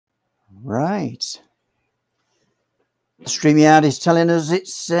Right. StreamYard is telling us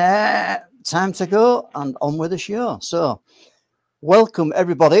it's time to go and on with the show. So, welcome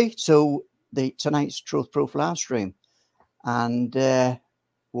everybody to tonight's Truth Proof live stream. And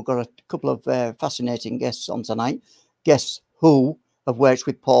we've got a couple of fascinating guests on tonight. Guests who have worked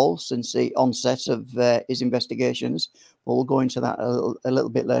with Paul since the onset of his investigations. We'll go into that a little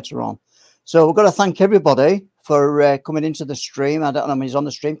bit later on. So we've got to thank everybody for coming into the stream. I don't know how many's on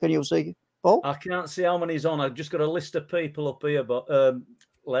the stream. Can you see, Paul? I can't see how many's on. I've just got a list of people up here, but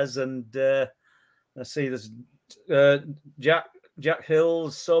Les, and I see there's Jack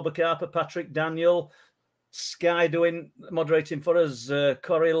Hills, Sober Carper, Patrick Daniel, Sky moderating for us,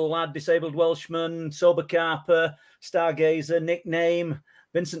 Corey Ladd, Disabled Welshman, Sober Carper, Stargazer, Nickname,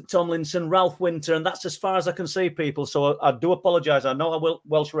 Vincent Tomlinson, Ralph Winter, and that's as far as I can see, people. So I do apologise. I know I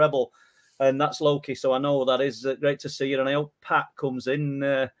Welsh Rebel, and that's Loki, so I know that is great to see you. And I hope Pat comes in,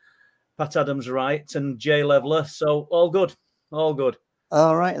 Pat Adams Wright, and Jay Leveler. So all good, all good.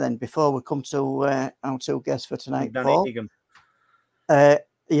 All right then. Before we come to our two guests for tonight, Danny Paul. Egan.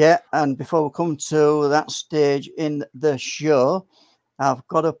 Yeah, and before we come to that stage in the show, I've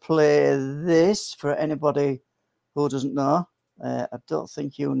got to play this for anybody who doesn't know. I don't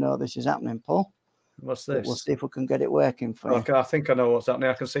think you know this is happening, Paul. What's this? But we'll see if we can get it working for you. Okay, I think I know what's happening.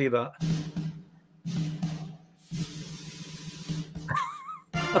 I can see that.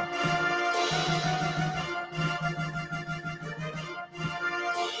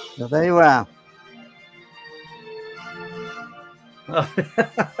 So there you are.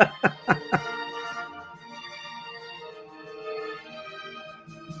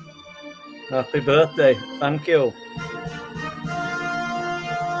 Happy birthday. Thank you.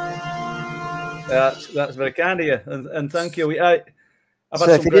 That's very kind of you, and thank you. I've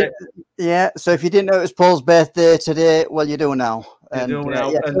had some great... So if you didn't know it was Paul's birthday today, well, you do now. You do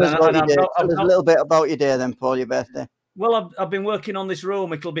now. Tell us a little bit about your day then, Paul, your birthday. Well, I've been working on this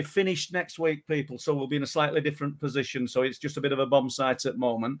room. It'll be finished next week, people. So we'll be in a slightly different position. So it's just a bit of a bomb site at the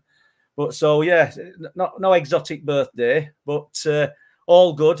moment. But so, yeah, no exotic birthday, but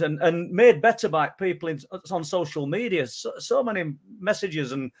all good and made better by people on social media. So many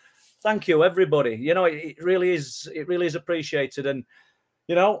messages, and thank you, everybody. You know, it really is appreciated. And,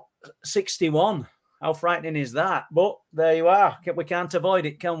 you know, 61, how frightening is that? But there you are. We can't avoid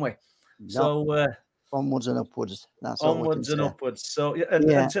it, can we? No. So... onwards and upwards. That's onwards and upwards. So,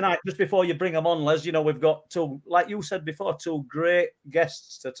 and tonight, just before you bring them on, Les, you know, we've got two, like you said before, two great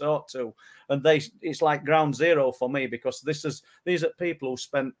guests to talk to, and it's like ground zero for me, because these are people who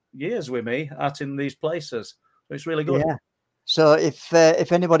spent years with me in these places. So it's really good. Yeah. So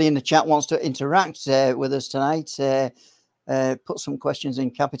if anybody in the chat wants to interact with us tonight, put some questions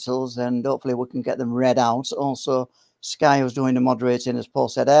in capitals, and hopefully we can get them read out. Also, Sky, who's doing the moderating, as Paul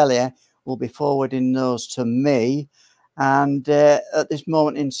said earlier, will be forwarding those to me. And at this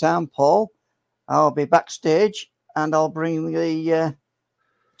moment in time, Paul, I'll be backstage and I'll bring the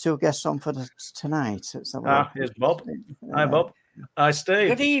two guests on for tonight. Here's Bob. Hi, Bob. Hi, Steve.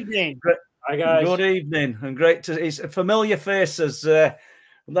 Good evening. Hi, guys. Good evening. And great to... It's familiar faces.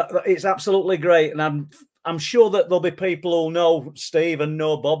 It's absolutely great. And I'm sure that there'll be people who know Steve and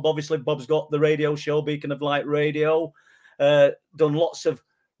know Bob. Obviously, Bob's got the radio show, Beacon of Light Radio, done lots of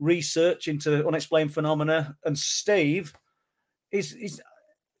research into unexplained phenomena, and Steve is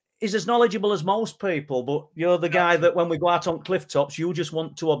as knowledgeable as most people, but you're the guy that when we go out on cliff tops, you just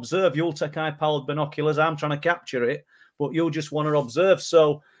want to observe. You'll take high-powered binoculars. I'm trying to capture it, but you just want to observe.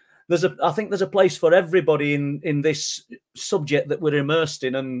 So I think there's a place for everybody in this subject that we're immersed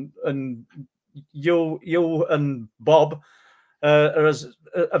in, and you and Bob are as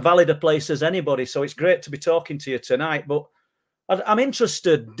a valid a place as anybody. So it's great to be talking to you tonight. But I'm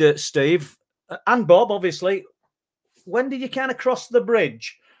interested, Steve and Bob, obviously, when did you kind of cross the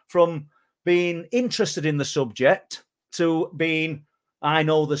bridge from being interested in the subject to being, I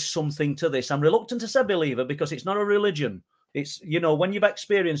know there's something to this? I'm reluctant to say believer, because it's not a religion. It's, you know, when you've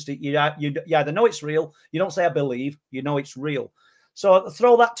experienced it, you either know it's real, you don't say I believe, you know it's real. So I'll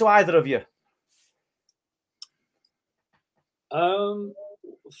throw that to either of you.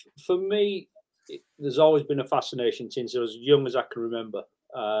 For me, there's always been a fascination since I was young as I can remember.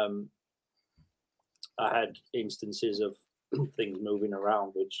 I had instances of things moving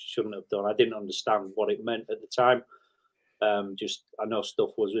around which shouldn't have done. I didn't understand what it meant at the time. I know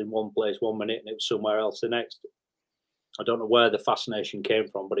stuff was in one place 1 minute and it was somewhere else the next. I don't know where the fascination came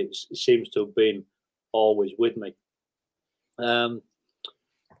from, but it seems to have been always with me. In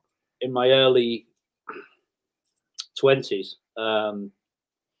my early 20s,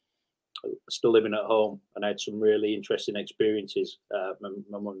 still living at home, and I had some really interesting experiences. My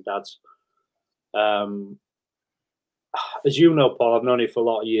mum and dad's. As you know, Paul, I've known you for a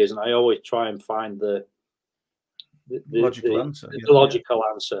lot of years, and I always try and find the logical answer. The logical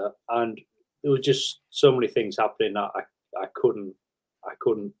answer. And there were just so many things happening that I couldn't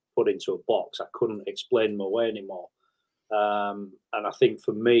put into a box. I couldn't explain them away anymore. And I think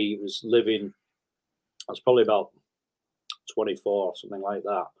for me, it was living. I was probably about 24 or something like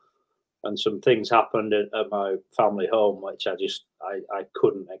that, and some things happened at my family home which I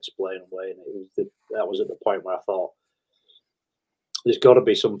couldn't explain away. And that was at the point where I thought, there's got to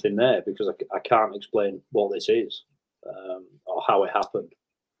be something there, because I can't explain what this is or how it happened.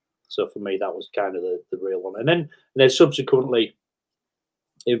 So for me, that was kind of the real one. And then subsequently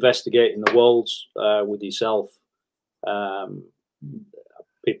investigating the Wolds with yourself.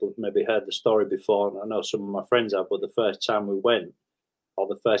 People have maybe heard the story before, and I know some of my friends have, but the first time we went, or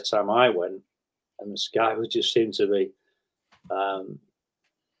the first time I went, and the sky was just seemed to be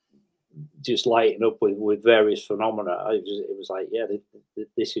just lighting up with various phenomena. It was like, yeah,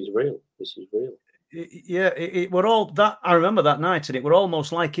 this is real. This is real. Yeah, it were all that. I remember that night, and it were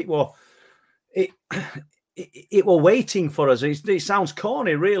almost like it were waiting for us. It sounds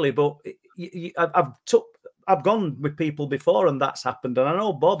corny, really, but I've gone with people before, and that's happened, and I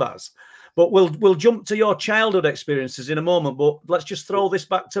know Bob has. But we'll jump to your childhood experiences in a moment. But let's just throw this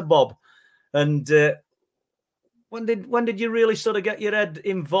back to Bob. And when did you really sort of get your head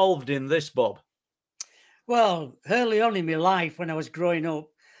involved in this, Bob? Well, early on in my life, when I was growing up,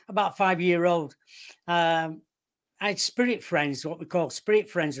 about 5-year-old, I had spirit friends, what we call spirit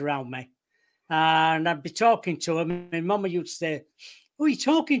friends, around me. And I'd be talking to them. My mama used to say, "Who are you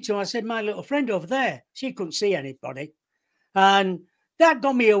talking to?" I said, "My little friend over there." She couldn't see anybody. And that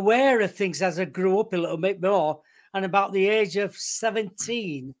got me aware of things as I grew up a little bit more. And about the age of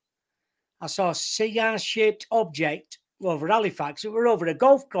 17, I saw a cigar-shaped object over Halifax. It were over a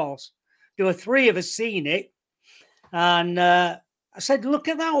golf course. There were 3 of us seeing it. And I said, "Look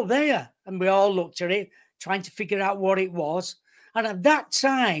at that over there." And we all looked at it, trying to figure out what it was. And at that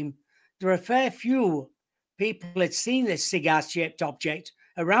time, there were a fair few people had seen this cigar-shaped object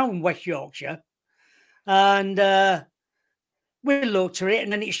around West Yorkshire. And we looked at it,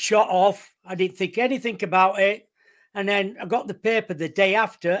 and then it shot off. I didn't think anything about it. And then I got the paper the day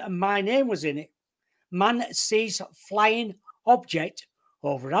after, and my name was in it. Man sees flying object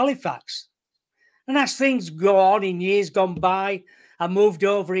over Halifax. And as things go on in years gone by, I moved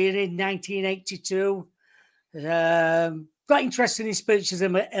over here in 1982. Got interested in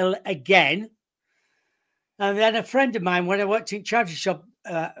spiritualism again. And then a friend of mine, when I worked in charity shop,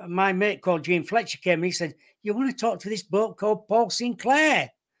 my mate called Gene Fletcher came and he said, "You want to talk to this bloke called Paul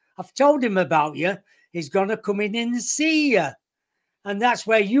Sinclair? I've told him about you. He's going to come in and see you." And that's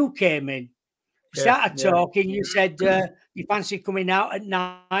where you came in. We started talking. You said you fancy coming out at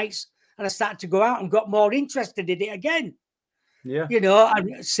nights. And I started to go out and got more interested in it again. Yeah. You know,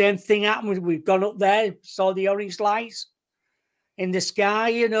 and same thing happened. We've gone up there, saw the orange lights in the sky,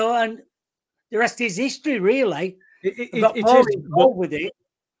 you know, and the rest is history, really. It is involved with it.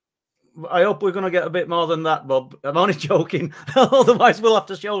 I hope we're going to get a bit more than that, Bob. I'm only joking. Otherwise, we'll have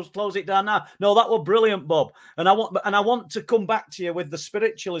to close it down now. No, that was brilliant, Bob. And I want to come back to you with the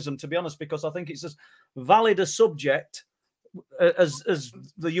spiritualism, to be honest, because I think it's as valid a subject as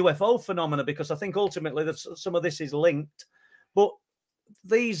the UFO phenomena, because I think ultimately that some of this is linked. But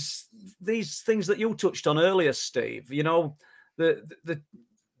these things that you touched on earlier, Steve, you know, the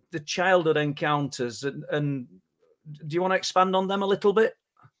childhood encounters, and do you want to expand on them a little bit?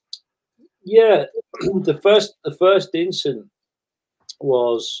 Yeah, the first incident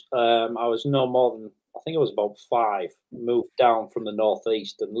was I was no more than, I think I was about 5. Moved down from the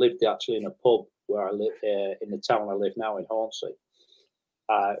northeast and lived actually in a pub where I live in the town I live now in Hornsey.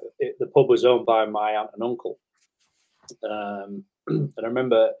 The pub was owned by my aunt and uncle, and I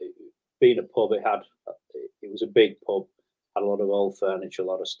remember being a pub. It was a big pub, had a lot of old furniture, a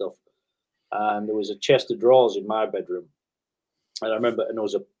lot of stuff, and there was a chest of drawers in my bedroom. And I remember, and there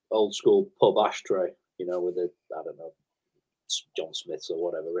was a old school pub ashtray, you know, with I don't know, John Smith's or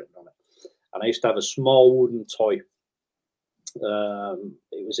whatever written on it. And I used to have a small wooden toy. It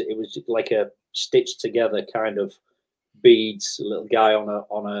was like a stitched together kind of beads, a little guy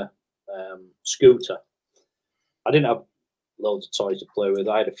on a scooter. I didn't have loads of toys to play with.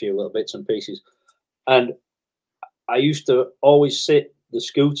 I had a few little bits and pieces, and I used to always sit the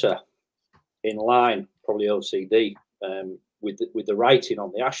scooter in line, probably OCD, with the writing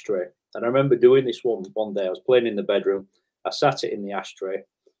on the ashtray. And I remember doing this one day. I was playing in the bedroom. I sat it in the ashtray.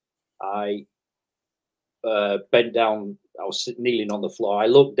 I bent down. I was kneeling on the floor. I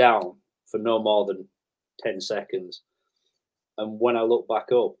looked down, for no more than 10 seconds. And when I looked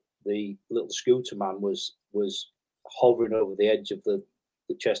back up, the little scooter man was hovering over the edge of the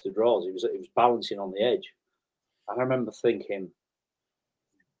chest of drawers. He was balancing on the edge. And I remember thinking,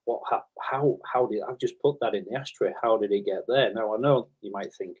 how did I've just put that in the ashtray? How did it get there? Now, I know you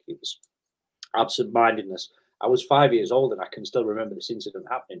might think it was absent-mindedness. I was 5 years old and I can still remember this incident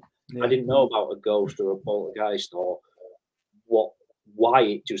happening. Yeah. I didn't know about a ghost or a poltergeist or why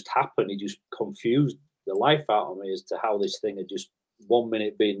it just happened. It just confused the life out of me as to how this thing had just 1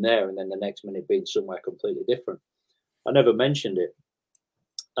 minute been there and then the next minute being somewhere completely different. I never mentioned it.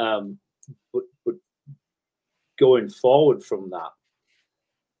 But going forward from that,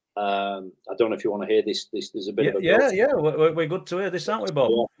 I don't know if you want to hear this. There's a bit of a we're good to hear this, aren't we,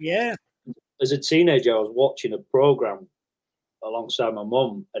 Bob? Yeah. As a teenager, I was watching a program alongside my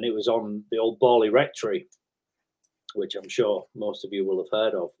mum, and it was on the old Borley Rectory, which I'm sure most of you will have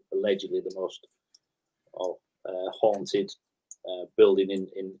heard of. Allegedly, the most haunted building in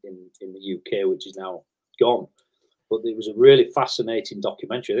the UK, which is now gone. But it was a really fascinating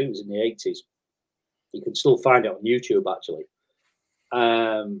documentary. I think it was in the 80s. You can still find it on YouTube, actually.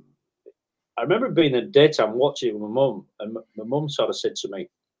 I remember being in the daytime watching it with my mum, and my mum sort of said to me, "Do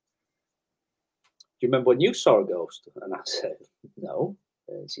you remember when you saw a ghost?" And I said, "No."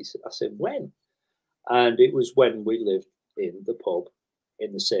 And I said, "When?" And it was when we lived in the pub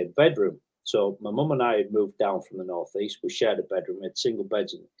in the same bedroom. So my mum and I had moved down from the northeast. We shared a bedroom. We had single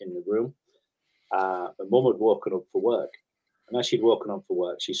beds in the room. My mum had woken up for work. And as she'd woken up for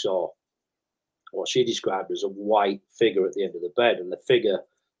work, she saw what she described as a white figure at the end of the bed. And the figure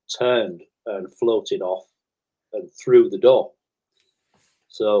turned and floated off and through the door.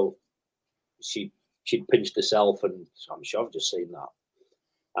 So she'd pinched herself, and I'm sure I've just seen that.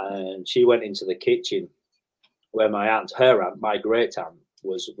 And she went into the kitchen where her aunt, my great aunt,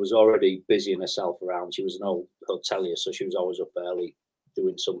 was already busying herself around. She was an old hotelier, so she was always up early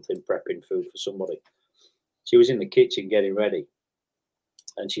doing something, prepping food for somebody. She was in the kitchen getting ready,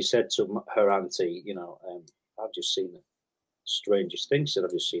 and she said to her auntie, "I've just seen the strangest thing." She said,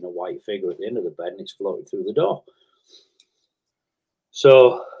 "I've just seen a white figure at the end of the bed, and it's floating through the door."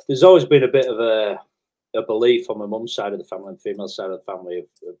 So there's always been a bit of a belief on my mum's side of the family and female side of the family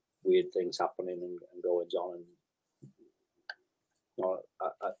of weird things happening and goings on. And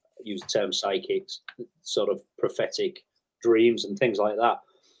I use the term psychics, sort of prophetic dreams and things like that.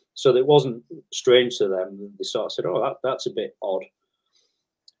 So it wasn't strange to them. They sort of said, "Oh, that's a bit odd."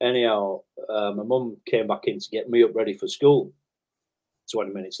 Anyhow, my mum came back in to get me up ready for school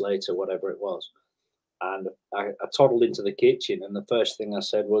 20 minutes later, whatever it was. And I toddled into the kitchen, and the first thing I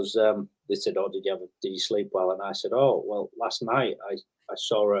said was, they said, "Oh, did you sleep well?" And I said, "Oh, well, last night I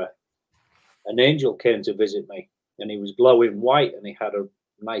saw an angel came to visit me, and he was glowing white, and he had a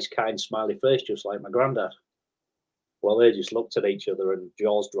nice, kind, smiley face, just like my granddad." Well, they just looked at each other and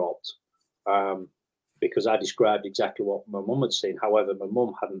jaws dropped, because I described exactly what my mum had seen. However, my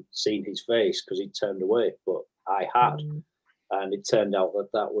mum hadn't seen his face because he'd turned away, but I had. And it turned out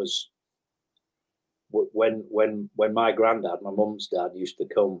that was when my granddad, my mum's dad, used to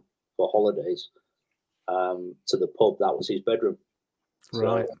come for holidays to the pub. That was his bedroom.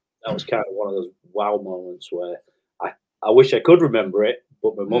 Right. So that was kind of one of those wow moments where I wish I could remember it,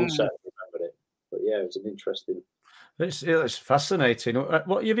 but my mum said I remembered it. But yeah, it was an interesting. It's fascinating. What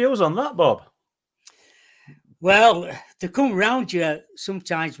are your views on that, Bob? Well, they come round you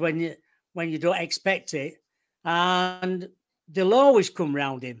sometimes when you don't expect it, and they'll always come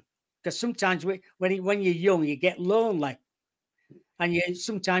round him. Because sometimes when you're young, you get lonely, and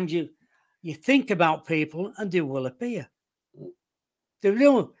sometimes you think about people, and they will appear. They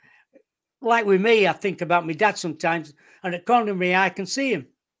will. Like with me, I think about my dad sometimes, and at the corner of my eye, I can see him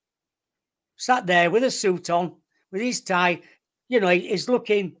sat there with a suit on, with his tie. He's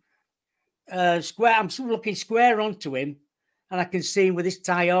looking square. I'm looking square onto him, and I can see him with his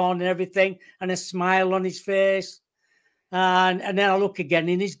tie on and everything, and a smile on his face. And then I look again,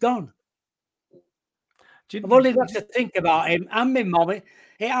 and he's gone. I've only got to think about him and my mum. It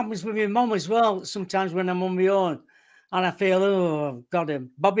happens with my mum as well. Sometimes when I'm on my own, and I feel, oh God,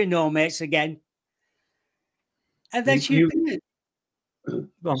 Bobby no mates again. And then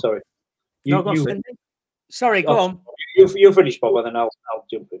sorry. Sorry, go on. You finish, Bob, and then I'll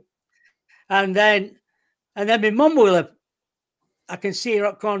jump in. And then my mum I can see her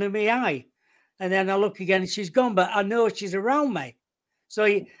at the corner of my eye. And then I look again and she's gone, but I know she's around me. So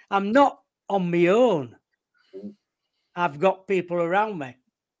I'm not on my own. I've got people around me.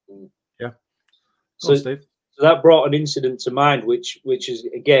 Yeah. So, Steve. So that brought an incident to mind, which is,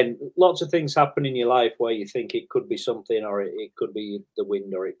 again, lots of things happen in your life where you think it could be something, or it could be the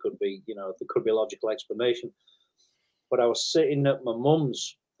wind, or it could be, you know, there could be a logical explanation. But I was sitting at my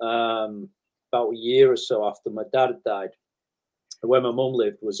mum's about a year or so after my dad had died. And where my mum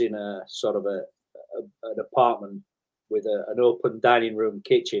lived was in a sort of an apartment with an open dining room,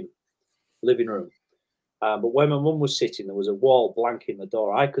 kitchen, living room. But where my mum was sitting, there was a wall blanking the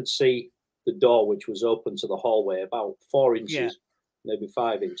door. I could see the door, which was open to the hallway, about 4 inches, maybe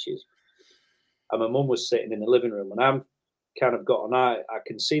 5 inches. And my mum was sitting in the living room, and I'm kind of got an eye. I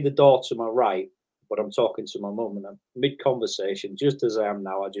can see the door to my right, but I'm talking to my mum, and I'm mid-conversation, just as I am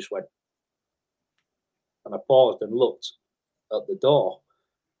now, I just went, and I paused and looked at the door,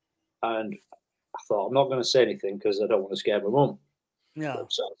 and I thought, I'm not going to say anything because I don't want to scare my mum. Yeah.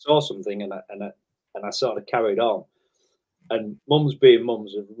 So I saw something, and I sort of carried on. And mums being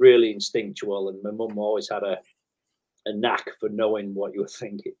mums are really instinctual, and my mum always had a knack for knowing what you were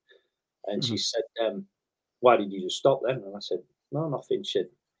thinking. And she said, why did you just stop then? And I said, no, nothing. She said,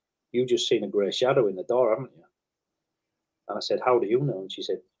 you just seen a grey shadow in the door, haven't you? And I said, how do you know? And she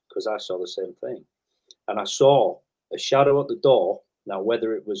said, because I saw the same thing. And I saw a shadow at the door. Now,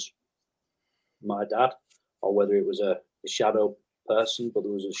 whether it was my dad or whether it was a shadow person, but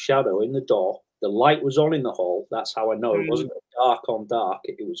there was a shadow in the door. The light was on in the hall. That's how I know it wasn't dark on dark.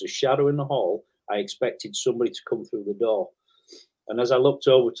 It was a shadow in the hall. I expected somebody to come through the door. And as I looked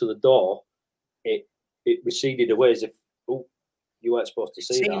over to the door, it receded away as if, oh, you weren't supposed to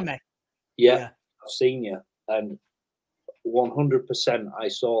see that. Me. Yeah, I've seen you. And 100% I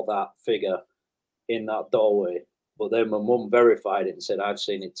saw that figure in that doorway. But then my mum verified it and said, I've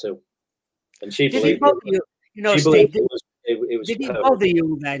seen it too. And she Did believed it bother you? You know, she Steve, believed it was did it her. bother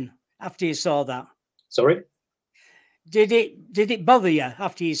you then after you saw that? Sorry? Did it bother you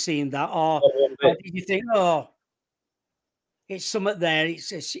after you seen that, or did you think, oh, it's something there?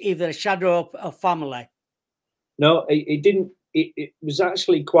 It's either a shadow or family. No, it didn't. It was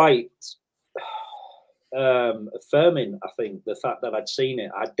actually quite affirming. I think the fact that I'd seen it,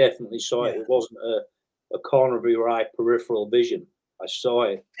 I definitely saw it. It wasn't a corner of your eye, peripheral vision. I saw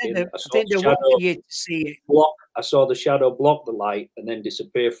it. I think they wanted you to see it. I saw the shadow block the light and then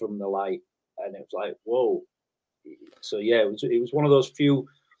disappear from the light, and it was like, whoa. So yeah, it was one of those few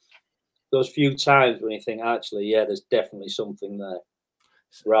times when you think, actually, yeah, there's definitely something there,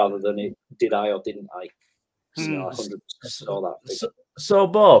 rather than it did I or didn't I. No, 100% saw that. So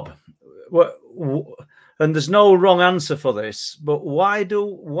Bob, and there's no wrong answer for this, but why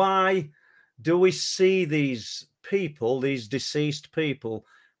do we see these people, these deceased people,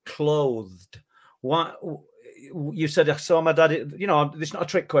 clothed? Why? You said I saw my dad. You know, it's not a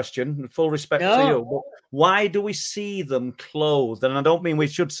trick question. Full respect to you. But why do we see them clothed? And I don't mean we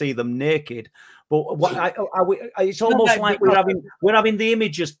should see them naked, but it's almost like we're having the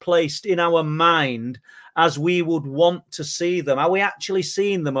images placed in our mind as we would want to see them. Are we actually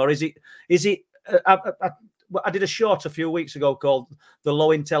seeing them, or is it? I did a short a few weeks ago called "The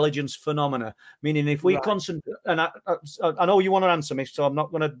Low Intelligence Phenomena," meaning if we concentrate. And I know you want to answer me, so I'm not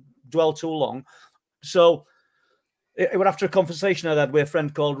going to dwell too long. So it was after a conversation I had with a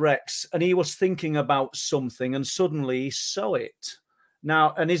friend called Rex, and he was thinking about something, and suddenly he saw it.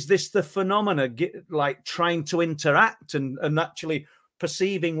 Now, and is this the phenomena, like trying to interact and actually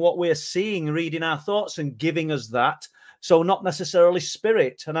perceiving what we're seeing, reading our thoughts and giving us that? So not necessarily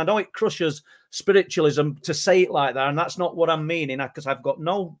spirit. And I know it crushes spiritualism to say it like that, and that's not what I'm meaning, because I've got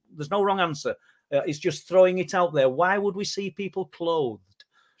there's no wrong answer. It's just throwing it out there. Why would we see people clothed?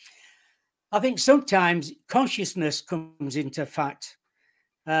 I think sometimes consciousness comes into fact.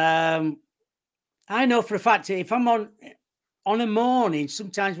 I know for a fact that if I'm on a morning,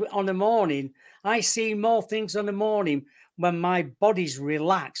 sometimes on a morning, I see more things on the morning when my body's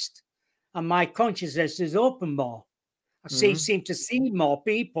relaxed and my consciousness is open more. I seem to see more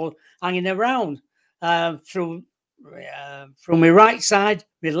people hanging around from my right side,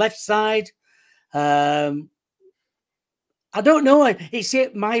 my left side. I don't know. It's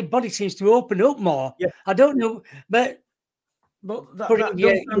it. My body seems to open up more. Yeah. I don't know, but that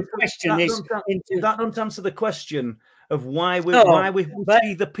don't answer the question of why we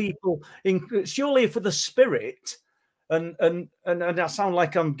see the people. Surely for the spirit, and I sound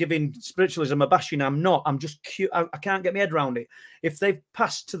like I'm giving spiritualism a bashing. I'm not. I'm just I can't get my head around it. If they've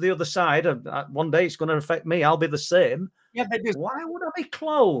passed to the other side, one day it's going to affect me. I'll be the same. Yeah, but why would I be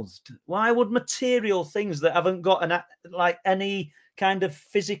clothed? Why would material things that haven't got any kind of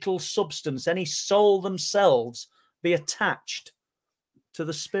physical substance, any soul themselves, be attached to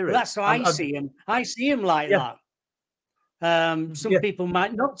the spirit? Well, that's how I see him. I see him like that. Some people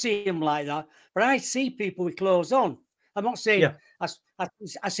might not see them like that, but I see people with clothes on. I'm not saying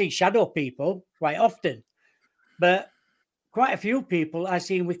I see shadow people quite often, but quite a few people I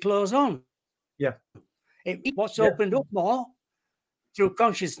see with clothes on. Yeah. What's opened up more through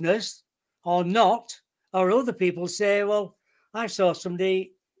consciousness or not, or other people say, well, I saw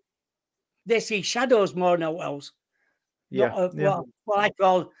somebody, they see shadows more than else. What I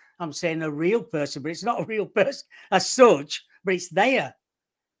call, I'm saying a real person, but it's not a real person as such, but it's there.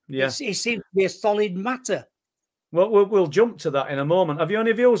 Yeah. It seems to be a solid matter. Well, we'll jump to that in a moment. Have you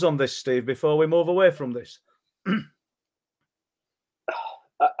any views on this, Steve, before we move away from this?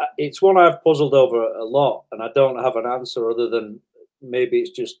 It's one I've puzzled over a lot, and I don't have an answer other than maybe it's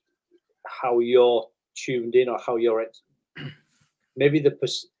just how you're tuned in, or how you're maybe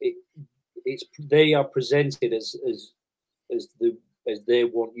they are presented as they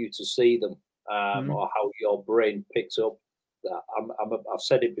want you to see them, or how your brain picks up that. I've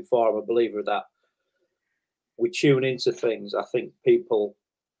said it before. I'm a believer that we tune into things. I think people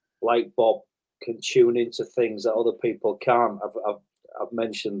like Bob can tune into things that other people can't. I've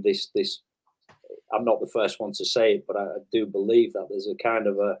mentioned this. I'm not the first one to say it, but I do believe that there's a kind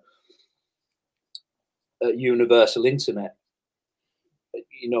of a universal internet.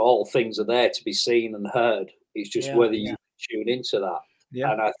 You know, all things are there to be seen and heard. It's just whether you tune into that.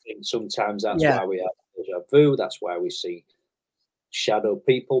 Yeah. And I think sometimes that's why we have deja vu. That's why we see shadow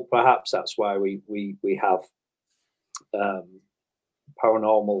people. Perhaps that's why we have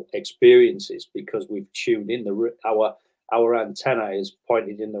paranormal experiences, because we've tuned in. Our antenna is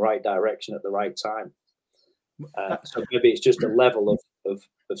pointed in the right direction at the right time. So maybe it's just a level of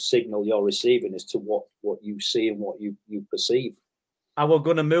signal you're receiving as to what you see and what you perceive. I was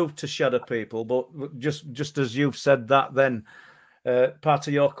going to move to shadow people, but just as you've said that, then part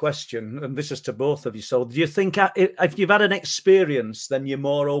of your question, and this is to both of you. So, do you think if you've had an experience, then you're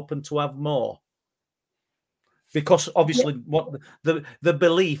more open to have more? Because obviously, what the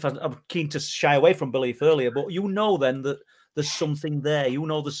belief, I'm keen to shy away from belief earlier, but you know then that there's something there. You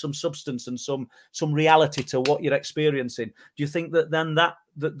know there's some substance and some reality to what you're experiencing. Do you think that then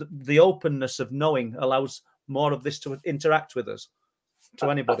the openness of knowing allows more of this to interact with us? To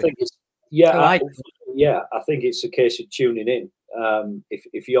anybody? I think it's, I think it's a case of tuning in.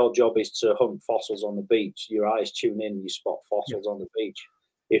 If your job is to hunt fossils on the beach, your eyes tune in, you spot fossils on the beach.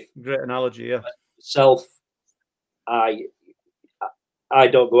 Great analogy, yeah. I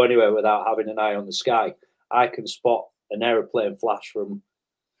don't go anywhere without having an eye on the sky. I can spot an aeroplane flash from,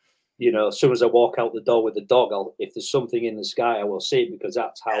 as soon as I walk out the door with the dog, if there's something in the sky, I will see it, because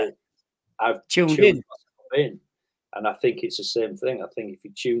that's how I've tuned in. And I think it's the same thing. I think if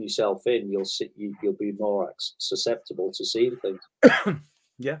you tune yourself in, you'll be more susceptible to seeing things.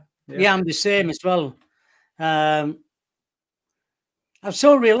 Yeah, I'm the same as well. I'm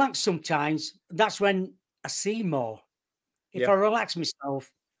so relaxed sometimes. That's when I see more. If I relax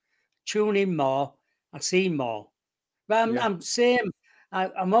myself, tune in more, I see more. But I'm same.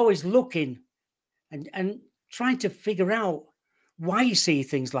 I'm always looking and trying to figure out why you see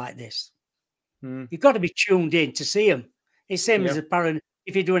things like this. You've got to be tuned in to see them. It's same as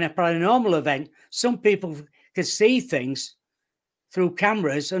if you're doing a paranormal event. Some people can see things through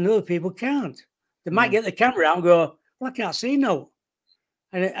cameras and other people can't. They might get the camera out and go, well, I can't see no.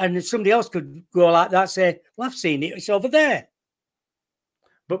 And somebody else could go like that, say, well, I've seen it. It's over there.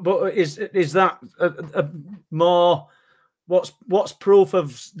 But is that a more... What's proof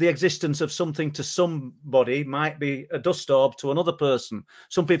of the existence of something to somebody might be a dust orb to another person.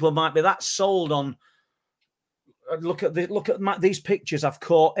 Some people might be that sold on. Look at these pictures. I've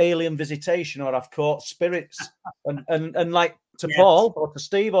caught alien visitation, or I've caught spirits, and like to Paul or to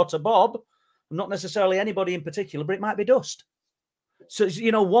Steve or to Bob, not necessarily anybody in particular, but it might be dust. So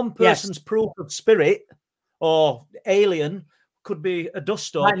one person's proof of spirit or alien could be a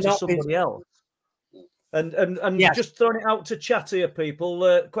dust orb to somebody else. And just throwing it out to chat here,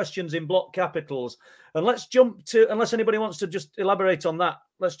 people, questions in block capitals. And let's jump to, unless anybody wants to just elaborate on that,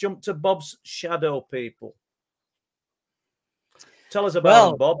 let's jump to Bob's shadow people. Tell us about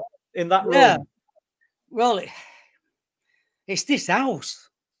them, Bob, in that room. Well, it's this house.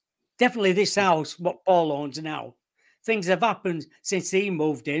 Definitely this house, what Paul owns now. Things have happened since he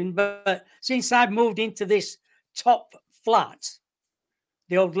moved in, but since I've moved into this top flat,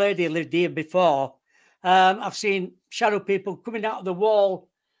 the old lady lived here before, I've seen shadow people coming out of the wall,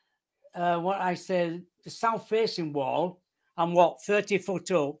 the south-facing wall, and 30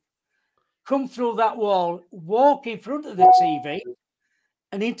 foot up, come through that wall, walk in front of the TV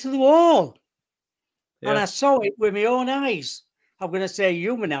and into the wall. And I saw it with my own eyes. I'm going to say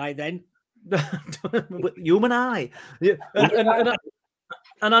human eye then. with human eye. Yeah.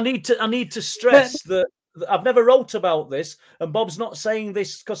 And I need to stress that I've never wrote about this, and Bob's not saying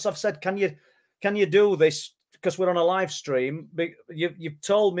this because I've said, can you do this because we're on a live stream. You've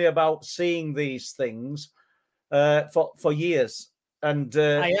told me about seeing these things for years, and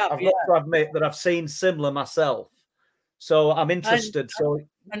I've got to admit that I've seen similar myself. So I'm interested.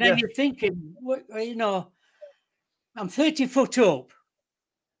 And then you're thinking, you know, I'm 30 foot up.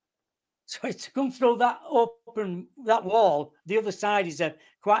 So to come through that wall, the other side is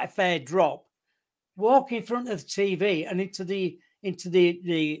quite a fair drop. Walk in front of the TV and into the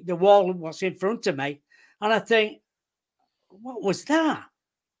wall what's in front of me, and I think, what was that?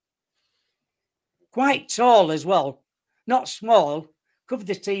 Quite tall as well, not small. Covered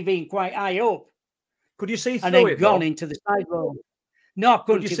the TV and quite high up. Could you see through and then it? Gone Bob? into the side wall. No, I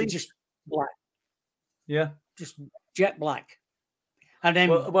couldn't. Could you see? Just black. Yeah, just jet black. And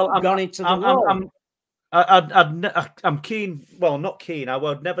then I'm gone into the wall. I'm keen. Well, not keen. I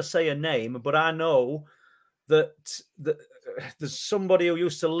would never say a name, but I know that there's somebody who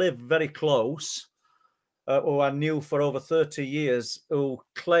used to live very close, who I knew for over 30 years, who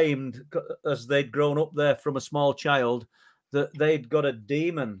claimed, as they'd grown up there from a small child, that they'd got a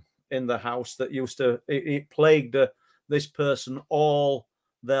demon in the house that used to it plagued this person all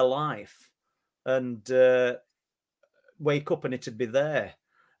their life, and wake up and it'd be there,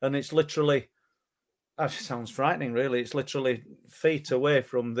 and it's literally. It sounds frightening, really. It's literally feet away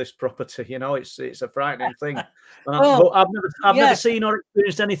from this property. You know, it's a frightening thing. But I've never seen or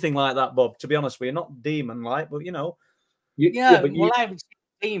experienced anything like that, Bob. To be honest with you, not demon-like, but you know. I haven't seen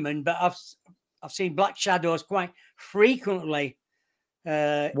demon, but I've seen black shadows quite frequently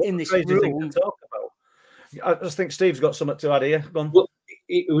in this room. Thing to talk about. I just think Steve's got something to add here. Go on. Well,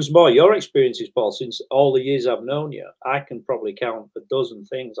 it was more your experiences, Paul. Since all the years I've known you, I can probably count a dozen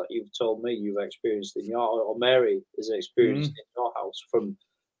things that you've told me you've experienced in your, or Mary has experienced in your house, from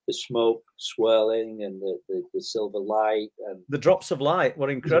the smoke swirling and the silver light and the drops of light were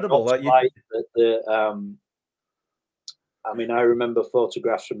incredible. I mean, I remember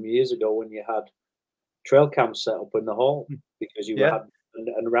photographs from years ago when you had trail cams set up in the hall because you had.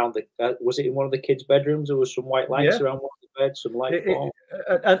 And around was it in one of the kids' bedrooms? There was some white lights around one of the beds, some light.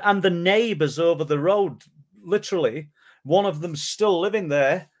 And the neighbours over the road, literally, one of them still living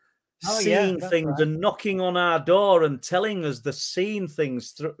there, seeing things and knocking on our door and telling us they're seeing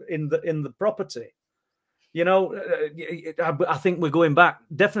things in the property. You know, I think we're going back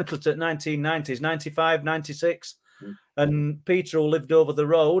definitely to 1990s, 95, 96. And Peter, who lived over the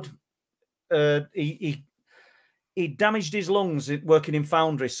road, he damaged his lungs working in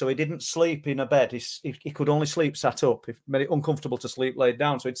foundries, so he didn't sleep in a bed. He could only sleep sat up. It made it uncomfortable to sleep laid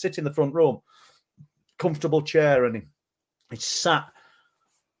down. So he'd sit in the front room, comfortable chair, and he sat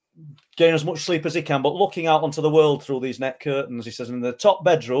getting as much sleep as he can, but looking out onto the world through these net curtains. He says, in the top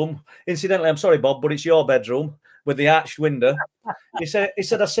bedroom, incidentally, I'm sorry, Bob, but it's your bedroom with the arched window. He said,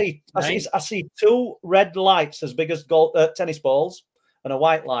 I see two red lights as big as tennis balls and a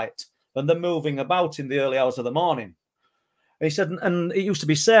white light. And they're moving about in the early hours of the morning. And he said, and it used to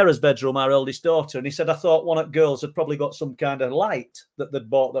be Sarah's bedroom, our eldest daughter. And he said, I thought one of the girls had probably got some kind of light that they'd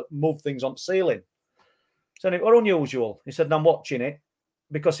bought that moved things on the ceiling. So it was unusual. He said, and I'm watching it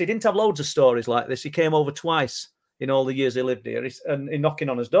because he didn't have loads of stories like this. He came over twice in all the years he lived here. And he knocking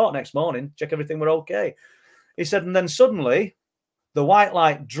on his door next morning, check everything were okay. He said, and then suddenly the white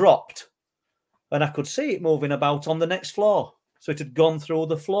light dropped and I could see it moving about on the next floor. So it had gone through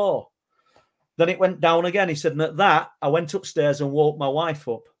the floor. Then it went down again. He said, and at that, I went upstairs and woke my wife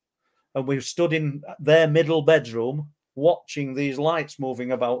up. And we stood in their middle bedroom watching these lights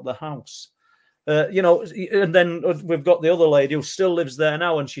moving about the house. You know, and then we've got the other lady who still lives there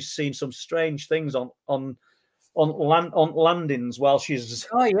now, and she's seen some strange things on landings while she's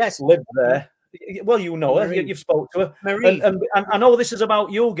lived there. Well, you know her. You've spoke to her. And I know this is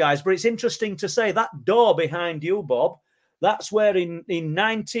about you guys, but it's interesting to say that door behind you, Bob, that's where in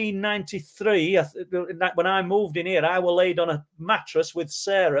 1993, when I moved in here, I was laid on a mattress with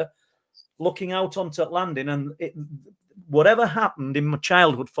Sarah looking out onto landing. And whatever happened in my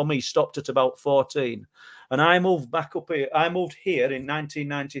childhood for me stopped at about 14. And I moved back up here. I moved here in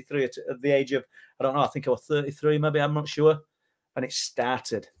 1993 at the age of, I don't know, I think I was 33, maybe, I'm not sure. And it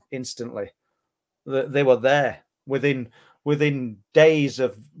started instantly. They were there within days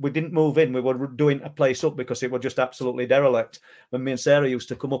of, we didn't move in, we were doing a place up because it was just absolutely derelict. When me and Sarah used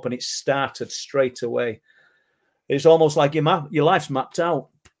to come up, and it started straight away. It's almost like your life's mapped out.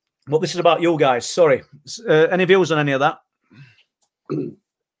 But this is about you guys. Sorry. Any views on any of that?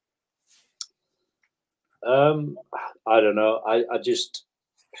 I don't know. I just,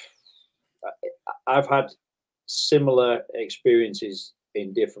 I've had similar experiences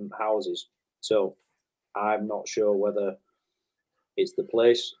in different houses, so I'm not sure whether it's the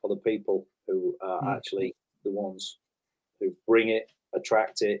place or the people who are actually the ones who bring it,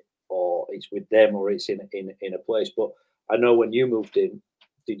 attract it, or it's with them, or it's in a place. But I know when you moved in,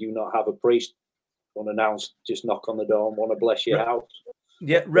 did you not have a priest unannounced just knock on the door and want to bless your house?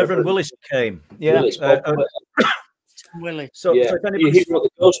 Yeah, Reverend Willis came. Yeah, Willis, Willis. So, yeah. so if He anybody's wrote the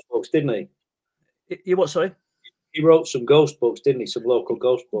ghost books, didn't he? you what? Sorry. He wrote some ghost books, didn't he? Some local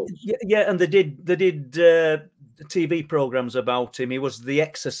ghost books. Yeah, and they did TV programs about him. He was the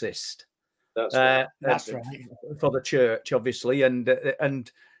exorcist. That's right. That's right. For the church, obviously,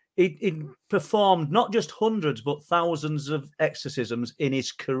 and he performed not just hundreds but thousands of exorcisms in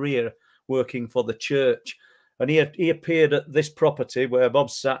his career working for the church. And he appeared at this property where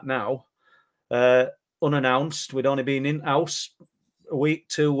Bob's sat now, unannounced. We'd only been in house a week,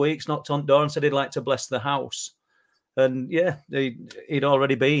 2 weeks, knocked on the door and said he'd like to bless the house. And yeah, he'd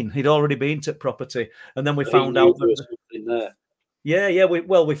already been to property, and then we found out that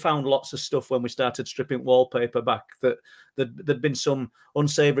we found lots of stuff when we started stripping wallpaper back that there'd been some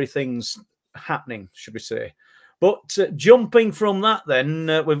unsavory things happening, should we say? But jumping from that,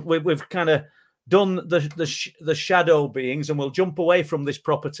 then we've kind of done the shadow beings, and we'll jump away from this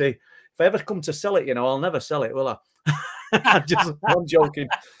property. If I ever come to sell it, I'll never sell it, will I? I'm joking.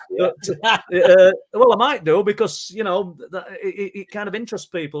 But, well, I might do, because it kind of interests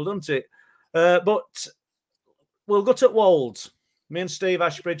people, doesn't it? But we'll go to Wolds. Me and Steve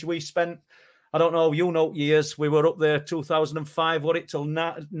Ashbridge, we spent, I don't know, years. We were up there 2005, what it till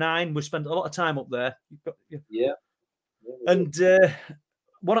 9. We spent a lot of time up there. Yeah. And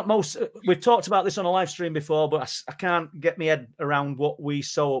one at most, we've talked about this on a live stream before, but I can't get my head around what we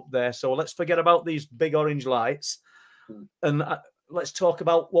saw up there. So let's forget about these big orange lights. And let's talk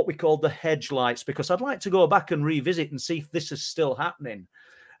about what we call the hedge lights, because I'd like to go back and revisit and see if this is still happening.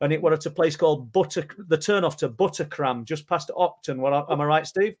 And it was at a place called the turn off to Buttercram, just past Octon. Am I right,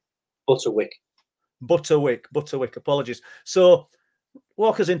 Steve? Butterwick. Apologies. So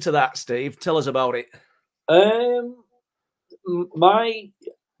walk us into that, Steve. Tell us about it. My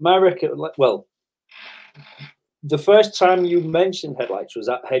record. Well, the first time you mentioned headlights was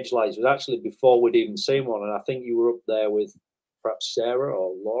at hedge lights. It was actually before we'd even seen one, and I think you were up there with perhaps Sarah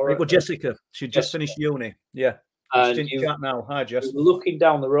or Laura. It was Jessica. She just finished uni. Yeah. And She's in chat now. Hi, Jess. You were looking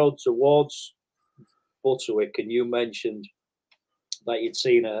down the road towards Butterwick, and you mentioned that you'd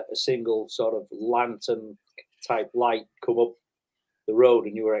seen a single sort of lantern type light come up the road,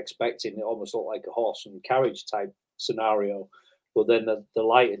 and you were expecting it almost looked like a horse and carriage type scenario, but then the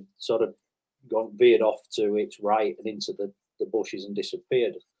light had sort of veered off to its right and into the bushes and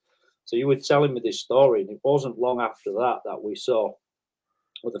disappeared. So you were telling me this story, and it wasn't long after that we saw,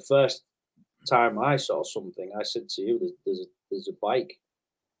 well, the first time I saw something, I said to you, there's a bike.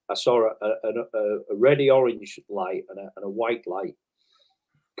 I saw a reddy orange light and a white light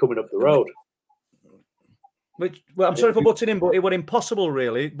coming up the road. Which, well, I'm sorry for butting in, but it was impossible,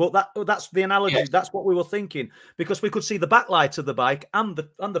 really. But that's the analogy. Yes. That's what we were thinking, because we could see the backlight of the bike and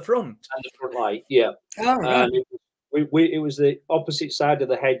the front. And the front light, yeah. Oh, right. And it was the opposite side of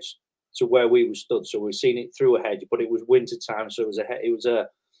the hedge to where we were stood. So we've seen it through a hedge, but it was winter time, so it was a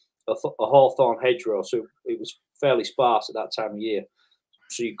hawthorn hedgerow, so it was fairly sparse at that time of year.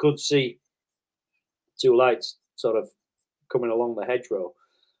 So you could see two lights sort of coming along the hedgerow.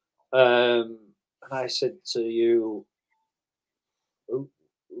 And I said to you,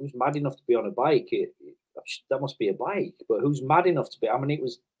 who's mad enough to be on a bike? That must be a bike, but who's mad enough to be? I mean, it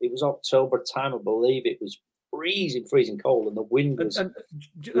was October time, I believe. It was freezing cold, and the wind was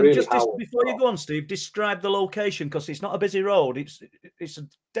really just before you go on, Steve, describe the location, because it's not a busy road. It's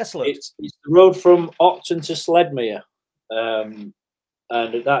desolate. It's the road from Octon to Sledmere, and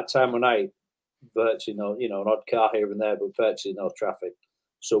at that time of night, virtually no, an odd car here and there, but virtually no traffic.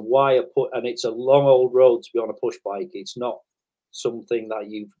 So why and it's a long old road to be on a push bike. It's not something that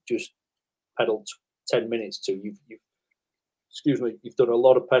you've just pedaled 10 minutes to. You've done a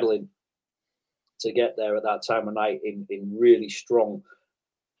lot of pedaling to get there at that time of night in really strong,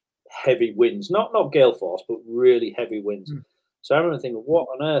 heavy winds. Not gale force, but really heavy winds. So I remember thinking, what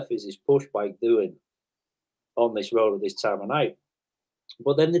on earth is this push bike doing on this road at this time of night?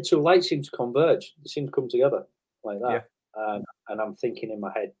 But then the two lights seem to converge. They seem to come together like that. Yeah. And I'm thinking in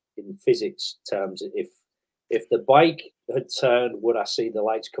my head, in physics terms, if the bike had turned, would I see the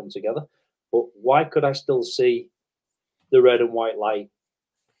lights come together? But why could I still see the red and white light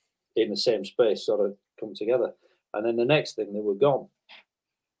in the same space sort of come together? And then the next thing, they were gone.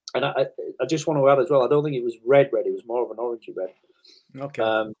 And I just want to add as well, I don't think it was red. It was more of an orangey red. Okay.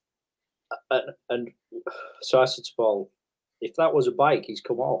 And so I said to Paul, if that was a bike, he's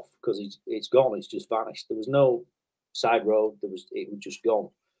come off because it's gone. It's just vanished. There was no side road. It was just gone.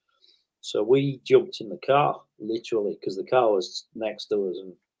 So we jumped in the car, literally, because the car was next to us,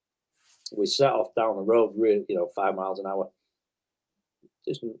 and we set off down the road, really, 5 miles an hour.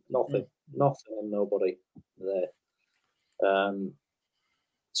 Just nothing, and nobody there.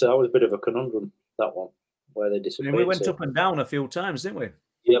 So that was a bit of a conundrum, that one, where they disappeared. We went up and down a few times, didn't we?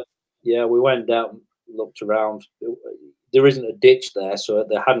 Yep. Yeah, we went down, looked around. There isn't a ditch there, so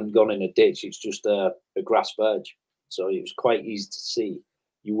they hadn't gone in a ditch. It's just a grass verge. So it was quite easy to see.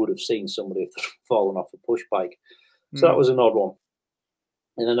 You would have seen somebody fallen off a push bike. So that was an odd one.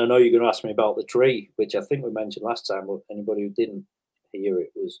 And then I know you're going to ask me about the tree, which I think we mentioned last time, but anybody who didn't hear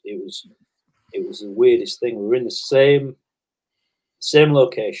it was the weirdest thing. We were in the same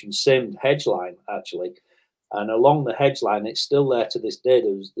location, same hedge line, actually. And along the hedge line, it's still there to this day.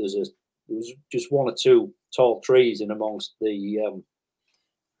 There was just one or two tall trees in amongst the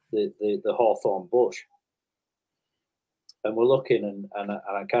hawthorn bush. And we're looking, and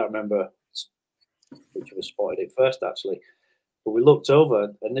I can't remember which of us spotted it first, actually. But we looked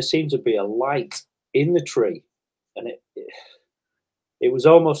over, and there seemed to be a light in the tree, and it was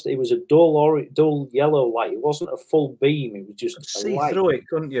a dull yellow light. It wasn't a full beam. It was just see light. Through it,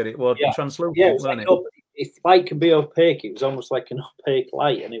 couldn't you? It was translucent. Yeah, it was like if light can be opaque, it was almost like an opaque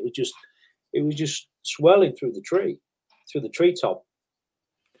light, and it was just swirling through the treetop.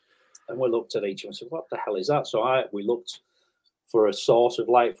 And we looked at each other and said, "What the hell is that?" So we looked for a source of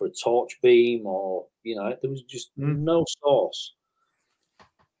light, for a torch beam, or there was just no source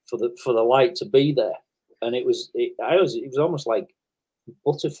for the light to be there. And it was almost like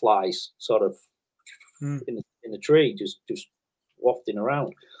butterflies sort of in the tree, just wafting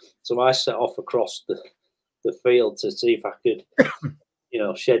around. So I set off across the field to see if I could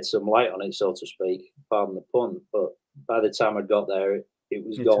shed some light on it, so to speak, pardon the pun. But by the time I got there, it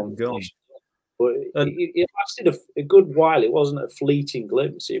was gone. But it lasted a good while. It wasn't a fleeting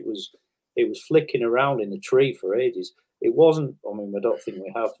glimpse. It was flicking around in the tree for ages. It wasn't, I mean, I don't think we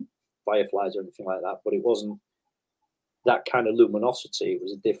have fireflies or anything like that, but it wasn't that kind of luminosity. It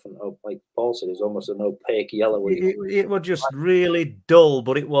was a different, like Paul said, it was almost an opaque yellow. It was just really dull,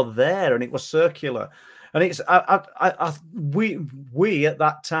 but it was there, and it was circular. And it's we at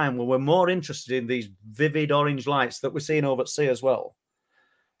that time were more interested in these vivid orange lights that we're seeing over at sea as well.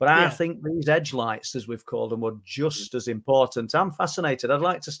 But I think these edge lights, as we've called them, were just as important. I'm fascinated. I'd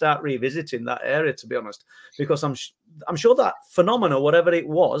like to start revisiting that area, to be honest, because I'm sure that phenomena, whatever it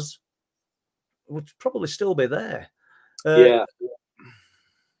was, would probably still be there. I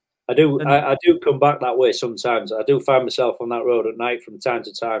do. I do come back that way sometimes. I do find myself on that road at night from time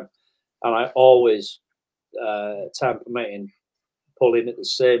to time, and I always, time permitting, pull in at the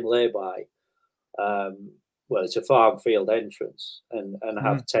same lay-by. Well, it's a farm field entrance, and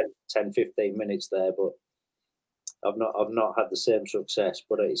have 10, 15 minutes there, but I've not had the same success.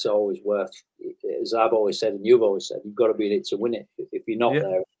 But it's always worth, as I've always said, and you've always said, you've got to be in it to win it. If you're not there,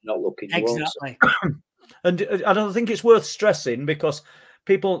 you're not looking. Exactly. And I don't think it's worth stressing, because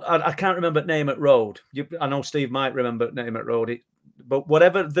people, I can't remember Name Road. I know Steve might remember Name Road, but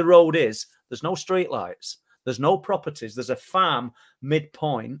whatever the road is, there's no street lights, there's no properties, there's a farm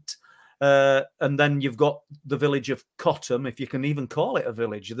midpoint. And then you've got the village of Cottam, if you can even call it a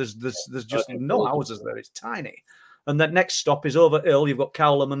village. There's just no houses there. It's tiny. And the next stop is over hill. You've got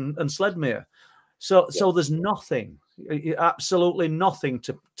Cowlam and Sledmere. So there's nothing, absolutely nothing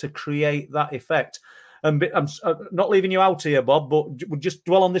to create that effect. And I'm not leaving you out here, Bob, but we'll just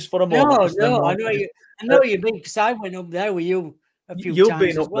dwell on this for a moment. No, I know you mean, because I went up there with you a few times. You've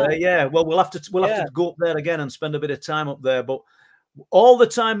been up there, yeah. Well, we'll have to go up there again and spend a bit of time up there, but. All the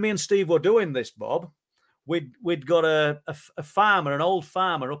time me and Steve were doing this, Bob, we'd got a farmer, an old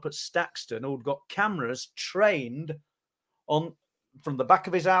farmer up at Staxton, who'd got cameras trained on from the back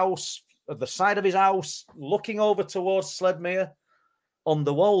of his house, at the side of his house, looking over towards Sledmere on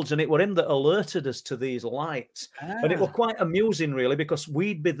the walls, and it were him that alerted us to these lights. And it was quite amusing, really, because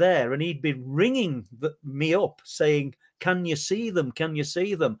we'd be there and he'd be ringing me up saying, "Can you see them? Can you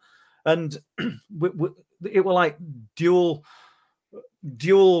see them?" And it were like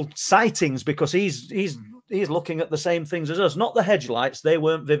dual sightings, because he's looking at the same things as us. Not the hedge lights, they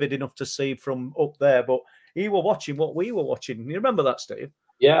weren't vivid enough to see from up there, but he were watching what we were watching. You remember that, Steve?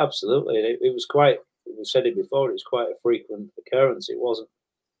 Yeah, absolutely. It was quite, we said it before, it was quite a frequent occurrence. It wasn't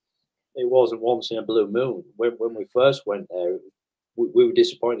once in a blue moon. When we first went there, we were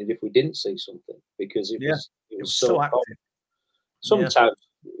disappointed if we didn't see something, because it was so active. Sometimes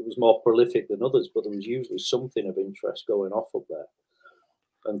it was more prolific than others, but there was usually something of interest going off up there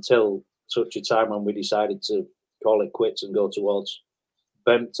until such a time when we decided to call it quits and go towards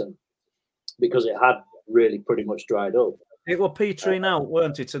Bempton, because it had really pretty much dried up. It were petering out,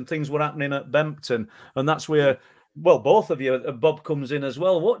 weren't it? And things were happening at Bempton, and that's where, well, both of you, Bob comes in as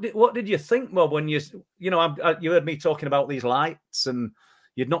well. What did you think, Bob, when you know, you heard me talking about these lights and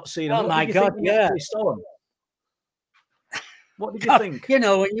you'd not seen them? Oh my God, yeah. What did you think? You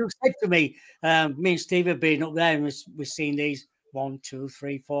know, when you said to me, me and Steve have been up there and we've seen these 1, 2,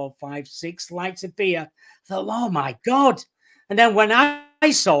 3, 4, 5, 6 lights appear. I thought, oh my God. And then when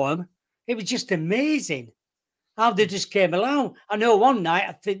I saw them, it was just amazing how they just came along. I know one night,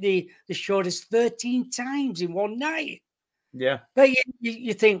 I think they showed us 13 times in one night. Yeah. But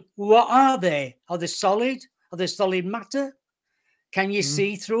you think, what are they? Are they solid? Are they solid matter? Can you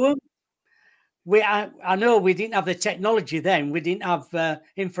see through them? I know we didn't have the technology then. We didn't have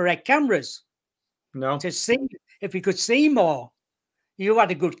infrared cameras. No. To see if we could see more. You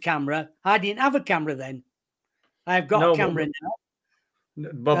had a good camera. I didn't have a camera then. I've got a camera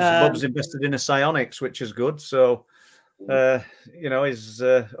now. Bob's invested in a Psionics, which is good. So, you know,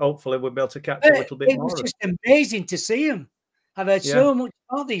 hopefully we'll be able to catch a little bit more. It was just amazing to see them. I've heard so much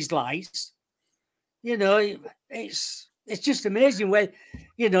about these lights. You know, it's just amazing where,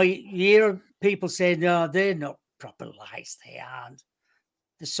 you know, you hear people say, no, they're not proper lights. They aren't.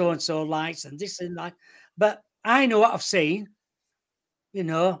 The so-and-so lights and this and that. But I know what I've seen. You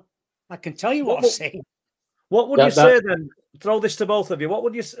know, I can tell you what I've seen. What would you say then? Throw this to both of you. What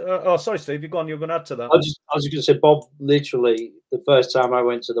would you say? Oh, sorry, Steve, you're going to add to that. I was just going to say, Bob, literally, the first time I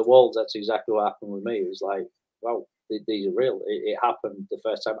went to the Wolds, that's exactly what happened with me. It was like, wow, these are real. It happened the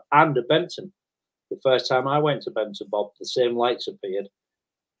first time. And at Bempton, the first time I went to Bempton, Bob, the same lights appeared.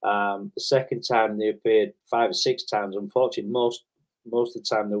 The second time they appeared 5 or 6 times. Unfortunately, most of the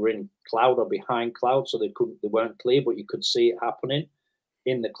time they were in cloud or behind cloud, so they weren't clear, but you could see it happening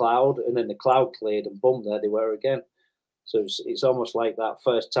in the cloud, and then the cloud cleared, and boom, there they were again. So it's almost like that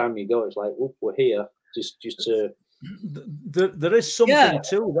first time you go, it's like, whoop, we're here. Just to. There is something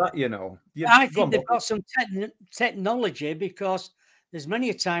to that, you know. I think they've got some technology, because there's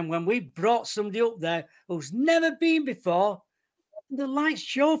many a time when we brought somebody up there who's never been before, the lights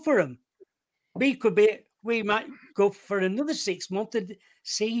show for them. We might go for another 6 months and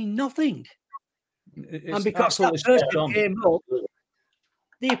see nothing. And because that person came up,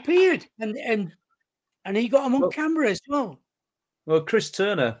 they appeared, and he got them on camera as well. Well, Chris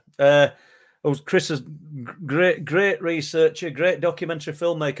Turner, Chris is great researcher, great documentary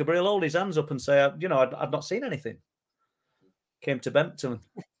filmmaker, but he'll hold his hands up and say, you know, I've not seen anything. Came to Bempton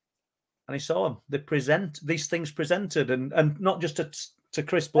and he saw them. They present these things presented, and not just to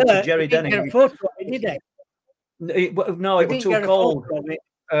Chris, but to Jerry Denning. Get a photo of it, did they? No, it was too cold.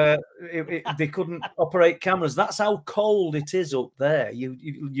 They couldn't operate cameras. That's how cold it is up there.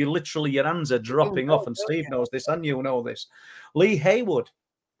 You literally, your hands are dropping off. And Steve knows this, and you know this. Lee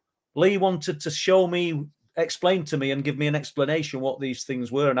wanted to show me, explain to me, and give me an explanation what these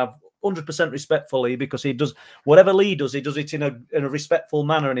things were. And I've 100% respect for Lee, because he does whatever Lee does, he does it in a respectful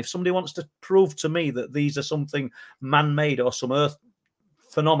manner. And if somebody wants to prove to me that these are something man-made or some earth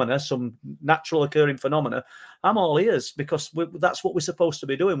phenomena, some natural occurring phenomena, I'm all ears, because that's what we're supposed to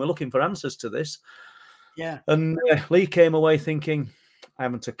be doing. We're looking for answers to this. Yeah. And Lee came away thinking, I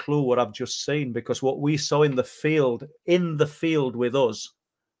haven't a clue what I've just seen, because what we saw in the field with us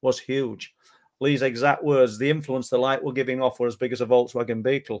was huge. Lee's exact words, the influence the light were giving off were as big as a Volkswagen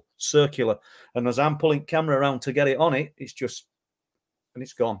Beetle, circular. And as I'm pulling camera around to get it on it, it's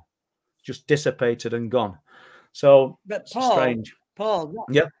gone. Just dissipated and gone. So but it's strange. Paul,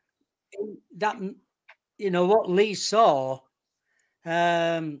 that you know what Lee saw,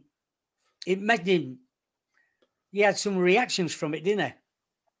 it made him. He had some reactions from it, didn't he?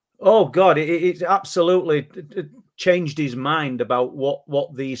 Oh God, it absolutely changed his mind about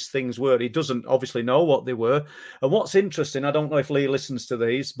what these things were. He doesn't obviously know what they were. And what's interesting, I don't know if Lee listens to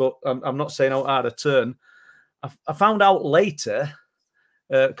these, but I'm not saying out of turn. I found out later.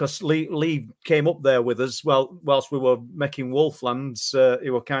 Because Lee came up there with us whilst we were making Wolflands. He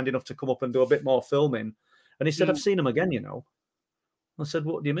were kind enough to come up and do a bit more filming. And he said, I've seen him again, you know. I said,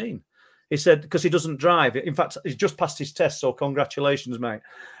 what do you mean? He said, because he doesn't drive. In fact, he's just passed his test, so congratulations, mate.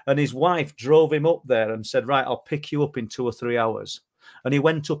 And his wife drove him up there and said, right, I'll pick you up in 2 or 3 hours. And he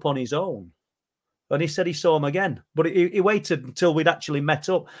went up on his own. And he said he saw him again. But he waited until we'd actually met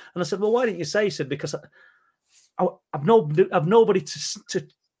up. And I said, well, why didn't you say? He said, because I've nobody to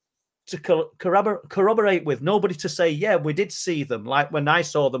corroborate with, nobody to say, yeah, we did see them, like when I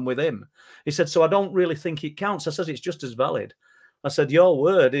saw them with him. He said, so I don't really think it counts. I said, it's just as valid. I said, your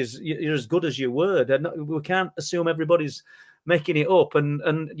word you're as good as your word. And we can't assume everybody's making it up.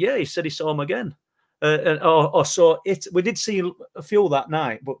 And yeah, he said he saw him again. Or saw it. We did see a few that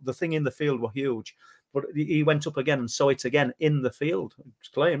night, but the thing in the field were huge. But he went up again and saw it again in the field,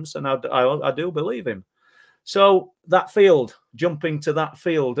 claims, and I do believe him. So that field, jumping to that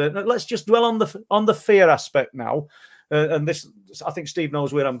field, let's just dwell on the fear aspect now. And this, I think Steve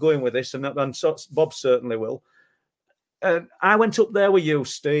knows where I'm going with this, and so Bob certainly will. I went up there with you,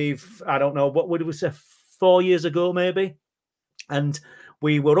 Steve. I don't know, what would we say, 4 years ago, maybe? And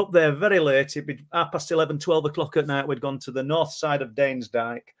we were up there very late. It'd be 11:30, 12 o'clock at night. We'd gone to the north side of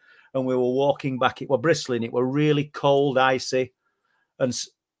Danesdyke, and we were walking back. It were bristling. It were really cold, icy. And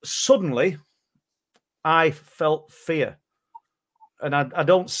suddenly, I felt fear. And I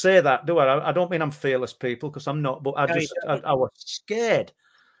don't say that, do I? I don't mean I'm fearless, people, because I'm not. But I was scared.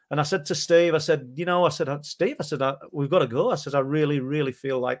 And I said to Steve, I said, Steve, I said, we've got to go. I said, I really, really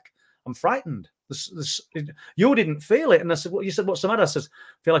feel like I'm frightened. You didn't feel it. And I said, you said, what's the matter? I said,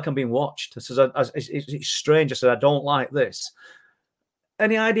 I feel like I'm being watched. I said, it's strange. I said, I don't like this.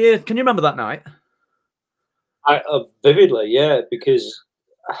 Any idea? Can you remember that night? Vividly, yeah, because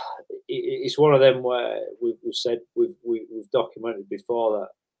it's one of them where we've said, we've documented before that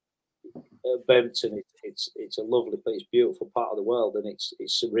Bempton, it's a lovely place, beautiful part of the world, and it's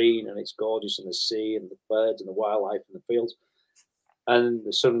serene and it's gorgeous, and the sea and the birds and the wildlife and the fields, and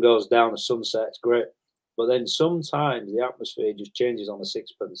the sun goes down, the sunset, it's great. But then sometimes the atmosphere just changes on the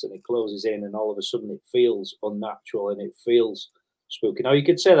sixpence and it closes in, and all of a sudden it feels unnatural and it feels spooky. Now you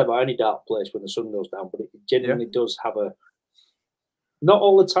could say that about any dark place when the sun goes down, but it genuinely does have a, not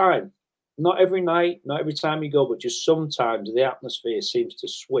all the time, not every night, not every time you go, but just sometimes the atmosphere seems to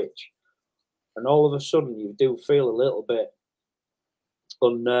switch. And all of a sudden, you do feel a little bit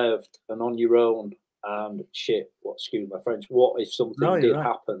unnerved and on your own. And shit, excuse my French, what if something did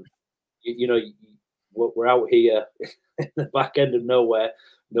happen? We're out here in the back end of nowhere.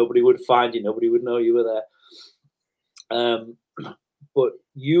 Nobody would find you. Nobody would know you were there. But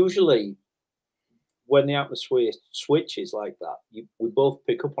usually, when the atmosphere switches like that, we both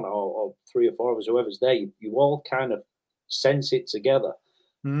pick up on it, or three or four of us, whoever's there, you all kind of sense it together.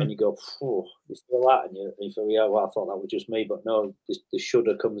 And you go, you feel that, and you feel, yeah, well, I thought that was just me, but no, the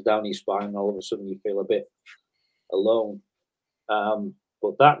shudder comes down your spine, and all of a sudden you feel a bit alone.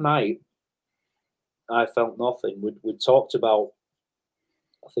 But that night, I felt nothing. We'd talked about,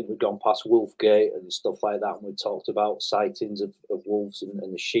 I think we'd gone past Wolfgate and stuff like that, and we talked about sightings of wolves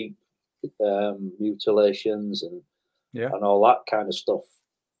and the sheep mutilations and all that kind of stuff.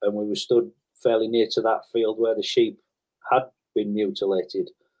 And we were stood fairly near to that field where the sheep had been mutilated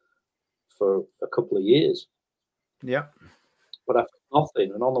for a couple of years. Yeah. But I felt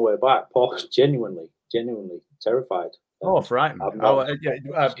nothing. And on the way back, Paul was genuinely terrified. Frightened.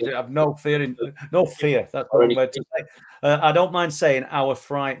 I've no fear. No fear. That's what I'm about to say. I don't mind saying I was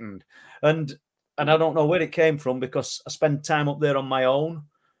frightened. And I don't know where it came from, because I spent time up there on my own.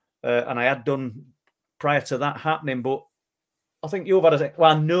 And I had done prior to that happening. But I think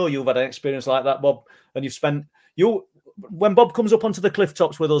I know you've had an experience like that, Bob. And when Bob comes up onto the cliff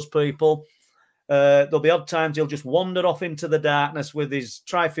tops with us people, there'll be odd times he'll just wander off into the darkness with his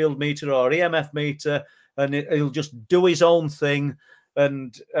tri-field meter or EMF meter, and he'll just do his own thing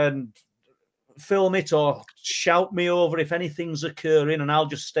and film it or shout me over if anything's occurring, and I'll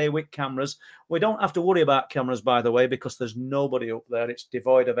just stay with cameras. We don't have to worry about cameras, by the way, because there's nobody up there. It's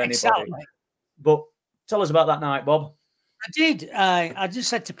devoid of anybody. Exactly. But tell us about that night, Bob. I did. I just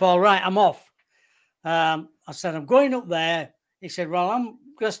said to Paul, right, I'm off. I said, I'm going up there. He said, well, I'm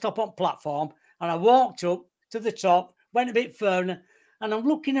going to stop on platform. And I walked up to the top, went a bit further, and I'm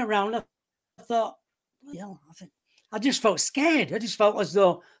looking around. I thought, I just felt scared. I just felt as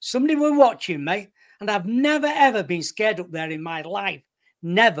though somebody were watching me. And I've never, ever been scared up there in my life.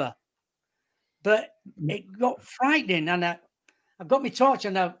 Never. But it got frightening. And I got my torch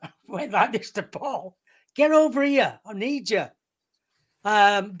and I went like this to Paul. Get over here. I need you.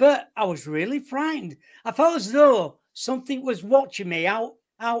 But I was really frightened. I felt as though something was watching me out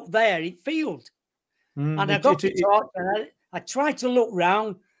there in field. And I got the torch and I tried to look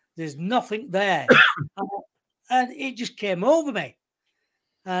round. There's nothing there. And it just came over me.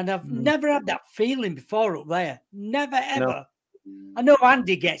 And I've never had that feeling before up there. Never, ever. No. I know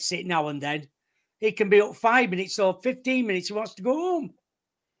Andy gets it now and then. He can be up 5 minutes or 15 minutes. He wants to go home.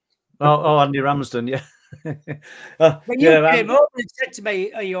 Oh, Andy Ramsden, yeah. When you came over and said to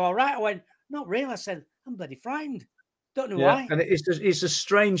me, are you all right? I went, not really. I said, I'm bloody frightened. Don't know why. And it's a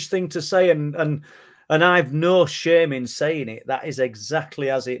strange thing to say, and I've no shame in saying it. That is exactly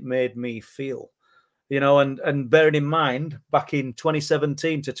as it made me feel. And bearing in mind, back in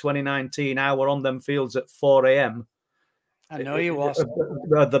 2017 to 2019, I were on them fields at 4 a.m. I know you was.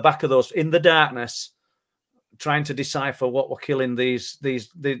 The back of those in the darkness, trying to decipher what were killing this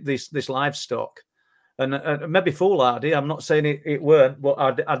livestock, and maybe foolhardy. I'm not saying it weren't,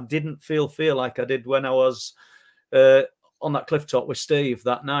 but I didn't feel like I did when I was on that cliff top with Steve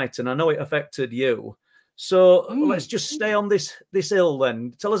that night, and I know it affected you. So let's just stay on this hill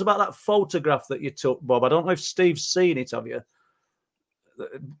then. Tell us about that photograph that you took, Bob. I don't know if Steve's seen it. Have you?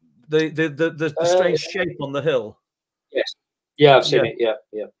 The strange shape on the hill. Yes. Yeah, I've seen it. Yeah,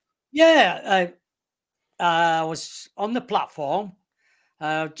 yeah. Yeah, I was on the platform,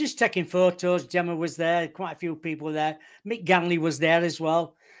 just taking photos. Gemma was there. Quite a few people there. Mick Ganley was there as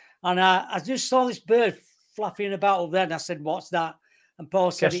well. And I just saw this bird flapping about over there. And I said, "What's that?" And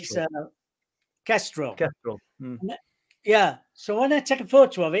Paul said, Kestrel. "It's kestrel." Kestrel. Yeah. So when I take a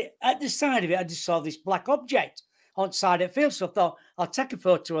photo of it, at the side of it, I just saw this black object on the side of the field. So I thought, I'll take a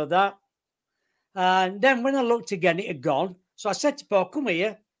photo of that. And then when I looked again, it had gone. So I said to Paul, "Come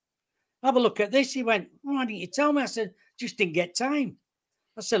here, have a look at this." He went, "Why didn't you tell me?" I said, "Just didn't get time."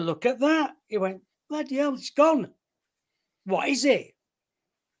 I said, "Look at that." He went, "Bloody hell, it's gone. What is it?"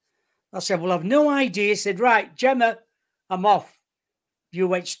 I said, "Well, I've no idea." He said, "Right, Gemma, I'm off." You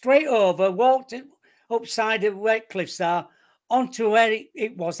went straight over, walked upside of where cliffs are, onto where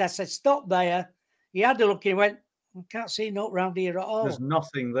it was. I said, "Stop there." He had a look. He went, "I can't see nothing around here at all." There's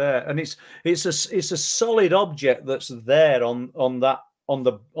nothing there, and it's a solid object that's there on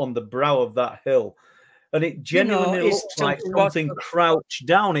the brow of that hill, and it genuinely looks like something crouched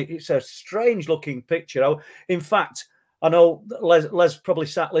down. It's a strange looking picture. In fact, I know Les probably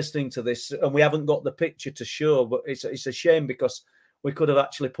sat listening to this, and we haven't got the picture to show, but it's a shame because we could have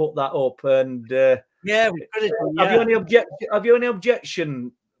actually put that up. And yeah, we could have. Yeah. Have you any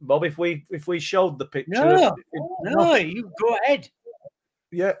objection, Bob, if we showed the picture? No, you go ahead.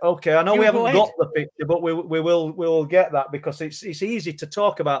 Yeah, okay. I know we haven't got the picture, but we will get that because it's easy to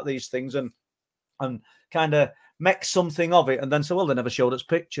talk about these things and kind of make something of it, and then say, "Well, they never showed us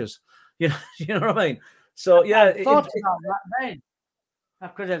pictures." You know what I mean? So yeah, I thought about that then. I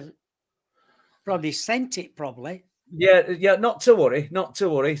could have probably sent it. Probably. Yeah. Not to worry.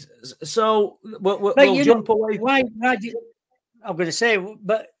 So we'll jump away. Why did I'm going to say?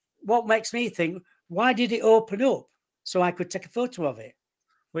 But what makes me think? Why did it open up so I could take a photo of it?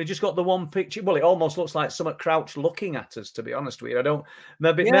 We just got the one picture. Well, it almost looks like someone crouched looking at us, to be honest with you. I don't.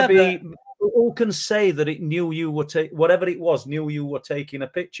 Maybe who can say that it knew you were whatever it was knew you were taking a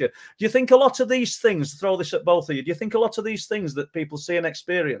picture? Do you think a lot of these things? Throw this at both of you. Do you think a lot of these things that people see and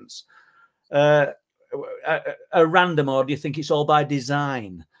experience are random, or do you think it's all by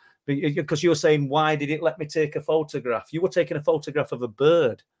design? Because you were saying, "Why did it let me take a photograph?" You were taking a photograph of a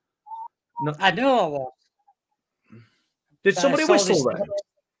bird. No, I know I was. Did somebody whistle then?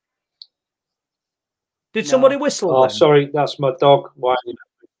 Did somebody whistle? Oh, then? Sorry, that's my dog. Why?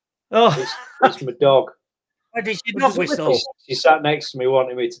 Oh, it's my dog. Why did she not whistle? She sat next to me,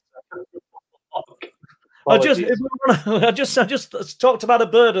 wanting me to. I just talked about a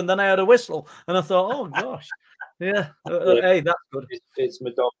bird, and then I had a whistle, and I thought, "Oh gosh, yeah. Hey, that's good." It's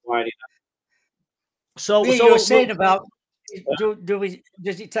my dog whining. So you were saying about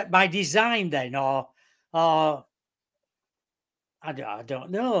does it take by design then, or I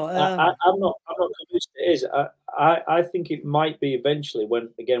don't know. I'm not convinced it is. I think it might be eventually. When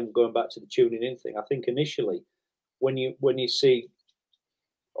again going back to the tuning in thing, I think initially when you see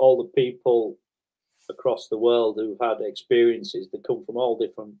all the people across the world who've had experiences that come from all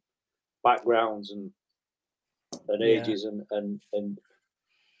different backgrounds and ages, and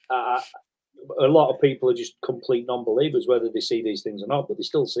a lot of people are just complete non-believers whether they see these things or not, but they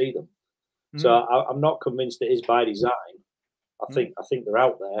still see them. So I'm not convinced it is by design. I think they're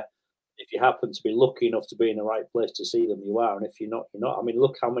out there. If you happen to be lucky enough to be in the right place to see them, you are. And if you're not, you're not. I mean,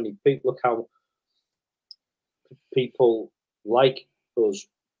 look how people like us,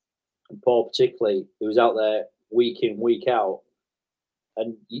 and Paul particularly, who's out there week in, week out.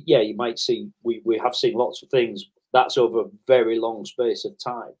 And yeah, you might see, we have seen lots of things. That's over a very long space of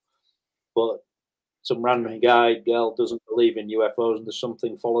time. But some random girl doesn't believe in UFOs, and there's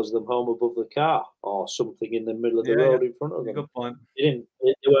something follows them home above the car, or something in the middle of the road in front of them. Good point. They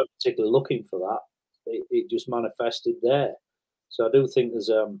weren't particularly looking for that. It just manifested there. So I do think there's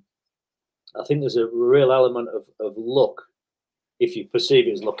a real element of luck, if you perceive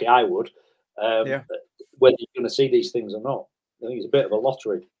it as lucky. I would, whether you're going to see these things or not. I think it's a bit of a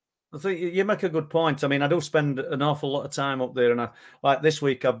lottery. I think you make a good point. I mean, I do spend an awful lot of time up there, and like this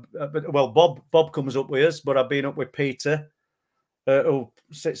week, Bob comes up with us, but I've been up with Peter, who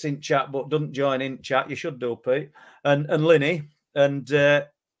sits in chat but doesn't join in chat. You should do, Pete, and Linny, and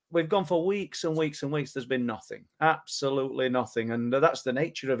we've gone for weeks and weeks and weeks. There's been nothing, absolutely nothing. And that's the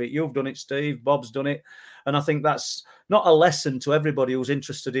nature of it. You've done it, Steve. Bob's done it. And I think that's not a lesson to everybody who's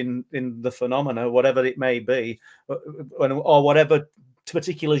interested in the phenomena, whatever it may be, or whatever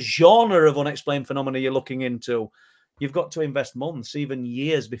particular genre of unexplained phenomena you're looking into. You've got to invest months, even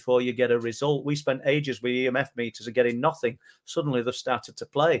years before you get a result. We spent ages with EMF meters and getting nothing. Suddenly they've started to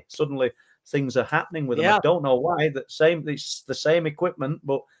play. Suddenly things are happening with them. I don't know why. It's the same equipment,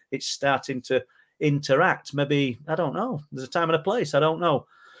 but it's starting to interact. Maybe, I don't know. There's a time and a place. I don't know.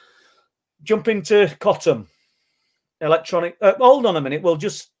 Jump into Cottam. Electronic. Hold on a minute. We'll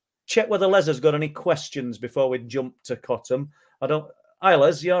just check whether Les has got any questions before we jump to Cottam. Hi,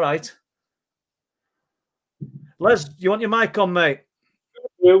 Les. You all right? Les, you want your mic on, mate?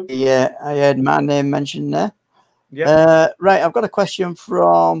 Yeah, I heard my name mentioned there. Yeah. Right, I've got a question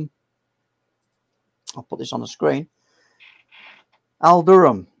from, I'll put this on the screen. Al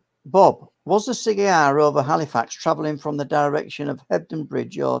Durham. Bob, was the cigar over Halifax travelling from the direction of Hebden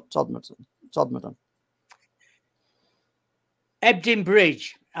Bridge or Todmorden? Hebden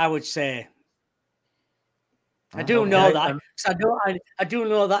Bridge, I would say. I do know that. I do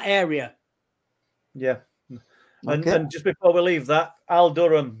know that area. Yeah. And just before we leave that, Al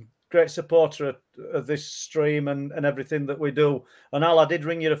Durham, great supporter of this stream and everything that we do. And Al, I did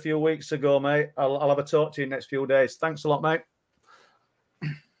ring you a few weeks ago, mate. I'll have a talk to you next few days. Thanks a lot, mate.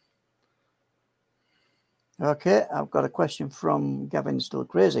 Okay, I've got a question from Gavin Still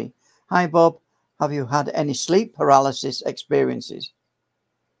Crazy. Hi, Bob. Have you had any sleep paralysis experiences?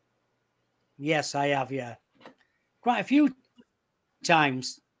 Yes, I have, yeah. Quite a few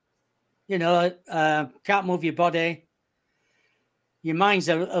times. You know, can't move your body. Your mind's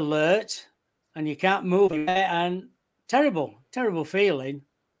alert and you can't move it. And terrible feeling.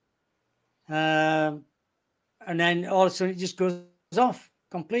 And then all of a sudden it just goes off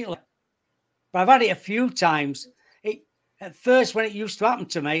completely. But I've had it a few times. At first, when it used to happen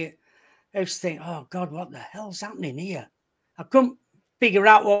to me, I used to think, oh, God, what the hell's happening here? I couldn't figure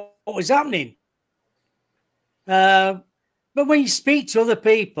out what was happening. But when you speak to other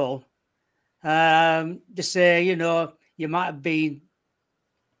people, they say, you know, you might have been,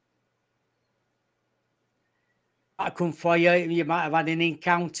 I come for you, you might have had an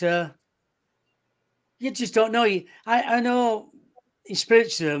encounter. You just don't know. I know in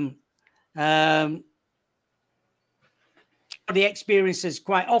spiritualism, the experiences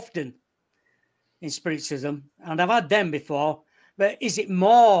quite often in spiritualism, and I've had them before, but is it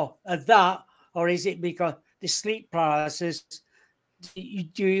more of that, or is it because the sleep paralysis, do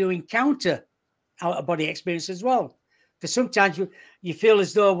you encounter out-of-body experience as well? Because sometimes you feel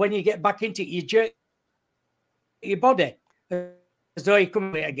as though when you get back into it, you jerk your body as though you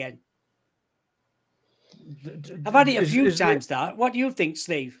come it again. I've had it a few times. That. What do you think,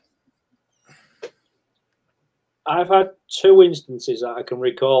 Steve? I've had two instances that I can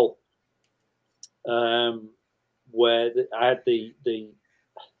recall where I had the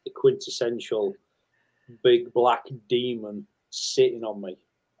quintessential big black demon sitting on me,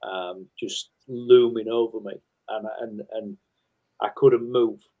 just looming over me, and I couldn't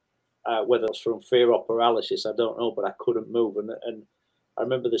move. Whether it's from fear or paralysis, I don't know, but I couldn't move. And I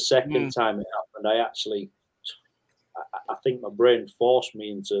remember the second time it happened, I think my brain forced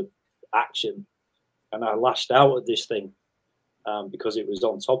me into action, and I lashed out at this thing because it was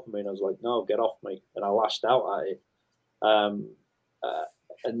on top of me, and I was like, "No, get off me!" And I lashed out at it.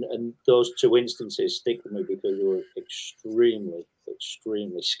 And those two instances stick with me because they were extremely,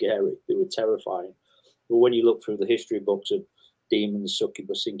 extremely scary. They were terrifying. But when you look through the history books of demons,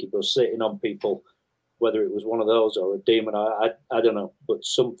 succubus, incubus sitting on people, whether it was one of those or a demon, I don't know, but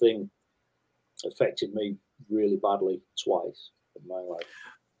something affected me really badly twice in my life.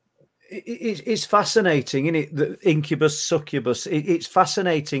 It's fascinating, isn't it? The incubus, succubus. It's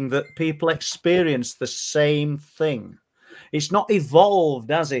fascinating that people experience the same thing. It's not evolved,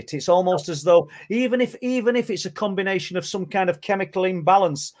 has it? It's almost as though even if it's a combination of some kind of chemical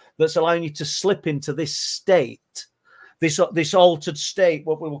imbalance that's allowing you to slip into this state, this altered state,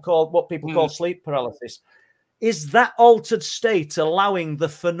 what people call sleep paralysis, is that altered state allowing the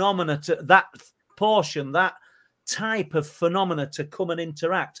phenomena that type of phenomena to come and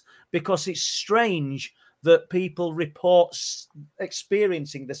interact? Because it's strange that people report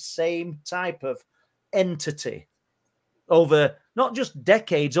experiencing the same type of entity over not just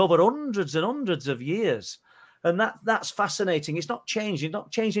decades, over hundreds and hundreds of years. And that's fascinating. It's not changed. It's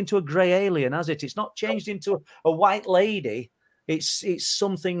not changed into a grey alien, has it? It's not changed into a white lady. It's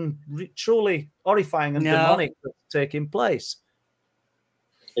something truly horrifying and demonic that's taking place.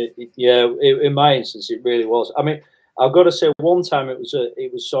 In my instance, it really was. I mean, I've got to say, one time it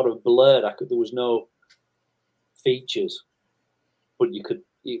was sort of blurred. There was no features, but you could.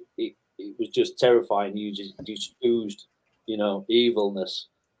 It was just terrifying. You just oozed, evilness.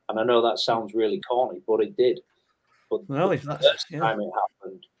 And I know that sounds really corny, but it did. But well, the first time it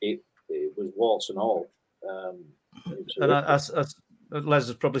happened, it was warts and all. And as Les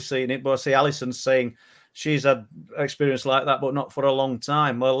has probably seen it, but I see Alison's saying she's had experience like that, but not for a long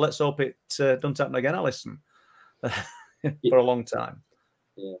time. Well, let's hope it doesn't happen again, Alison, for a long time.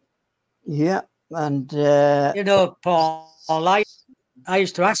 Yeah, and Paul, I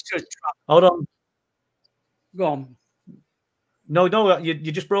used to ask her. Hold on. Go on. No,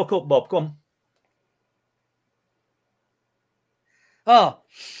 you just broke up, Bob. Go on. Oh,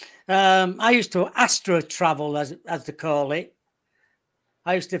 I used to astro travel, as they call it.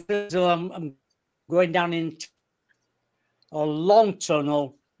 I used to feel as though I'm going down in a long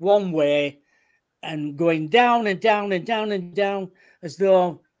tunnel one way and going down and down and down and down as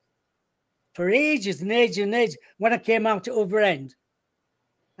though for ages and ages and ages. When I came out at the other end,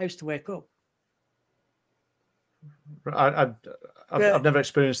 I used to wake up. I've never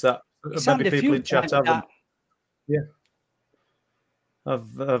experienced that. Maybe people in chat haven't. Yeah.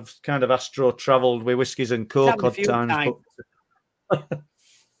 I've kind of astro travelled with whiskies and coke odd times,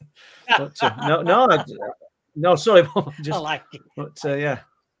 but no, sorry, just, I like it. But yeah,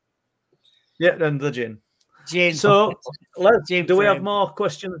 and the gin. Gin. So, do we have more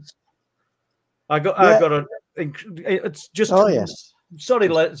questions? I got a. It's just. Oh yes. Sorry,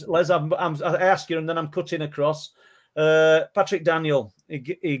 Les. I asked you, and then I'm cutting across. Patrick Daniel,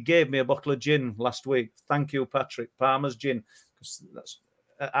 he gave me a bottle of gin last week. Thank you, Patrick. Palmer's gin. That's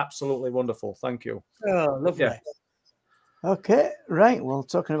absolutely wonderful. Thank you. Oh, lovely. Yeah. Okay, right. Well,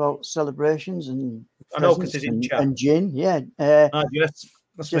 talking about celebrations and and gin, yeah. Yes,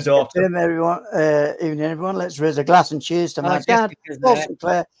 that's my daughter. Everyone, evening, everyone. Let's raise a glass and cheers to my dad, Paul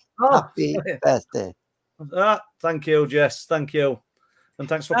Sinclair. Happy birthday! Thank you, Jess. Thank you, and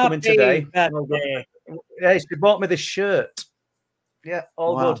thanks for coming today. Yeah, she bought me this shirt. Yeah,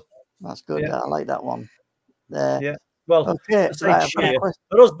 all good. That's good. Yeah. I like that one. Yeah. Well, okay. Right, her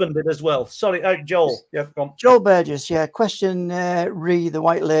husband did as well. Sorry, Joel. Yeah, come on. Joel Burgess. Yeah, question re the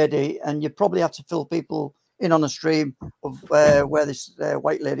White Lady, and you probably have to fill people in on a stream of where this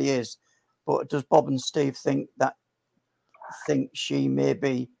White Lady is. But does Bob and Steve think she may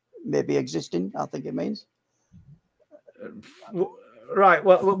be existing? I think it means. Right.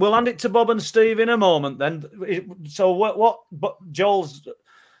 Well, we'll hand it to Bob and Steve in a moment. Then. So what Joel's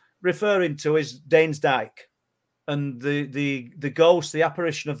referring to is Danes Dyke. And the ghost, the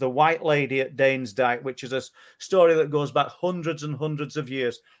apparition of the White Lady at Danes Dyke, which is a story that goes back hundreds and hundreds of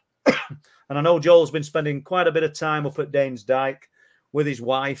years. And I know Joel's been spending quite a bit of time up at Danes Dyke with his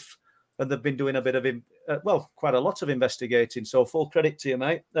wife, and they've been doing a bit of, quite a lot of investigating. So full credit to you,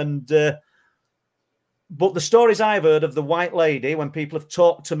 mate. And but the stories I've heard of the White Lady, when people have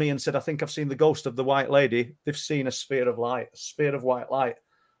talked to me and said, I think I've seen the ghost of the White Lady, they've seen a sphere of light, a sphere of white light.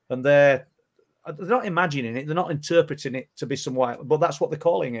 And they're not imagining it. They're not interpreting it to be some white, but that's what they're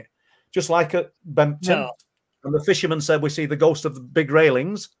calling it. Just like at Bempton. No. And the fisherman said, we see the ghost of the big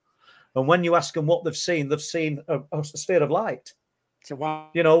railings. And when you ask them what they've seen a sphere of light. But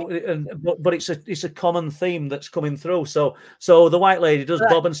it's a common theme that's coming through. So the White Lady, does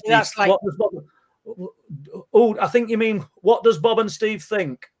Bob and Steve, I think you mean, what does Bob and Steve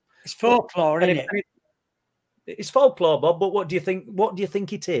think? It's folklore, isn't it? It's folklore, Bob. But what do you think? What do you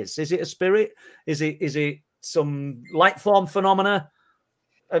think it is? Is it a spirit? Is it some light form phenomena?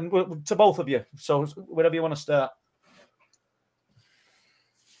 And to both of you. So wherever you want to start.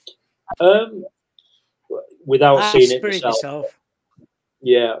 Without seeing it myself.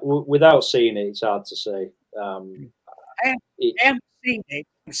 Yeah, without seeing it, it's hard to say. I haven't seen it.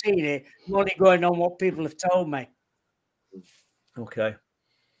 I've seen it. I'm only going on what people have told me. Okay.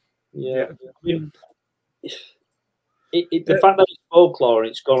 Yeah. I mean, the fact that it's folklore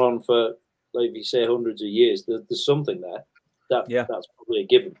and it's gone on for, like you say, hundreds of years, there's something there. That's probably a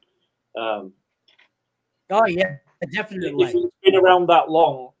given. Oh, yeah, definitely. If it's been around that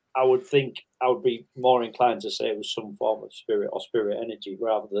long, I would think I would be more inclined to say it was some form of spirit or spirit energy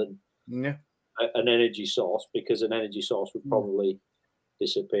rather than an energy source, because an energy source would probably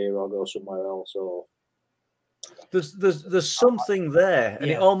disappear or go somewhere else. Or there's something there, and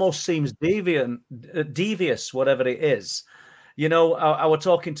it almost seems devious, whatever it is. You know, I was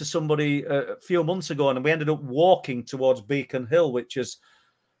talking to somebody a few months ago, and we ended up walking towards Beacon Hill, which is,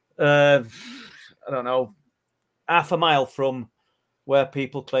 I don't know, half a mile from where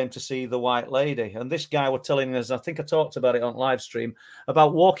people claim to see the White Lady. And this guy was telling us, I think I talked about it on live stream,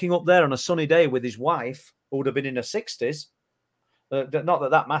 about walking up there on a sunny day with his wife who would have been in her 60s. Not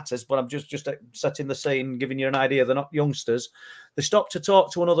that that matters, but I'm just setting the scene, giving you an idea. They're not youngsters. They stop to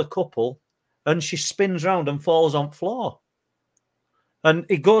talk to another couple, and she spins round and falls on floor. And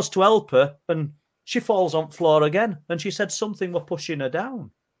he goes to help her, and she falls on floor again. And she said something were pushing her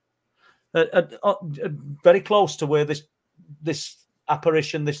down. Very close to where this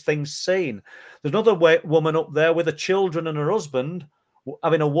apparition, this thing's seen. There's another woman up there with her children and her husband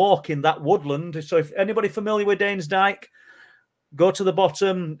having a walk in that woodland. So if anybody familiar with Danesdyke, go to the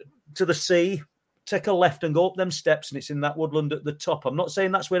bottom, to the sea, take a left and go up them steps, and it's in that woodland at the top. I'm not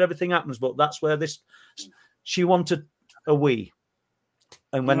saying that's where everything happens, but that's where she wanted a wee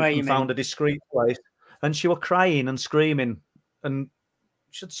and went and found a discreet place. And she were crying and screaming, and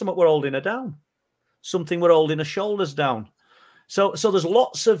she said something were holding her down. Something were holding her shoulders down. So there's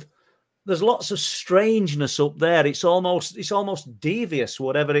lots of strangeness up there. It's almost devious,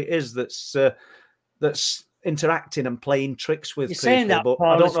 whatever it is that's interacting and playing tricks with You're people. saying that, but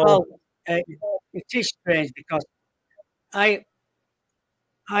Paul, I don't know. well, it is strange because I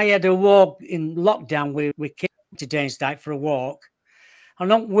had a walk in lockdown. We came to Danesdyke for a walk,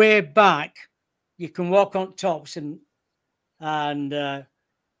 and on the way back, you can walk on tops and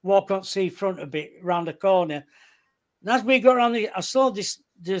walk on seafront a bit round the corner. And as we got around, I saw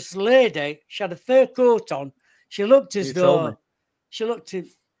this lady. She had a fur coat on. She looked as though she looked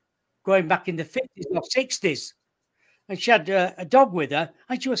going back in the 50s or 60s. And she had a dog with her,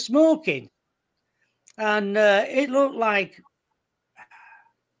 and she was smoking. And it looked like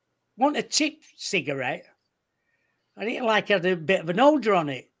a tip cigarette. And it like had a bit of an odor on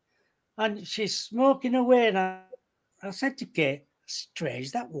it. And she's smoking away. And I said to Kate,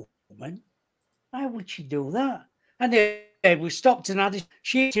 strange, that woman. Why would she do that? And we stopped and had a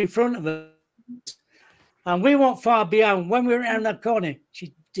sheet in front of her. And we weren't far behind. When we were around that corner,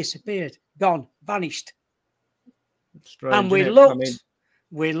 she disappeared, gone, vanished. Strange, and we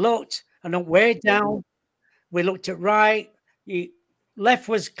looked, and on way down, we looked at right. Left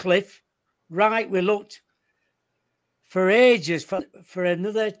was cliff, right. We looked for ages, for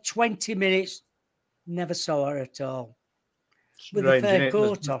another 20 minutes. Never saw her at all. With a fur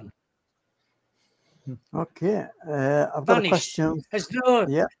coat on. Okay, I've got a question.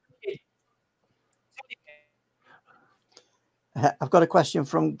 I've got a question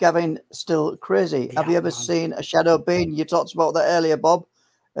from Gavin Still Crazy. Have you ever seen a shadow being? You talked about that earlier, Bob,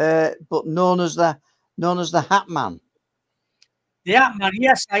 but known as the Hat Man. The Hat Man,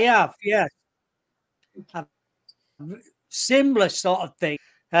 yes, I have. Yes, similar sort of thing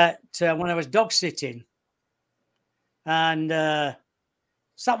when I was dog sitting, and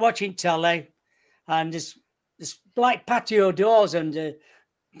sat watching telly, and this like patio doors and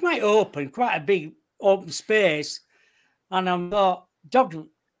quite open, quite a big open space. And I thought, dog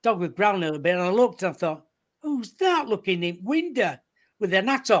was growling a little bit. And I looked and I thought, who's that looking in the window with their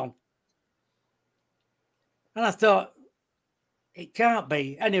hat on? And I thought, it can't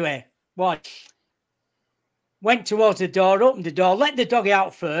be. Anyway, what? Went towards the door, opened the door, let the dog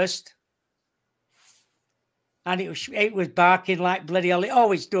out first. And it was barking like bloody hell. It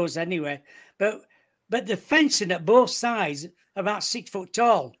always does anyway. But the fencing at both sides, about 6 foot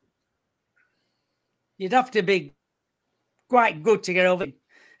tall. You'd have to be quite good to get over it.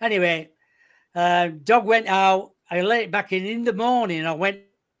 Anyway, dog went out. I let it back in the morning. I went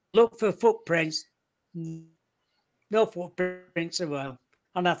look for footprints. No footprints as well.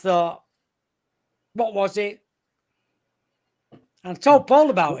 And I thought, what was it? And I told Paul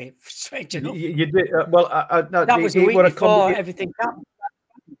about it. Strange enough. You did well. That was the week before everything happened.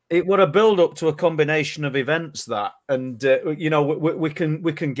 It would have build up to a combination of events that, and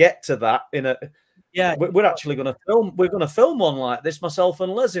we can get to that in a. Yeah, we're actually going to film. We're going to film one like this, myself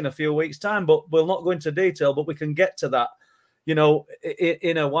and Les, in a few weeks' time. But we'll not go into detail. But we can get to that, in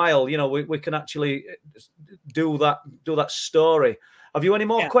a while. We can actually do that story. Have you any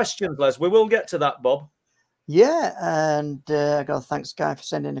more questions, Les? We will get to that, Bob. Yeah, and I got to thank Sky for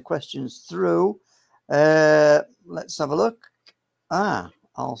sending the questions through. Let's have a look.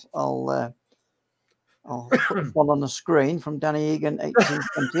 I'll put one on the screen from Danny Egan,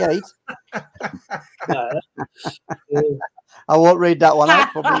 1828. I won't read that one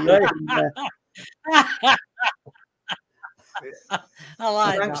out. Probably.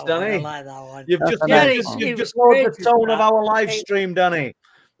 Thanks, Danny. I like that one. You've just lowered the tone of our live stream, Danny.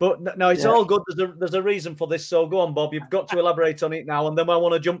 But no, it's all good. There's a reason for this. So go on, Bob. You've got to elaborate on it now, and then I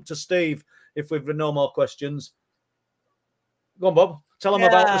want to jump to Steve if we've no more questions. Go on, Bob. Tell them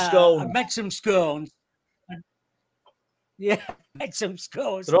about the scones. I made some scones. Yeah, made some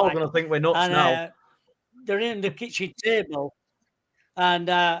scones. They're all going to think we're nuts now. They're in the kitchen table, and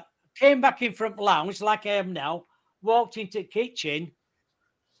came back in front lounge like I am now, walked into the kitchen,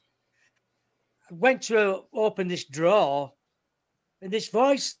 went to open this drawer, and this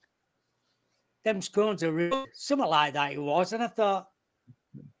voice, them scones are real, something like that it was. And I thought,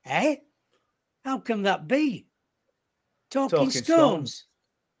 how can that be? Talking scones.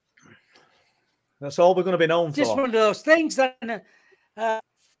 That's all we're going to be known Just for. one of those things that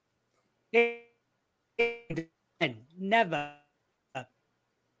never.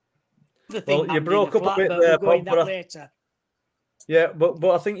 Well, you broke up a bit there, Bob, but later. Yeah, but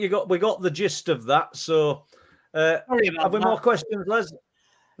I think we got the gist of that. So, have we more questions, Les?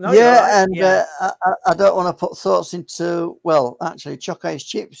 No, yeah, and I don't want to put thoughts into. Well, actually, Chuck Ice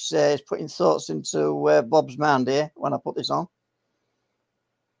Chips is putting thoughts into Bob's mind here when I put this on.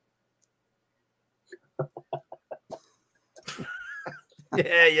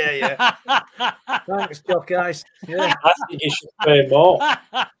 Yeah. Thanks, Chuck Ice. Yeah, I think you should pay more.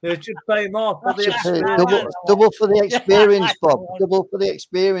 You should pay more for the experience. Double for the experience, Bob. Double for the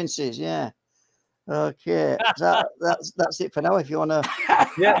experiences. Yeah. Okay, that's it for now. If you want to,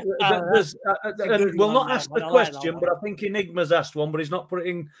 yeah, we'll not ask the question, but I think Enigma's asked one, but he's not put it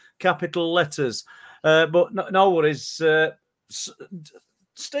in capital letters. But no worries,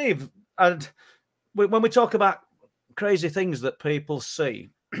 Steve. And when we talk about crazy things that people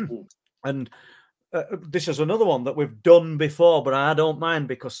see, and this is another one that we've done before, but I don't mind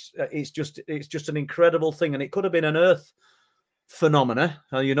because it's just an incredible thing, and it could have been an Earth phenomena.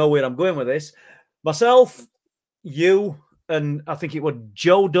 You know where I'm going with this. Myself, you, and I think it was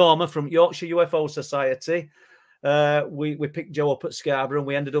Joe Dormer from Yorkshire UFO Society. We picked Joe up at Scarborough, and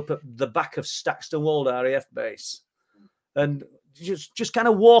we ended up at the back of Staxton Wold RAF base. And just kind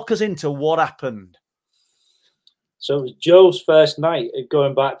of walk us into what happened. So it was Joe's first night.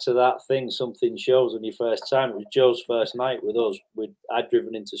 Going back to that thing, something shows on your first time. It was Joe's first night with us. I'd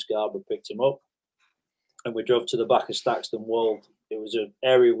driven into Scarborough, picked him up, and we drove to the back of Staxton Wold. It was an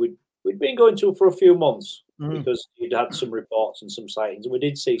area we'd been going to for a few months because you'd had some reports and some sightings. We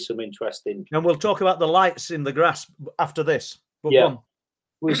did see some interesting. And we'll talk about the lights in the grass after this. But yeah,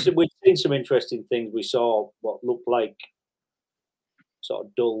 we'd seen some interesting things. We saw what looked like sort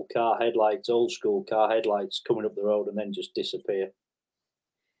of dull car headlights, old school car headlights coming up the road and then just disappear.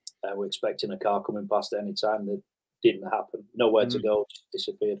 We're expecting a car coming past at any time. That didn't happen. Nowhere to go, just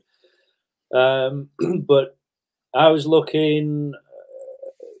disappeared. But I was looking.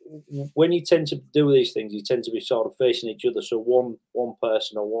 When you tend to do these things, you tend to be sort of facing each other. So one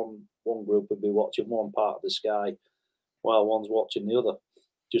person or one group would be watching one part of the sky, while one's watching the other,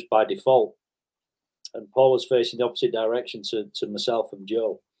 just by default. And Paul was facing the opposite direction to myself and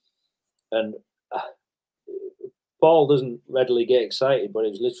Joe. And Paul doesn't readily get excited, but he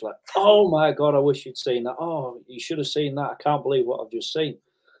was literally like, "Oh my God, I wish you'd seen that. Oh, you should have seen that. I can't believe what I've just seen."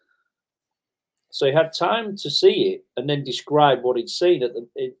 So he had time to see it and then describe what he'd seen. At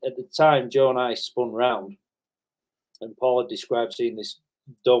the time, Joe and I spun round, and Paul had described seeing this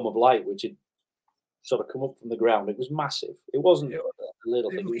dome of light, which had sort of come up from the ground. It was massive. It wasn't a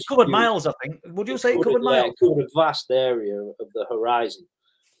little thing. It covered miles, I think. Would you say it covered miles? It covered a vast area of the horizon.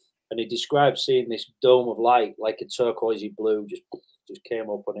 And he described seeing this dome of light, like a turquoisey blue, just came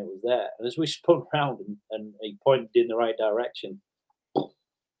up and it was there. And as we spun round and he pointed in the right direction,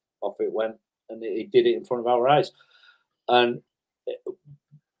 off it went. And he did it in front of our eyes, and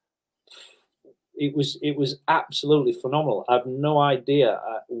it was absolutely phenomenal. I have no idea.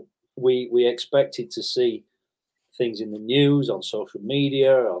 We expected to see things in the news, on social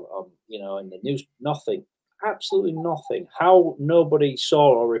media, on in the news. Nothing, absolutely nothing. How nobody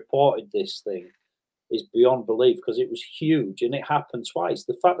saw or reported this thing is beyond belief because it was huge and it happened twice.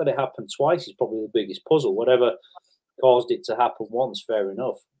 The fact that it happened twice is probably the biggest puzzle. Whatever caused it to happen once, fair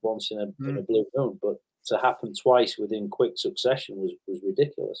enough, once in a blue moon, but to happen twice within quick succession was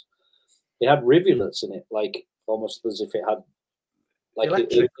ridiculous. It had rivulets in it, like almost as if it had, like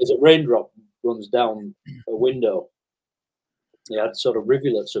as a raindrop runs down a window. It had sort of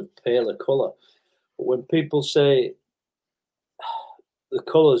rivulets of paler colour. But when people say the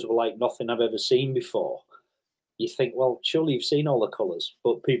colours were like nothing I've ever seen before, you think, well, surely you've seen all the colours.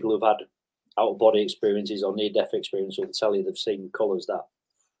 But people who've had out-of-body experiences or near-death experience will tell you they've seen colours that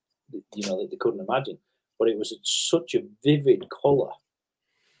that they couldn't imagine. But it was such a vivid colour.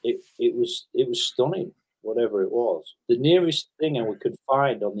 It was stunning, whatever it was. The nearest thing we could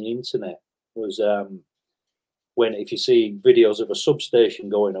find on the internet was if you see videos of a substation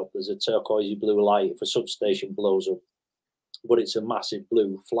going up, there's a turquoisey blue light if a substation blows up, but it's a massive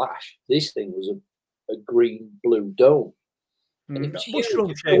blue flash. This thing was a green blue dome.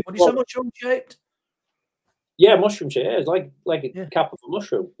 Mushroom shaped. What is so mushroom shaped? Yeah, mushroom shape. Yeah, it's like a cap of a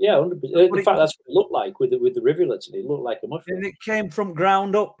mushroom. Yeah, 100%. In fact, that's what it looked like with the rivulets. It looked like a mushroom. And it came from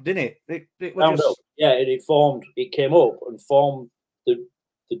ground up, didn't it? It was Ground just... up. Yeah, it formed. It came up and formed the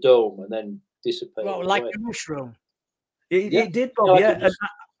dome and then dissipated. Well, like a mushroom. It did, Bob. Yeah,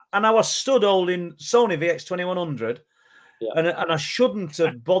 and I was stood holding Sony VX2100. Yeah. And I shouldn't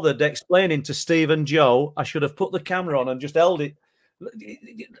have bothered explaining to Steve and Joe. I should have put the camera on and just held it.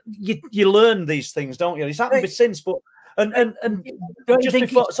 You learn these things, don't you? It's happened since, but and just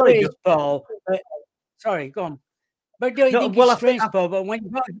before, sorry, Paul. Sorry, go on. But don't you think it's strange, Paul? But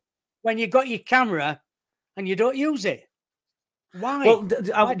when you got your camera and you don't use it, why? Well,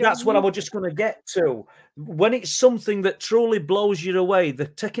 that's what I was just going to get to. When it's something that truly blows you away,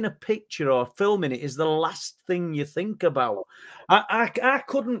 taking a picture or filming it is the last thing you think about. I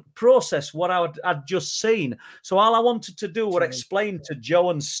couldn't process what I'd just seen. So all I wanted to do was explain to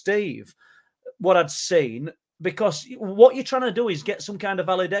Joe and Steve what I'd seen, because what you're trying to do is get some kind of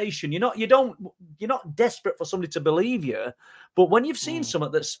validation. You're not desperate for somebody to believe you, but when you've seen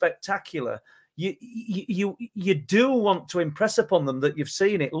something that's spectacular, you do want to impress upon them that you've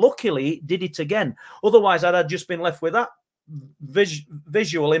seen it. Luckily, it did it again. Otherwise, I'd have just been left with that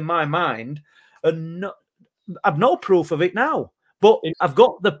visual in my mind, and I've no proof of it now. But I've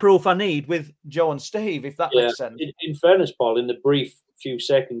got the proof I need with Joe and Steve, if that makes sense. In fairness, Paul, in the brief few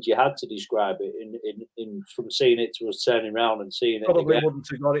seconds you had to describe it, in from seeing it to us turning around and seeing it, probably wouldn't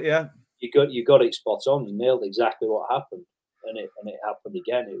have got it. Yeah, you got it spot on. You nailed exactly what happened. And it happened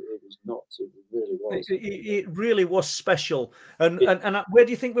again. It was nuts. It really was. It really was special. And where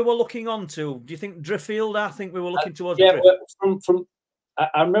do you think we were looking on to? Do you think Driffield? I think we were looking towards. Yeah, from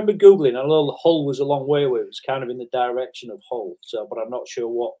I remember googling. I know Hull was a long way away. It was kind of in the direction of Hull. So, but I'm not sure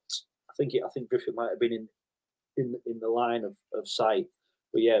what. I think Driffield might have been in the line of sight.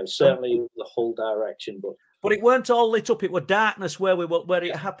 But yeah, it was certainly the Hull direction. But it weren't all lit up. It was darkness where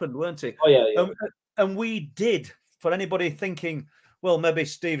it happened, weren't it? Oh yeah. And we did. For anybody thinking, well, maybe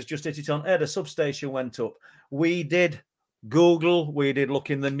Steve's just hit it on air, the substation went up. We did Google, we did look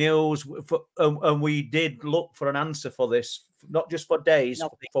in the news, and we did look for an answer for this, not just for days,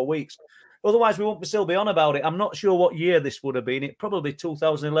 for weeks. Otherwise, we won't still be on about it. I'm not sure what year this would have been. It probably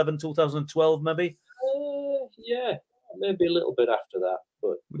 2011, 2012, maybe. Yeah, maybe a little bit after that.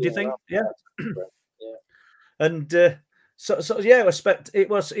 But do you think? Yeah. Yeah. And so yeah, it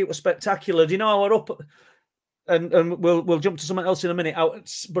was spectacular. Do you know, we're up. And we'll jump to something else in a minute.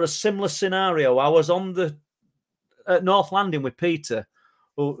 But a similar scenario. I was at North Landing with Peter.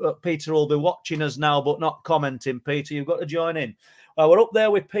 Peter will be watching us now, but not commenting. Peter, you've got to join in. I were up there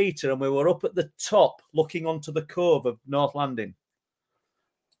with Peter, and we were up at the top, looking onto the cove of North Landing.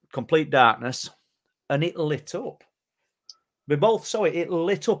 Complete darkness, and it lit up. We both saw it. It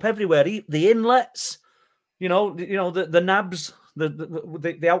lit up everywhere. The inlets, the nabs.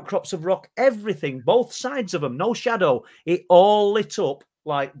 The outcrops of rock, everything, both sides of them, no shadow. It all lit up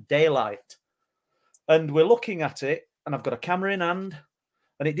like daylight. And we're looking at it, and I've got a camera in hand,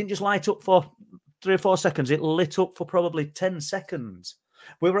 and it didn't just light up for 3 or 4 seconds. It lit up for probably 10 seconds.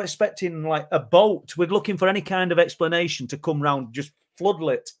 We were expecting like a boat. We're looking for any kind of explanation to come round, just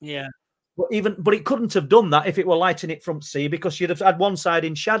floodlit. Yeah. But it couldn't have done that if it were lighting it from sea, because you'd have had one side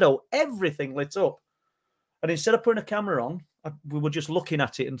in shadow. Everything lit up. And instead of putting a camera on, we were just looking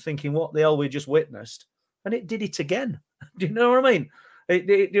at it and thinking, what the hell we just witnessed? And it did it again. Do you know what I mean?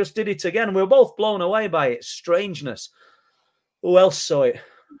 It just did it again. We were both blown away by its strangeness. Who else saw it?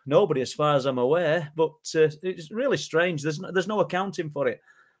 Nobody, as far as I'm aware. But it's really strange. There's no accounting for it.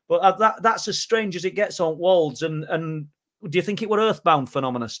 But that's as strange as it gets on Wolds. And do you think it were earthbound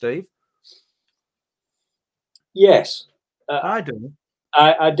phenomena, Steve? Yes, I do.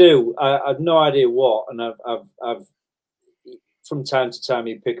 I do. I have no idea what, and I've from time to time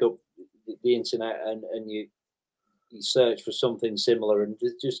you pick up the internet and you search for something similar, and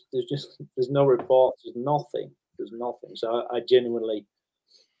there's no reports. There's nothing. So I genuinely,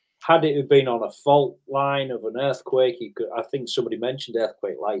 had it been on a fault line of an earthquake, I think somebody mentioned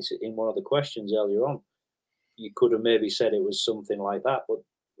earthquake lights in one of the questions earlier on. You could have maybe said it was something like that, but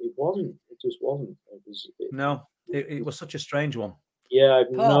it wasn't. It just wasn't. It was such a strange one. Yeah,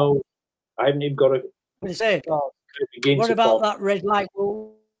 I haven't even got to say. What about that red light?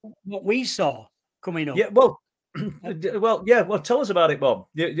 What we saw coming up? Yeah, well, tell us about it, Bob.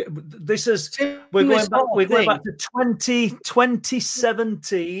 This is we're going back to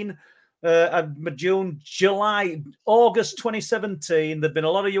 2017, June, July, August 2017. There'd been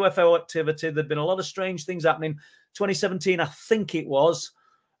a lot of UFO activity. There'd been a lot of strange things happening. 2017, I think it was.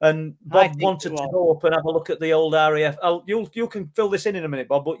 And I Bob think wanted it to was. go up and have a look at the old RAF. You can fill this in a minute,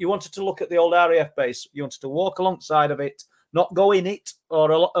 Bob, but you wanted to look at the old RAF base. You wanted to walk alongside of it, not go in it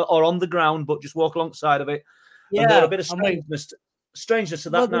or on the ground, but just walk alongside of it. Yeah, and there were a bit of I mean, strangeness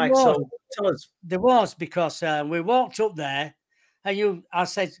to well, that there night. was. So tell us. There was, because we walked up there, and I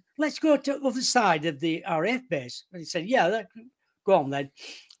said, let's go to the other side of the RAF base. And he said, yeah, go on then.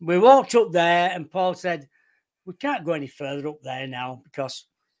 We walked up there, and Paul said, we can't go any further up there now, because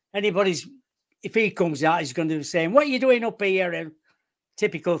if he comes out, he's going to be saying, what are you doing up here? And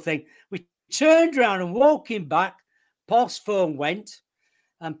typical thing. We turned around and walking back, Paul's phone went,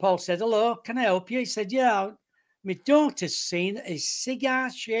 and Paul said, hello, can I help you? He said, yeah, my daughter's seen a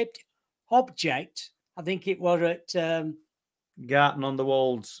cigar-shaped object. I think it was at Garton on the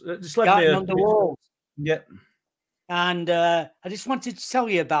Walls. Garton on the Walls. Yep. And I just wanted to tell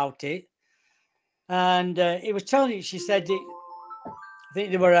you about it. And he was telling you, she said, I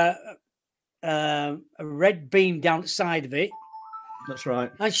think there were a red beam down the side of it. That's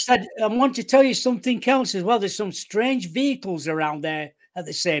right. And she said, I want to tell you something else as well. There's some strange vehicles around there at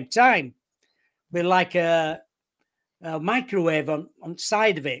the same time, with like a microwave on the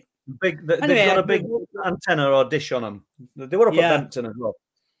side of it. They've got a big antenna or dish on them. They were up at Benton as well.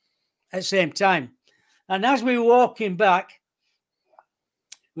 At the same time. And as we were walking back,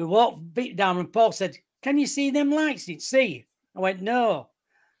 we walked a bit down, and Paul said, can you see them lights? Did you see? I went, no,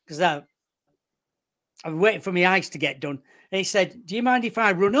 because I was waiting for my eyes to get done. And he said, do you mind if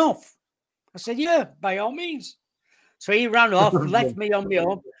I run off? I said, yeah, by all means. So he ran off, left me on my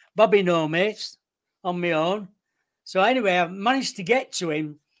own, Bobby no mates, on my own. So anyway, I managed to get to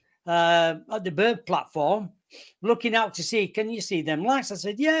him at the bird platform, looking out to see, can you see them lights? I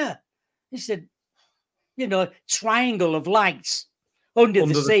said, yeah. He said, you know, triangle of lights under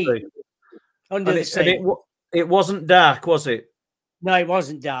the sea. Under the sea. And it wasn't dark, was it? No, it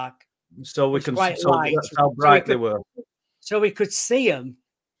wasn't dark. So we can see that's how bright they were. So we could see them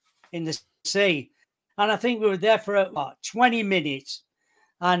in the sea. And I think we were there for about 20 minutes.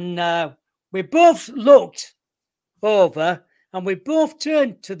 And we both looked over, and we both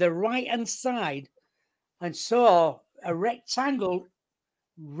turned to the right-hand side and saw a rectangle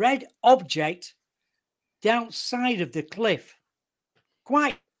red object downside of the cliff.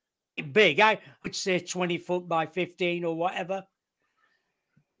 Quite big. I would say 20 foot by 15 or whatever.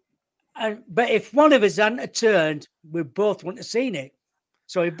 But if one of us hadn't turned, we both wouldn't have seen it.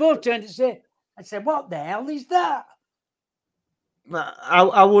 So we both turned to say, I said, what the hell is that?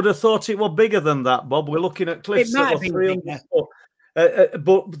 I would have thought it were bigger than that, Bob. We're looking at cliffs that were 300 foot.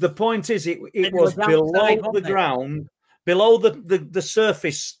 But the point is, it was below the ground, below the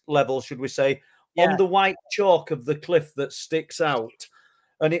surface level, should we say, on the white chalk of the cliff that sticks out.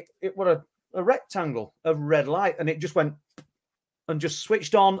 And it was a rectangle of red light, and it just went and just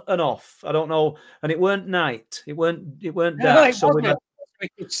switched on and off. I don't know. And it weren't night. It weren't dark. No, we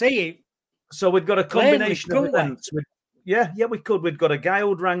could see it. So we've got a combination of events. Yeah, we could. We'd got a guy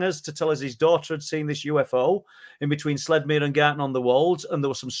who'd rang us to tell us his daughter had seen this UFO in between Sledmere and Garton on the Wolds, and there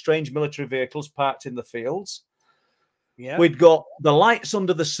were some strange military vehicles parked in the fields. Yeah. We'd got the lights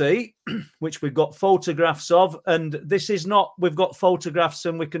under the sea, which we've got photographs of, and this is not, we've got photographs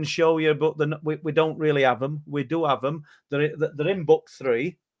and we can show you, but we don't really have them. We do have them. They're in book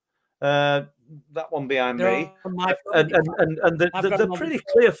 3. That one behind me, and they're pretty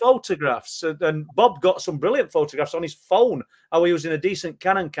clear photographs. And Bob got some brilliant photographs on his phone. I was using a decent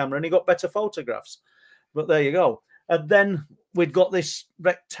Canon camera, and he got better photographs. But there you go. And then we'd got this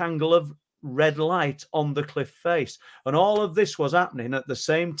rectangle of red light on the cliff face, and all of this was happening at the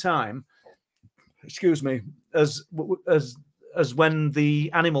same time. Excuse me, as when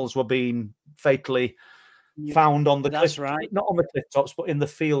the animals were being fatally found on the cliff, right? Not on the cliff tops, but in the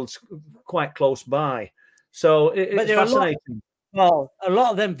fields quite close by. So it's fascinating. Well, a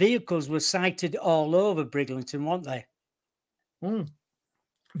lot of them vehicles were sighted all over Briglington, weren't they?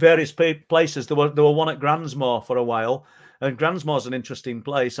 Various places. There were one at Gransmore for a while, and Gransmore's an interesting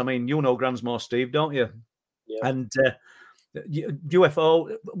place. I mean, you know Gransmore, Steve, don't you? Yeah. And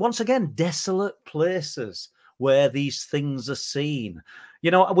UFO, once again, desolate places where these things are seen. You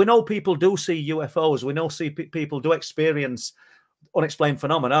know, we know people do see UFOs. We know people do experience unexplained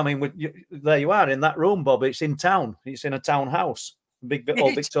phenomena. I mean, there you are in that room, Bob. It's in town. It's in a town house, big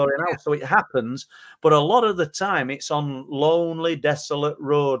old Victorian house. So it happens. But a lot of the time, it's on lonely, desolate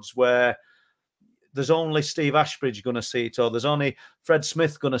roads where there's only Steve Ashbridge going to see it, or there's only Fred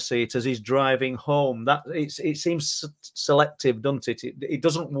Smith going to see it as he's driving home. That it seems selective, doesn't it? It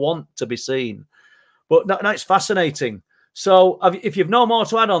doesn't want to be seen. But no, it's fascinating. So if you've no more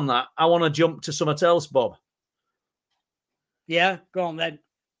to add on that, I want to jump to something else, Bob. Yeah, go on then.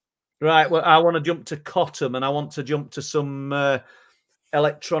 Right. Well, I want to jump to Cottam, and I want to jump to some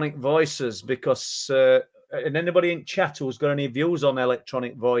electronic voices, because and anybody in chat who's got any views on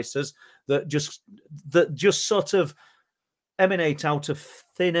electronic voices that just sort of emanate out of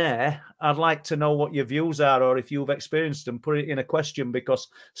thin air, I'd like to know what your views are, or if you've experienced them. Put it in a question, because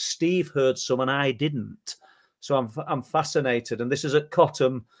Steve heard some and I didn't. So I'm fascinated. And this is at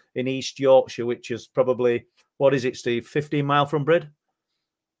Cottam in East Yorkshire, which is probably, what is it, Steve? 15 mile from Brid?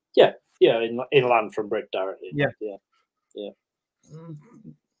 Yeah, inland from Brid directly. Yeah.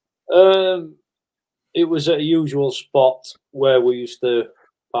 It was at a usual spot where we used to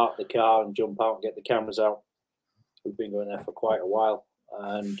park the car and jump out and get the cameras out. We've been going there for quite a while,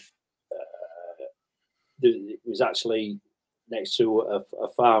 and it was actually next to a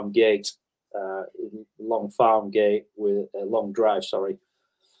farm gate, long farm gate with a long drive,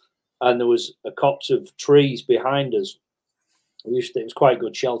 and there was a copse of trees behind us. It was quite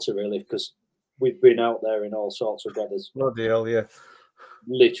good shelter, really, because we've been out there in all sorts of weathers. Bloody hell, yeah.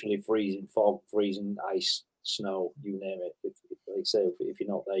 Literally freezing fog, freezing ice, snow, you name it. Like I say, if you're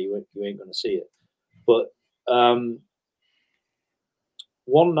not there, you ain't going to see it. But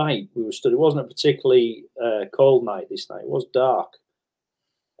one night we were stood. It wasn't a particularly cold night this night. It was dark.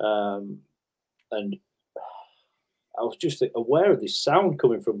 And I was just aware of this sound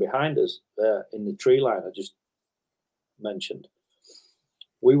coming from behind us in the tree line I just mentioned.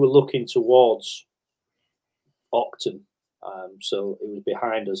 We were looking towards Octon, so it was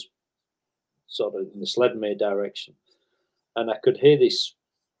behind us, sort of in the Sledmere direction, and I could hear this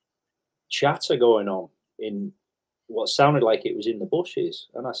chatter going on in what sounded like it was in the bushes.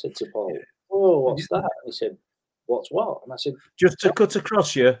 And I said to Paul, "Oh, what's that?" And he said, "What's what?" And I said, "Just to cut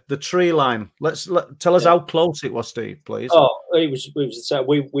across you, the tree line. Tell us how close it was, Steve, please." Oh, we were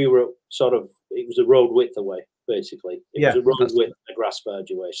sort of, it was a road width away, basically. It was a road width and a grass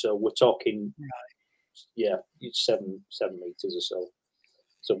verge away. So we're talking, it's 7 meters or so.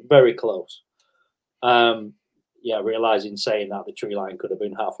 So very close. Realizing saying that the tree line could have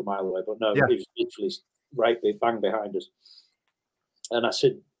been half a mile away, but no, it was literally right bang behind us. And I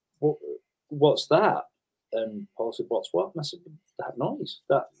said, "What's that?" And Paul said, "What's what?" And I said, "That noise,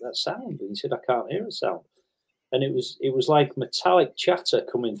 that sound." And he said, "I can't hear a sound." And it was like metallic chatter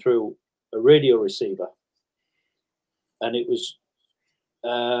coming through a radio receiver. And it was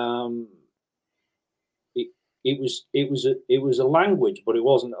it was a language, but it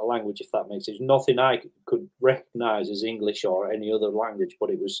wasn't a language, if that makes sense. Nothing I could recognize as English or any other language, but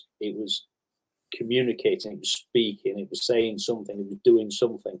it was communicating, it was speaking, it was saying something, it was doing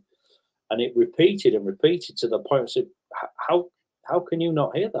something. And it repeated and repeated to the point I said, how can you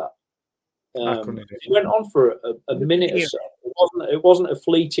not hear that? It went on for a minute or so. It wasn't a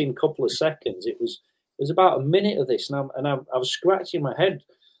fleeting couple of seconds. It was about a minute of this, and I was scratching my head,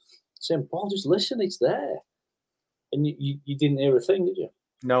 saying, "Paul, just listen, it's there." And you didn't hear a thing, did you?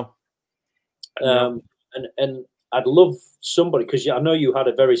 No. And I'd love somebody, because I know you had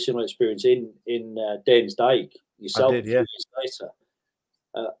a very similar experience in Danes Dyke yourself. I did, yeah. Years later.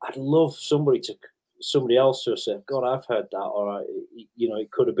 I'd love somebody else to say, "God, I've heard that," or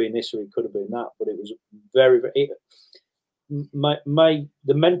it could have been this or it could have been that. But it was very, very.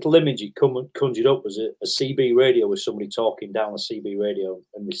 The mental image it conjured up was a CB radio with somebody talking down a CB radio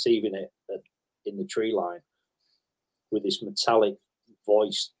and receiving it in the tree line with this metallic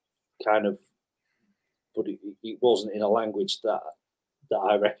voice, kind of, but it wasn't in a language that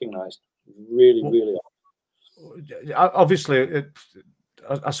I recognised. Really, really. Obviously,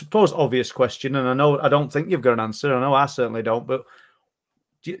 I suppose obvious question, and I don't think you've got an answer. I know I certainly don't. But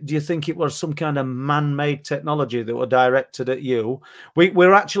do you think it was some kind of man-made technology that were directed at you?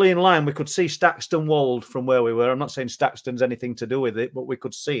 We're actually in line. We could see Staxton Wold from where we were. I'm not saying Staxton's anything to do with it, but we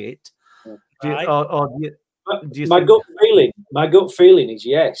could see it. My gut feeling is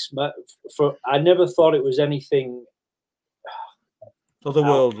yes. I never thought it was anything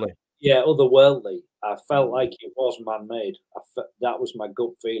otherworldly. Otherworldly. I felt like it was man-made. That was my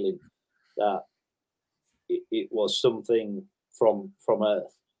gut feeling, that it was something from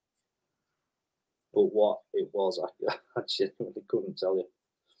Earth. But what it was, I genuinely couldn't tell you.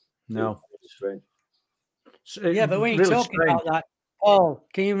 No. But when you're talking about that, Paul,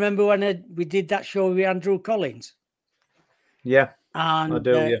 can you remember when we did that show with Andrew Collins? Yeah, and I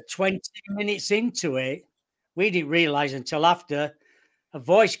do. 20 minutes into it, we didn't realise until after a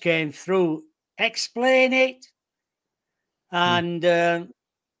voice came through, "Explain it." And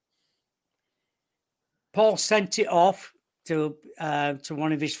Paul sent it off to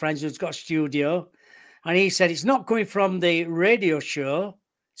one of his friends who's got a studio, and he said it's not coming from the radio show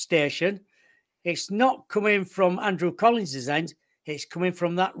station, it's not coming from Andrew Collins's end, It's coming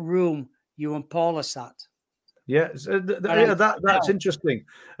from that room you and Paul are sat. Yeah, that's interesting.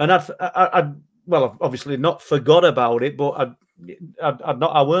 And I'd well, I've obviously not forgot about it, but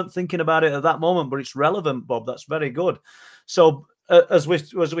I weren't thinking about it at that moment. But it's relevant, Bob. That's very good. So as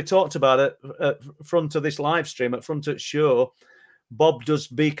we talked about it at front of this live stream, at front of the show, Bob does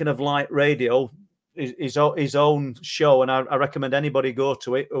Beacon of Light Radio, his own show, and I recommend anybody go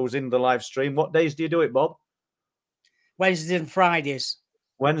to it who's in the live stream. What days do you do it, Bob? Wednesdays and Fridays.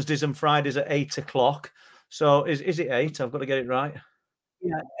 Wednesdays and Fridays at 8 o'clock. So is it 8? I've got to get it right.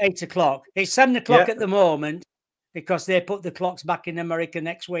 Yeah, 8 o'clock. It's 7 o'clock at the moment because they put the clocks back in America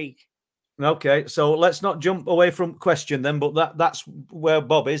next week. Okay, so let's not jump away from question then, but that's where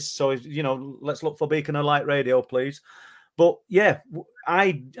Bob is. So, you know, let's look for Beacon of Light Radio, please. But yeah,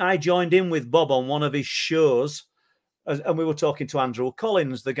 I joined in with Bob on one of his shows, and we were talking to Andrew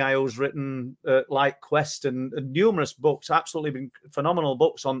Collins, the guy who's written Light Quest and numerous books, absolutely been phenomenal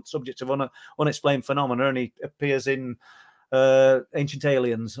books on subjects of unexplained phenomena, and he appears in Ancient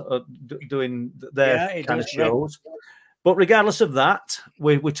Aliens doing their kind of shows. But regardless of that,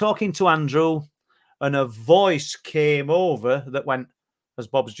 we're talking to Andrew, and a voice came over that went, as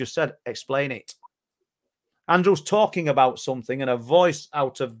Bob's just said, explain it. Andrew's talking about something, and a voice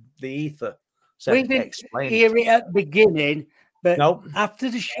out of the ether said, we didn't hear it at the beginning, but after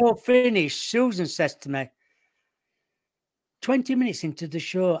the show finished, Susan says to me, 20 minutes into the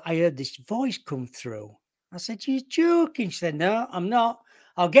show, I heard this voice come through. I said, you're joking. She said, no, I'm not.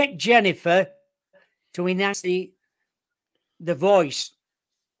 I'll get Jennifer to enhance the voice.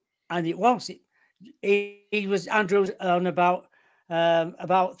 And it was. He was, Andrew was on about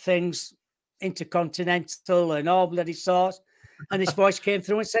things intercontinental and all bloody sorts. And this voice came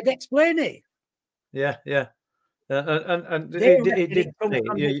through and said, explain it. Yeah. And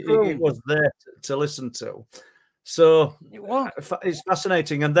it was there to listen to. So it's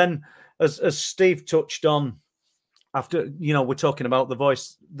fascinating. And then as Steve touched on, after, you know, we're talking about the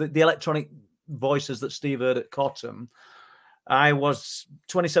voice, the electronic voices that Steve heard at Cotton. I was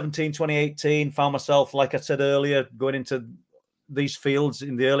 2017, 2018, found myself, like I said earlier, going into these fields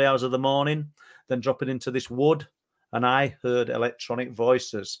in the early hours of the morning, then dropping into this wood, and I heard electronic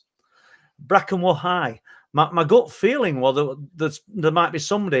voices. Bracken were high. My gut feeling was that there might be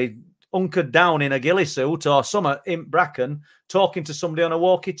somebody hunkered down in a ghillie suit or something in Bracken talking to somebody on a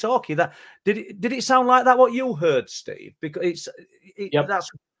walkie-talkie. That did it sound like that? What you heard, Steve? Because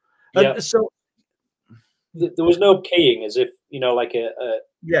that's so. There was no keying, as if, you know, like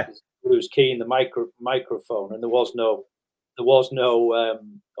who's keying the microphone, and there was no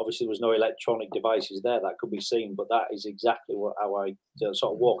obviously there was no electronic devices there that could be seen, but that is exactly how I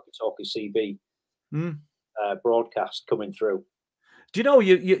sort of walkie-talkie CB broadcast coming through. Do you know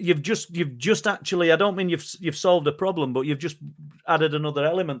you've just actually, I don't mean you've solved a problem, but you've just added another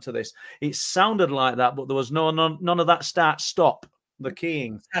element to this. It sounded like that, but there was none of that start stop. The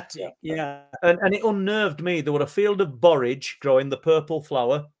keying. That's it. Yeah. And it unnerved me. There were a field of borage growing, the purple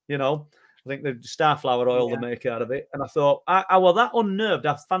flower, you know, I think the starflower oil they make out of it. And I thought, I was that unnerved.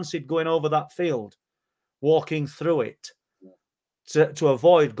 I fancied going over that field, walking through it to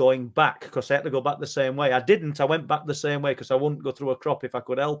avoid going back, because I had to go back the same way. I didn't. I went back the same way because I wouldn't go through a crop if I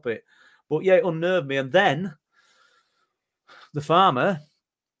could help it. But yeah, it unnerved me. And then the farmer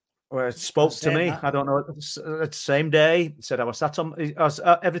spoke to me. I don't know. The same day, said I was sat on.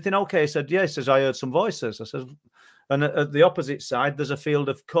 Everything okay? He said, yeah. He says, I heard some voices. I said, and at the opposite side, there's a field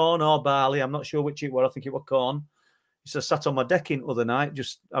of corn or barley. I'm not sure which it was. I think it was corn. He says, sat on my decking the other night,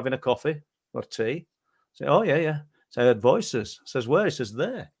 just having a coffee or tea. I said, oh yeah. So I heard voices. I says, where? He says,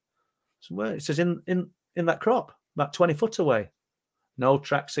 there. So where? He says, in that crop, about 20 foot away. No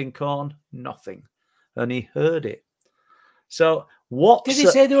tracks in corn, nothing. And he heard it. So what did he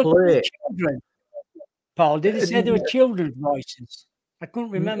say there were children? Paul, did he say there were children's voices? I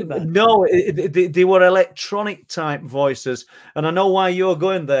couldn't remember. No, they were electronic type voices, and I know why you're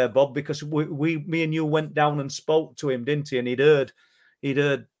going there, Bob, because me and you went down and spoke to him, didn't he? And he'd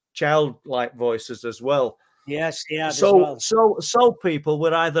heard childlike voices as well. Yes, yeah. So people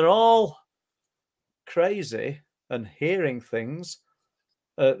were either all crazy and hearing things,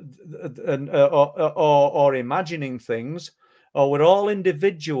 or imagining things. Or we're all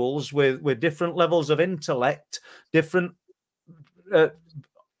individuals with different levels of intellect, different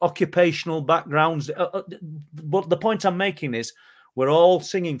occupational backgrounds. But the point I'm making is we're all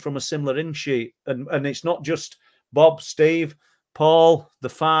singing from a similar in sheet. And it's not just Bob, Steve, Paul, the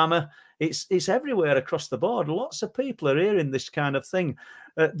farmer. It's everywhere across the board. Lots of people are hearing this kind of thing.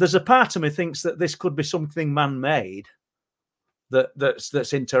 There's a part of me thinks that this could be something man-made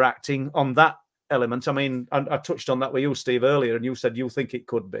that's interacting on that element. I mean, I touched on that with you, Steve, earlier, and you said you think it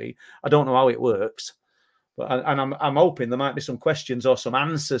could be. I don't know how it works, but I'm hoping there might be some questions or some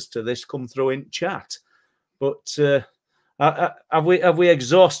answers to this come through in chat. But have we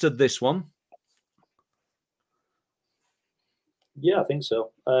exhausted this one? Yeah, I think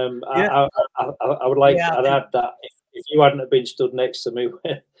so. Yeah. I would like to add that if you hadn't have been stood next to me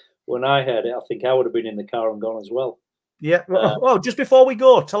when I heard it, I think I would have been in the car and gone as well. Yeah. Just before we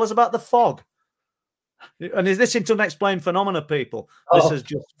go, tell us about the fog. And is this into unexplained phenomena, people? This is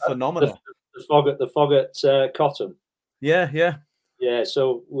just phenomena. The fog at Cotton. Yeah.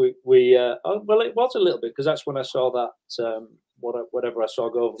 So we well, it was a little bit, because that's when I saw that whatever I saw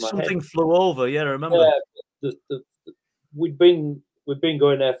go over my head. Something flew over. Yeah, I remember. Yeah, we'd been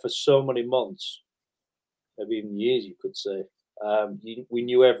going there for so many months, maybe even years, you could say. We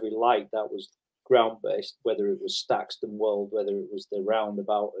knew every light that was ground based, whether it was Staxton World, whether it was the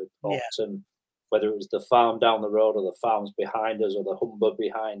roundabout at Upton, whether it was the farm down the road or the farms behind us or the Humber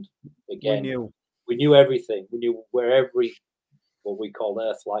behind. Again, we knew everything. We knew where every what we called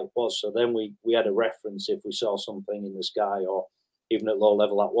earth light was. So then we had a reference if we saw something in the sky, or even at low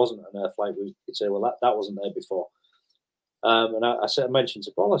level that wasn't an earth light, we could say, well, that wasn't there before. And I mentioned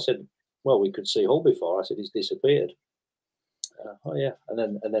to Paul, I said, well, we could see Hull before. I said, he's disappeared. Oh yeah, and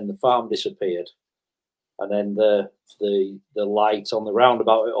then the farm disappeared, and then the light on the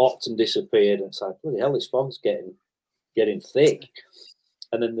roundabout at Upton disappeared. And it's like, bloody hell, this fog's getting thick.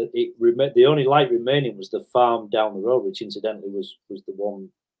 And then the only light remaining was the farm down the road, which incidentally was the one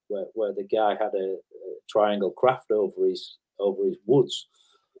where the guy had a triangle craft over his woods,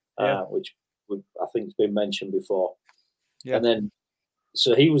 which I think has been mentioned before. Yeah. And then,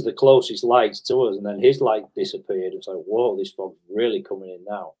 so he was the closest light to us, and then his light disappeared. It's like, whoa, this fog's really coming in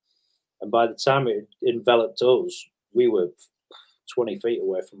now. And by the time it enveloped us, we were 20 feet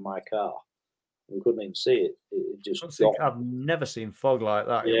away from my car. We couldn't even see it. It just I've never seen fog like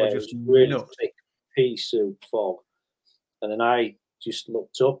that. Yeah, it was just really thick pea soup fog. And then I just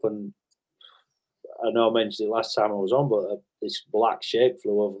looked up, and I know I mentioned it last time I was on, but this black shape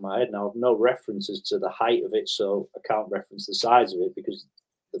flew over my head. Now, I have no references to the height of it, so I can't reference the size of it because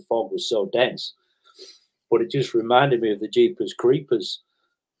the fog was so dense. But it just reminded me of the Jeepers Creepers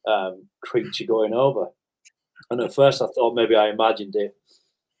creature going over. And at first I thought maybe I imagined it.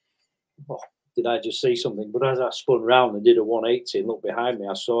 Oh, did I just see something? But as I spun round and did a 180 and looked behind me,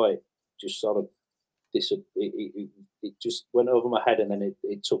 I saw it just sort of it just went over my head, and then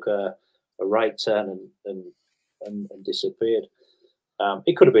it took a right turn and disappeared.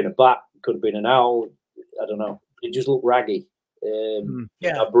 It could have been a bat, it could have been an owl, I don't know. It just looked raggy.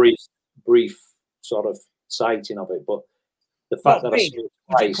 A brief sort of sighting of it, but the fact that I saw it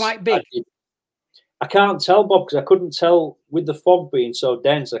twice, was it quite big? I can't tell, Bob, because I couldn't tell, with the fog being so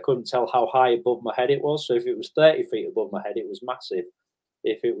dense, I couldn't tell how high above my head it was. So if it was 30 feet above my head, it was massive.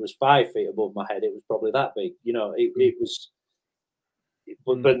 If it was 5 feet above my head, it was probably that big. You know, it was.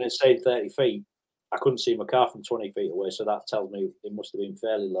 But in the same 30 feet, I couldn't see my car from 20 feet away, so that tells me it must have been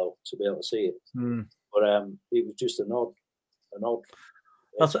fairly low to be able to see it. But it was just an odd.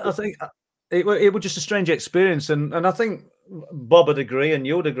 I think it was just a strange experience, and I think Bob would agree, and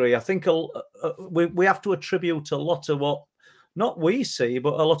you'd agree. I think we have to attribute a lot of what not we see,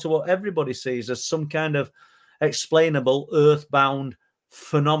 but a lot of what everybody sees as some kind of explainable earthbound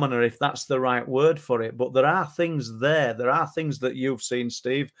phenomena, if that's the right word for it. But there are things there. There are things that you've seen,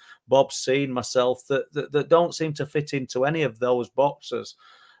 Steve, Bob's seen, myself, that don't seem to fit into any of those boxes.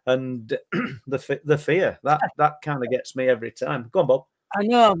 And the fear that kind of gets me every time. Go on, Bob. I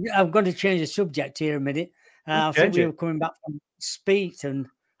know I'm going to change the subject here a minute. I think we were coming back from Speet, and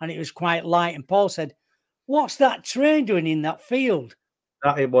it was quite light. And Paul said, "What's that train doing in that field?"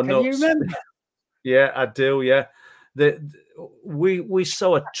 That was nuts. Can you remember? Yeah, I do. Yeah, we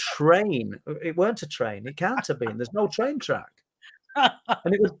saw a train. It weren't a train. It can't have been. There's no train track.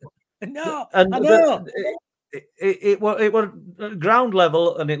 And it was no. I know. It was ground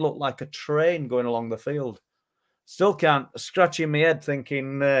level, and it looked like a train going along the field. Still can't, scratching my head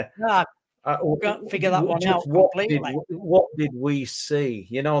thinking, can't figure that one out completely. What did we see?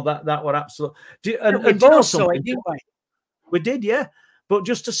 You know, that were absolute. We both saw it, didn't we? We did, yeah. But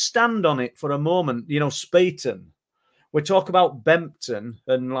just to stand on it for a moment, you know, Speeton. We talk about Bempton,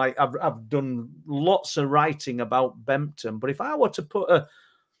 and like I've done lots of writing about Bempton. But if I were to put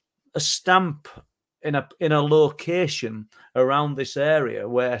a stamp in a location around this area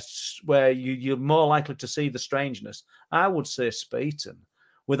where you're more likely to see the strangeness, I would say Speeton,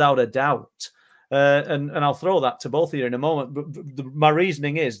 without a doubt. And I'll throw that to both of you in a moment. But my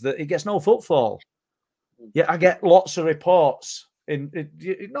reasoning is that it gets no footfall. Yeah, I get lots of reports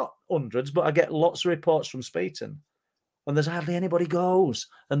not hundreds, but I get lots of reports from Speeton, and there's hardly anybody goes,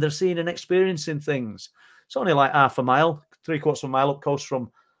 and they're seeing and experiencing things. It's only like half a mile, 3/4 of a mile up coast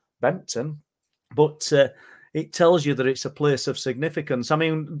from Bempton, but it tells you that it's a place of significance. I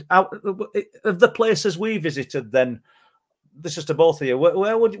mean, out of the places we visited, then this is to both of you.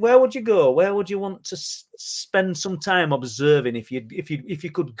 Where would you go? Where would you want to spend some time observing if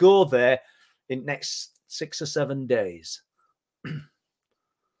you could go there in next 6 or 7 days?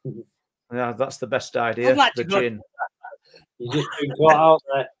 Yeah, that's the best idea. Like the gin. You just been caught out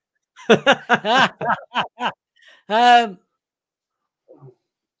there.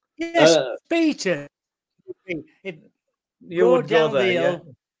 Yes, Peter. If You would go down there, the yeah.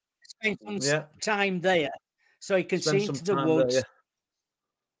 hill, spend some time there, so you can see into the woods. There,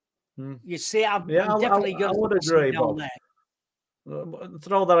 yeah. You see, I'm Yeah, definitely going I would to agree, down Bob. there.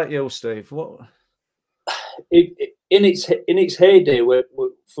 Throw that at you, Steve. What? In its heyday,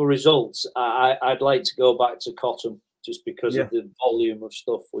 for results, I'd like to go back to Cotton just because of the volume of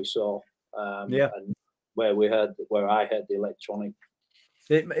stuff we saw. And where I heard the electronic.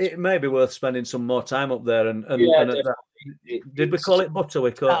 It may be worth spending some more time up there. And did we call it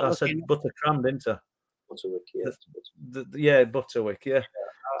Butterwick? Or I said Buttercram, didn't I? Butterwick, yeah. Butterwick, yeah.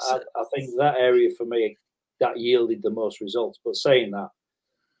 I think that area for me that yielded the most results. But saying that,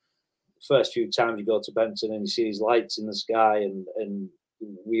 first few times you go to Benton and you see these lights in the sky, and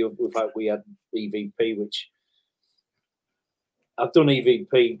we had EVP, which I've done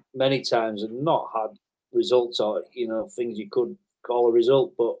EVP many times and not had results or things you could call a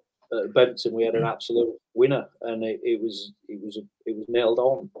result, but at Benton we had an absolute winner, and it was nailed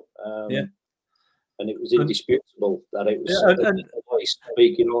on. And it was indisputable that it was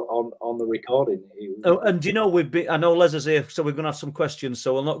speaking on the recording. And you know, I know Les is here, so we're going to have some questions,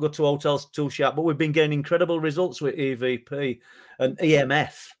 so we'll not go to hotels too sharp, but we've been getting incredible results with EVP and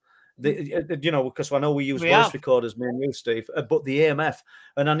EMF. Because I know we use voice recorders, me and you, Steve, but the EMF,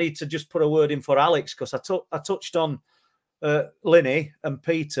 and I need to just put a word in for Alex, because I touched on Linny and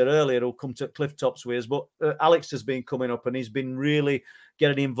Peter earlier, who'll come to Clifftops with us, but Alex has been coming up and he's been really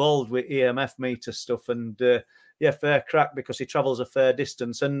getting involved with EMF meter stuff, and fair crack, because he travels a fair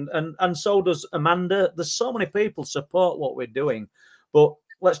distance, and so does Amanda. There's so many people support what we're doing, but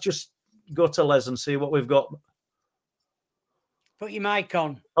let's just go to Les and see what we've got. Put your mic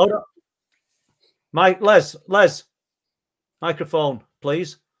on. Hold on. Les, microphone,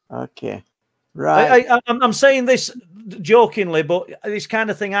 please. Okay. Right. I'm saying this jokingly, but it's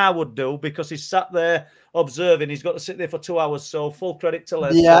kind of thing I would do, because he's sat there observing. He's got to sit there for 2 hours, so full credit to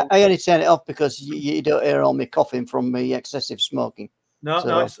Les. Yeah, I only turn it off because you don't hear all me coughing from me excessive smoking. No,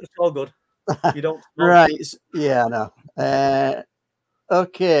 it's all good. You don't smoke. Right. Yeah, no.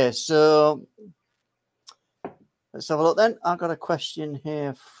 Okay, so let's have a look then. I've got a question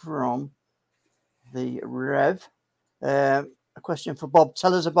here from the Rev. A question for Bob.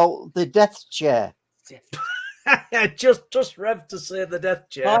 Tell us about the death chair. just Rev to say the death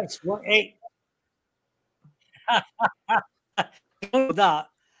chair. That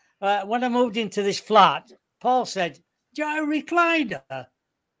when I moved into this flat, Paul said, "Do you have a recliner?" I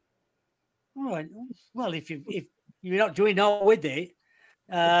went, "Well, if you're not doing all with it,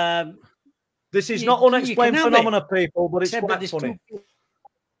 this is not unexplained phenomena, people, but it's quite funny."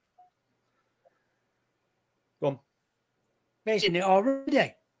 Go on. Basing it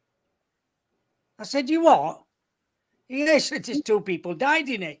already. I said, "You what?" Yes, there's 2 people died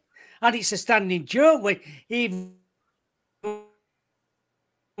in it, and it's a standing joke when even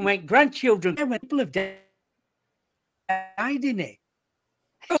when grandchildren, when people have died in it.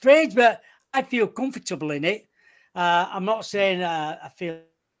 It's strange, but I feel comfortable in it. I'm not saying I feel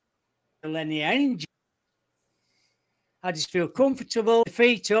any energy. I just feel comfortable,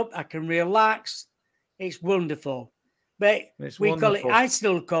 feet up, I can relax. It's wonderful. But I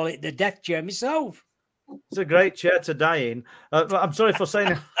still call it the death chair myself. It's a great chair to die in. I'm sorry for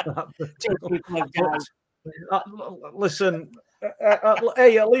saying that. Listen,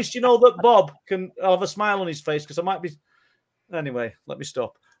 hey, at least you know that Bob can have a smile on his face, because I might be. Anyway, let me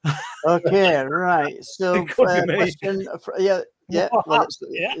stop. Okay, right. So, question, yeah. Well,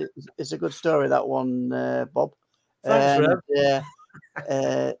 it's a good story, that one, Bob. Thanks,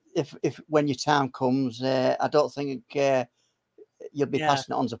 Rev. If when your time comes, I don't think you'll be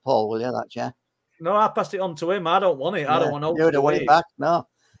passing it on to Paul, will you? That chair? No, I passed it on to him. I don't want it. I don't want you don't want it back. No.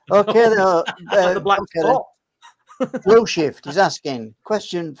 Okay, though. The black spot. Blue Shift is asking,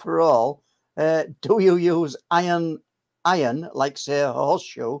 question for all: do you use iron, like say a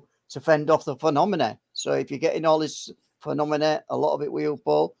horseshoe, to fend off the phenomena? So if you're getting all this phenomena, a lot of it with you,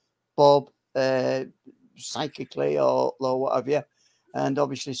 Paul, Bob, psychically or what have you, and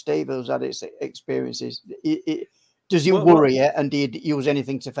obviously Steve has had its experiences. Does it worry you, and do you use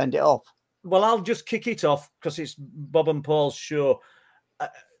anything to fend it off? Well, I'll just kick it off because it's Bob and Paul's show.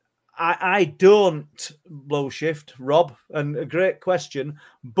 I don't blow shift, Rob, and a great question,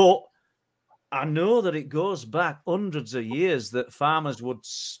 but I know that it goes back hundreds of years that farmers would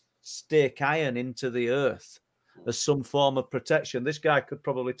stake iron into the earth as some form of protection. This guy could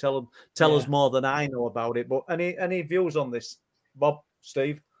probably tell us more than I know about it. But any views on this, Bob,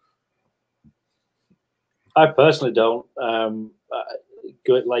 Steve? I personally don't.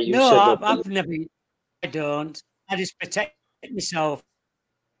 Like you said, I've never. I don't. I just protect myself.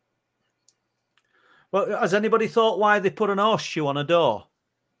 Well, has anybody thought why they put an horseshoe on a door?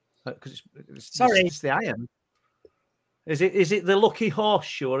 Because it's the iron. Is it the lucky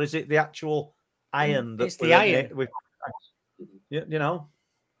horseshoe, or is it the actual iron? It's the iron. You know.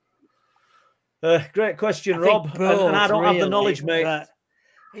 Great question, Rob. And I don't have the knowledge, mate.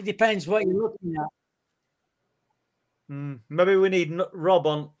 It depends what you're looking at. Maybe we need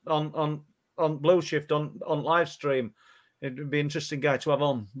Rob on Blue Shift on live stream. It'd be an interesting guy to have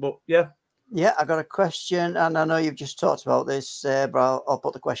on. But yeah, I got a question, and I know you've just talked about this, but I'll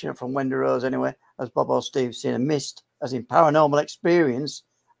put the question up from Wendy Rose anyway. Has Bob or Steve seen a mist, as in paranormal experience?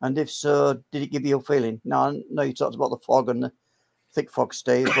 And if so, did it give you a feeling? Now, I know you talked about the fog and the thick fog,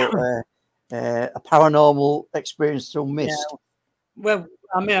 Steve, but a paranormal experience through mist. Yeah. Well,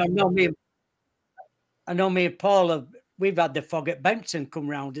 I mean, I know me and Paul we've had the fog at Bempton come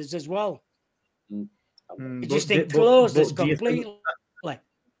round us as well. It just enclosed us completely.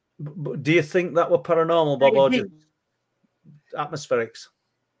 But do you think that were paranormal, Bob, or just atmospherics?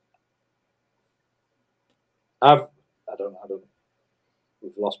 I don't.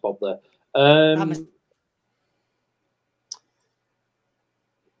 We've lost Bob there.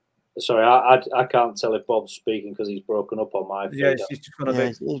 Sorry, I can't tell if Bob's speaking because he's broken up on my feed. Yeah,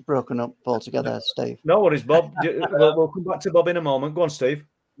 he's broken up altogether, Steve. No worries, Bob. We'll come back to Bob in a moment. Go on, Steve.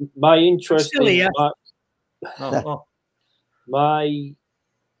 My interest my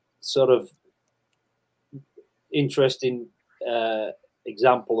sort of interesting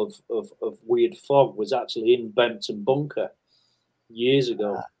example of weird fog was actually in Bempton Bunker years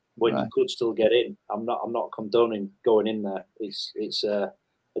ago when you could still get in. I'm not condoning going in there. It's a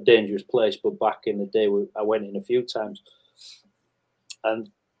dangerous place, but back in the day I went in a few times,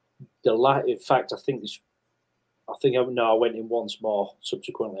 and in fact I went in once more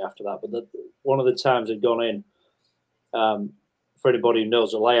subsequently after that. But one of the times I'd gone in, for anybody who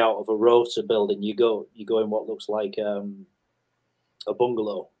knows the layout of a rota building, you go in what looks like a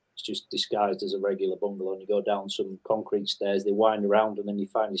bungalow. It's just disguised as a regular bungalow, and you go down some concrete stairs. They wind around, and then you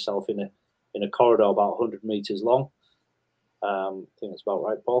find yourself in a corridor about 100 meters long. I think that's about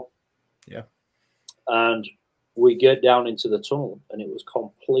right, Paul. Yeah. And we get down into the tunnel, and it was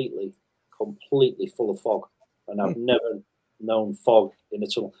completely full of fog. And I've never known fog in a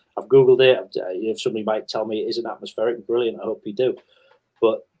tunnel. I've Googled it. If somebody might tell me it isn't atmospheric, brilliant. I hope you do.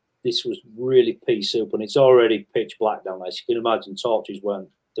 But this was really pea soup, and it's already pitch black down there. So you can imagine torches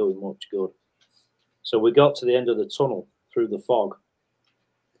weren't doing much good. So we got to the end of the tunnel through the fog,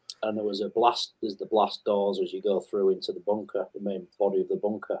 and there was there's the blast doors as you go through into the bunker, the main body of the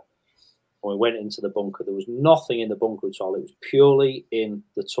bunker. When we went into the bunker, there was nothing in the bunker at all. It was purely in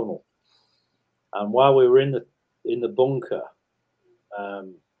the tunnel. And while we were in the bunker,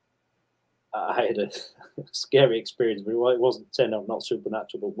 I had a scary experience. But it wasn't not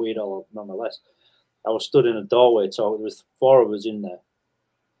supernatural, but weird all nonetheless. I was stood in a doorway talking. There was 4 of us in there,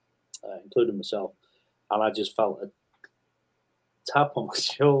 including myself, and I just felt a tap on my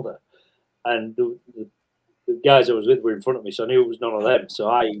shoulder, and the guys I was with were in front of me, so I knew it was none of them. So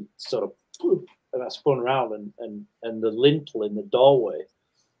I sort of, and I spun around, and the lintel in the doorway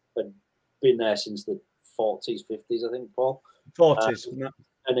had been there since the 40s, 50s, I think, Paul. 40s.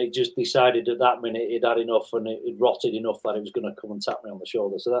 And it just decided at that minute it had enough, and it rotted enough that it was going to come and tap me on the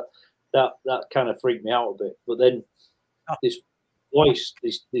shoulder. So that kind of freaked me out a bit. But then this voice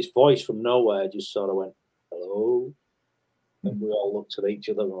from nowhere just sort of went, "Hello." And we all looked at each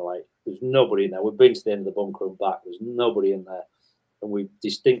other and were like, there's nobody in there. We've been to the end of the bunker and back. There's nobody in there. And we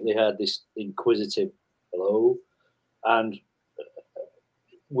distinctly heard this inquisitive hello. And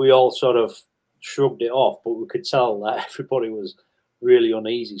we all sort of shrugged it off, but we could tell that everybody was really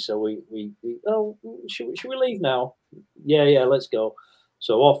uneasy. So we should we leave now? Yeah, let's go.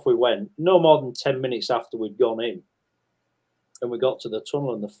 So off we went. No more than 10 minutes after we'd gone in. And we got to the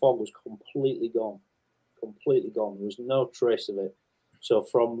tunnel, and the fog was completely gone. Completely gone. There was no trace of it. So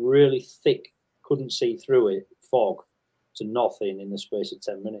from really thick, couldn't see through it, fog, to nothing in the space of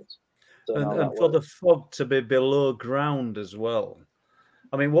 10 minutes. And for the fog to be below ground as well,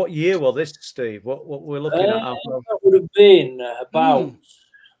 I mean, what year was this, Steve? What we're looking at? That would have been about.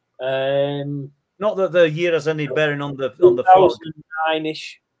 Not that the year has any bearing on the fog.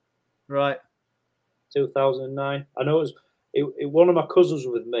 2009-ish. Right. 2009. I know one of my cousins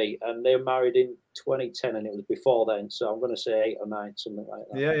was with me, and they were married in 2010, and it was before then. So I'm going to say 8 or 9, something like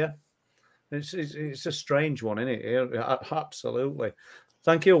that. Yeah. It's a strange one, isn't it? Absolutely.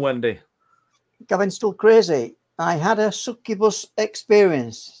 Thank you, Wendy. Gavin, still crazy. I had a succubus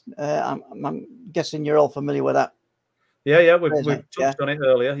experience. I'm guessing you're all familiar with that. Yeah, we touched on it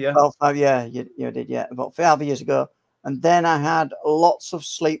earlier. Yeah. Well, you did, yeah. About 5 years ago. And then I had lots of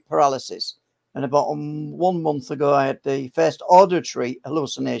sleep paralysis. And about 1 month ago, I had the first auditory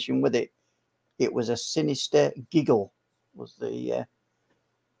hallucination with it. It was a sinister giggle.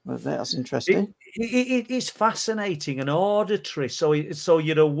 That's interesting. It's fascinating and auditory. So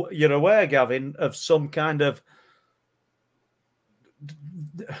you're aware, Gavin, of some kind of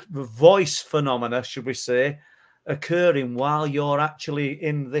voice phenomena, should we say, occurring while you're actually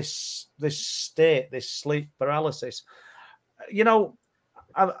in this state, this sleep paralysis. You know,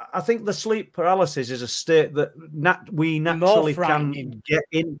 I think the sleep paralysis is a state that we naturally can get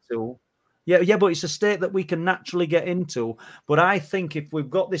into. Yeah, but it's a state that we can naturally get into. But I think if we've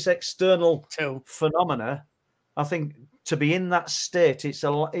got this external phenomena, I think to be in that state, it's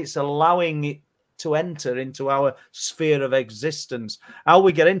allowing it to enter into our sphere of existence. How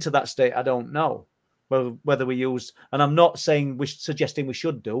we get into that state, I don't know. Whether we use, and I'm not suggesting we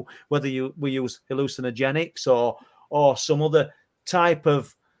should do, whether we use hallucinogenics or some other type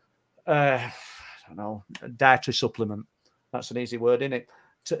of, I don't know, dietary supplement. That's an easy word, isn't it?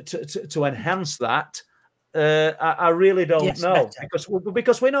 To enhance that, I really don't know.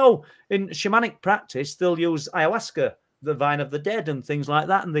 Because we know in shamanic practice they'll use ayahuasca, the vine of the dead, and things like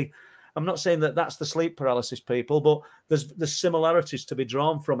that. And I'm not saying that that's the sleep paralysis people, but there's similarities to be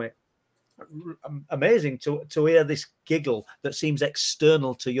drawn from it. Amazing to hear this giggle that seems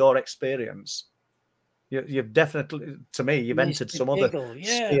external to your experience. You've definitely, to me, you've entered some other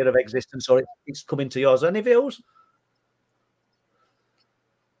sphere of existence, or it's come into yours. Any views?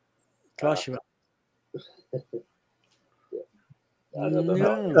 Gosh,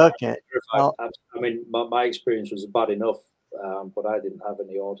 Okay. I mean, my experience was bad enough, but I didn't have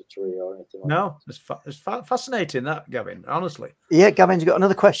any auditory or anything. No, it's fascinating that, Gavin. Honestly. Yeah, Gavin's got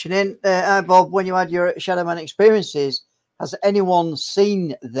another question in. Bob, when you had your Shadow Man experiences, has anyone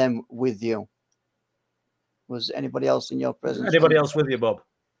seen them with you? Was anybody else in your presence? Anybody else with you, Bob?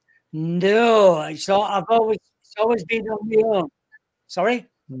 No, it's always been on my own. Sorry.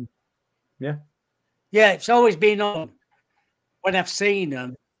 Yeah. Yeah, it's always been on when I've seen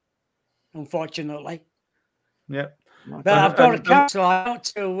them, unfortunately. Yeah. But I've got a camera, so I want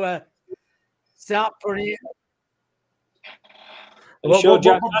to start putting it. I've got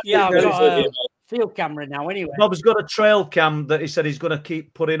a field camera now anyway. Bob's got a trail cam that he said he's going to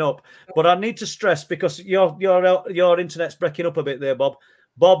keep putting up. But I need to stress, because your internet's breaking up a bit there, Bob.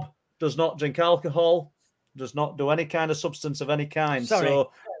 Bob does not drink alcohol, does not do any kind of substance of any kind. Sorry.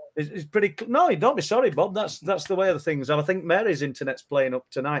 So it's pretty. No, don't be sorry, Bob. That's the way of the things. And I think Mary's internet's playing up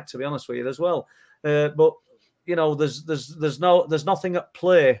tonight, to be honest with you, as well. But you know, there's nothing at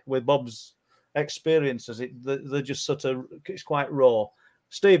play with Bob's experiences. They're just sort of, it's quite raw.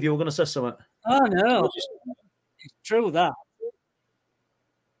 Steve, you were going to say something? Oh no, it's true that.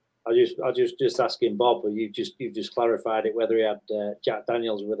 I just asking Bob, but you've just clarified it, whether he had Jack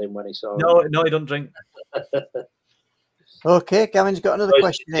Daniels with him when he saw. No, he don't drink. Okay, Gavin's got another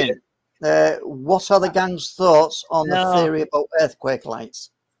question in. What are the gang's thoughts on the theory about earthquake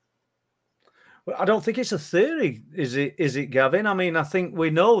lights? Well, I don't think it's a theory, is it, Gavin? I mean, I think we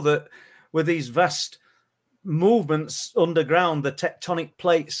know that with these vast movements underground, the tectonic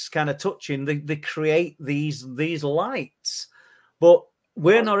plates kind of touching, they create these lights. But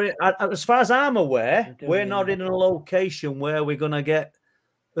we're not, as far as I'm aware, we're not in a location where we're going to get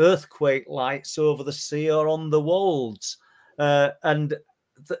earthquake lights over the sea or on the wolds. And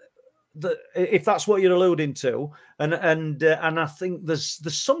if that's what you're alluding to, and I think there's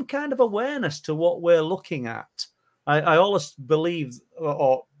some kind of awareness to what we're looking at. I always believe,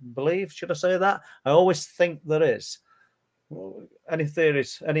 should I say that? I always think there is. Any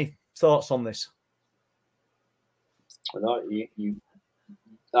theories? Any thoughts on this? No,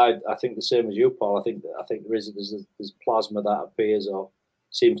 I think the same as you, Paul. I think there's plasma that appears, or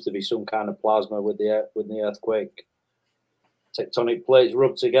seems to be some kind of plasma with the earthquake. Tectonic plates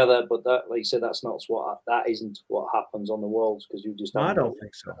rub together, but that, like you said, that isn't what happens on the walls, because you just. I don't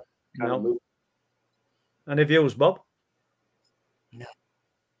think so. No. Any views, Bob? No.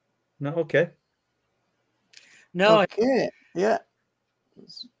 No. Okay. No. Okay. Yeah.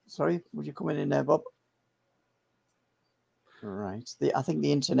 Sorry, would you come in there, Bob? Right. I think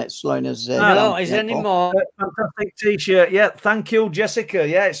the internet's slowing us. No, is any more? Fantastic T-shirt. Yeah, thank you, Jessica.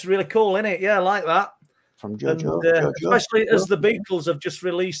 Yeah, it's really cool, isn't it? Yeah, I like that. From Jojo, and, Jojo. Especially as the Beatles have just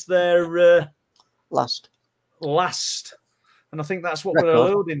released their last, and I think that's what record. we're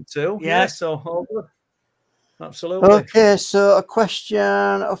alluding to. Yeah. So all good. Absolutely. Okay, so a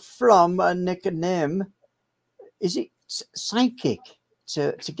question from Nick and Nim. Is it psychic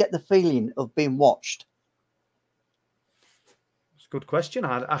to get the feeling of being watched? It's a good question.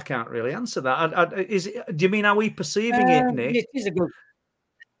 I can't really answer that. Do you mean, are we perceiving it, Nick? It is a good.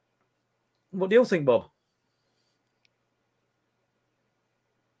 What do you think, Bob?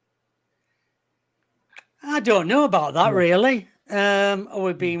 I don't know about that, really. Are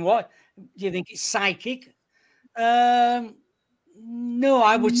we being what? Do you think it's psychic? No,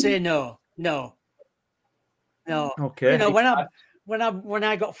 I would say no. Okay. You know, when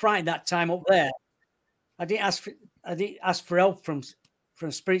I got frightened that time up there, I didn't ask for help from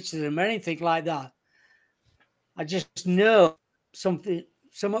spiritualism or anything like that. I just know someone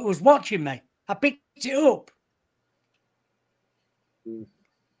was watching me. I picked it up.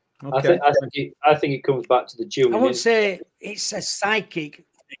 Okay. I think it comes back to the tuning. I wouldn't say it's a psychic.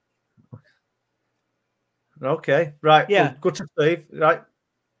 Okay, right. Yeah. Well, good to Steve. Right.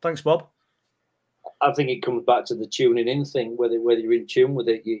 Thanks, Bob. I think it comes back to the tuning in thing. Whether you're in tune with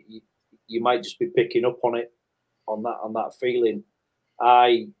it, you might just be picking up on it, on that feeling.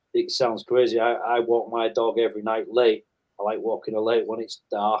 It sounds crazy. I walk my dog every night late. I like walking her late when it's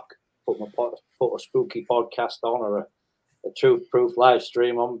dark. Put a spooky podcast on, or a truth proof live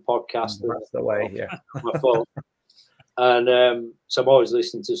stream on the podcast. That's the way, yeah. My phone. And so I'm always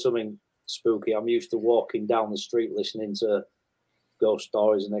listening to something spooky. I'm used to walking down the street listening to ghost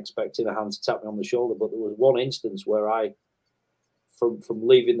stories and expecting a hand to tap me on the shoulder. But there was one instance where from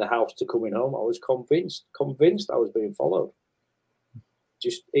leaving the house to coming home, I was convinced I was being followed.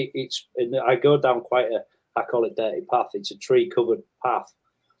 Just and I go down quite I call it dirty path. It's a tree covered path.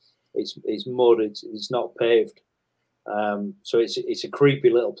 It's mud. It's not paved. So it's a creepy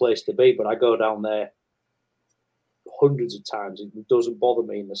little place to be. But I go down there hundreds of times. It doesn't bother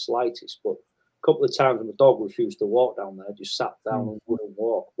me in the slightest. But a couple of times my dog refused to walk down there, just sat down and wouldn't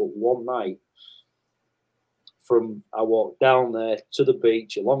walk. But one night, I walked down there to the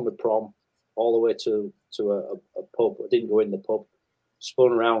beach, along the prom, all the way to a pub. I didn't go in the pub.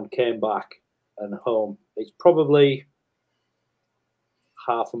 Spun around, came back, and home. It's probably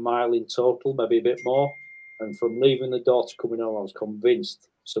half a mile in total, maybe a bit more. And from leaving the door to coming home, I was convinced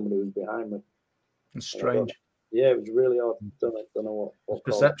somebody was behind me. It's strange. Yeah, it was really odd. Don't know what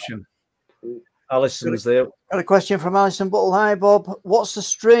perception. Alison's there. Got a question from Alison Buttle. Hi, Bob. What's the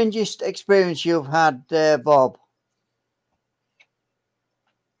strangest experience you've had, Bob?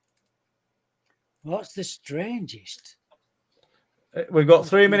 What's the strangest? We've got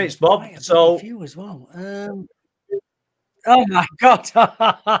 3 minutes, Bob. So a few as well. Oh my God.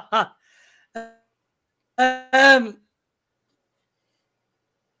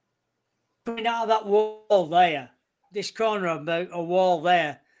 Coming out of that wall there, this corner of a wall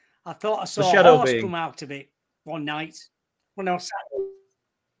there, I thought I saw a horse come out of it one night when I was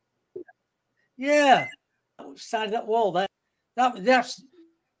sat. Yeah, outside of that wall there. That's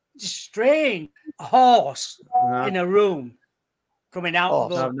just strange. A horse in a room coming out of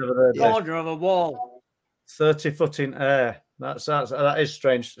the corner of a wall. 30 foot in air. That is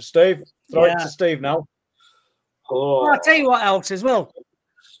strange. Steve, throw it to Steve now. Oh. Well, I'll tell you what else as well.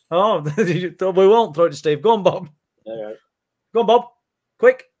 Oh, we won't throw it to Steve. Go on, Bob. Yeah. Go on, Bob.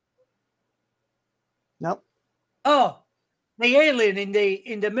 Quick. Nope. Oh, the alien in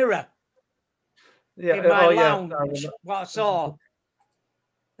the mirror. Yeah. In my lounge, what I saw.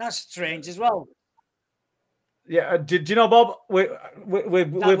 That's strange as well. Yeah. Did you know, Bob? We've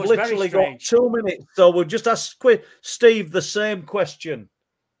literally got 2 minutes, so we'll just ask Steve the same question.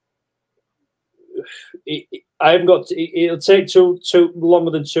 I haven't got. It'll take too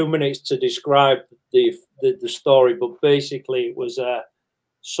longer than 2 minutes to describe the story, but basically it was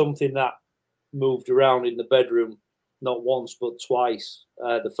something that moved around in the bedroom, not once but twice.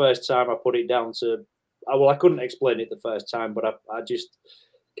 The first time I put it down to, I couldn't explain it the first time, but I just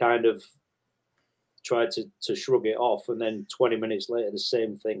kind of tried to shrug it off, and then 20 minutes later the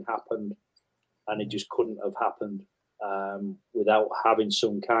same thing happened, and it just couldn't have happened without having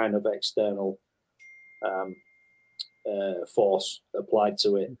some kind of external force applied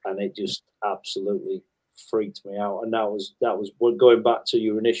to it, and it just absolutely freaked me out. And that was going back to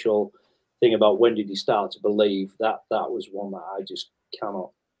your initial thing about when did you start to believe, that was one that I just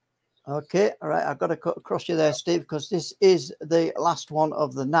cannot Okay, all right. I've got to cut across you there, Steve, because this is the last one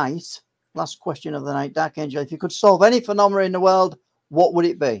of the night. Last question of the night, Dark Angel. If you could solve any phenomena in the world, what would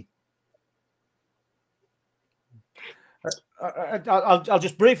it be? I'll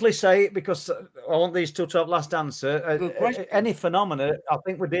just briefly say it because I want these two to have last answer. Any phenomena, I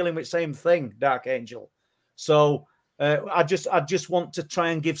think we're dealing with the same thing, Dark Angel. So I just want to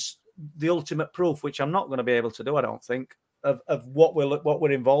try and give the ultimate proof, which I'm not going to be able to do, I don't think, of what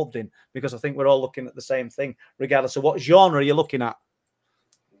we're involved in, because I think we're all looking at the same thing, regardless of what genre you're looking at.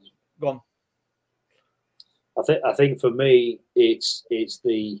 Go on. I think for me, it's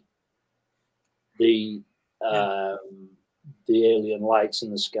the alien lights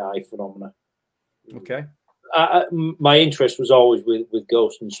in the sky phenomena. Okay. My interest was always with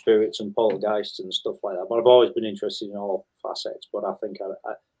ghosts and spirits and poltergeists and stuff like that, but I've always been interested in all facets. But I think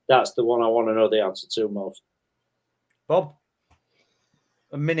that's the one I want to know the answer to most. Bob,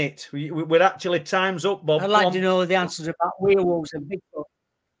 a minute. We're actually time's up, Bob. I'd like to know the answers about werewolves and Bigfoot.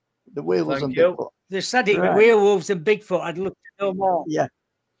 The werewolves Thank and you. Bigfoot. They said it, werewolves and Bigfoot. I'd love to know more. Yeah.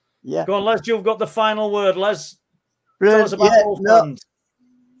 Yeah. Go on, Les. You've got the final word, Les. Brilliant. Tell us about Wolfland.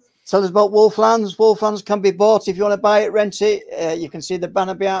 Tell us about Wolflands. Wolflands can be bought if you want to buy it, rent it. You can see the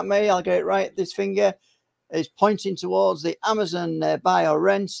banner behind me. I'll get it right. This finger is pointing towards the Amazon buy or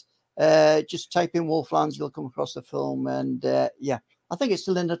rent. Just type in Wolflands, you'll come across the film. And yeah, I think it's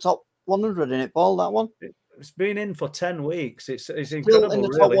still in the top 100 in it, Paul, that one. It's been in for 10 weeks. It's incredible, still in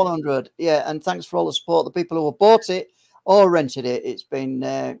the top 100. Yeah, and thanks for all the support. The people who have bought it or rented it. It's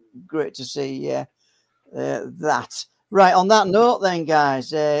been great to see that. Right, on that note then,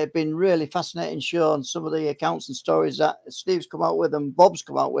 guys, it's been really fascinating show, and some of the accounts and stories that Steve's come out with and Bob's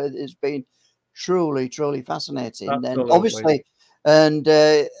come out with has been truly, truly fascinating. Absolutely. And obviously, and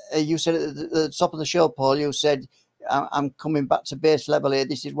you said at the top of the show, Paul, you said, I'm coming back to base level here.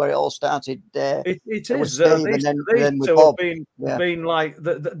 This is where it all started. It is. Steve, these two have been like,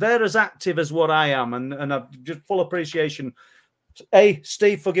 they're as active as what I am, and I've just full appreciation.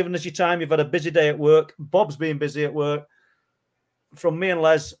 Steve, for giving us your time. You've had a busy day at work. Bob's been busy at work. From me and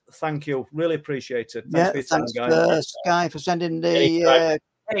Les, thank you. Really appreciate it. Thanks for your time, guys. Sky for sending the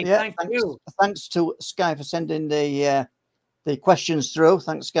thanks to Sky for sending the questions through.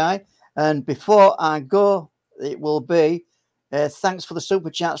 Thanks, Sky. And before I go, it will be thanks for the super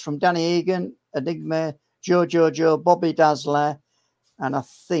chats from Danny Egan, Enigma, Joe, Bobby Dazzler, and I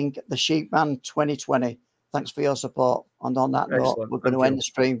think the Sheepman 2020. Thanks for your support. And on that note, we're going to end the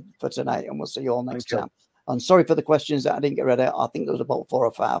stream for tonight, and we'll see you all next time. I'm sorry for the questions that I didn't get rid of. I think there was about 4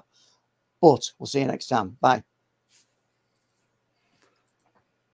 or 5, but we'll see you next time. Bye.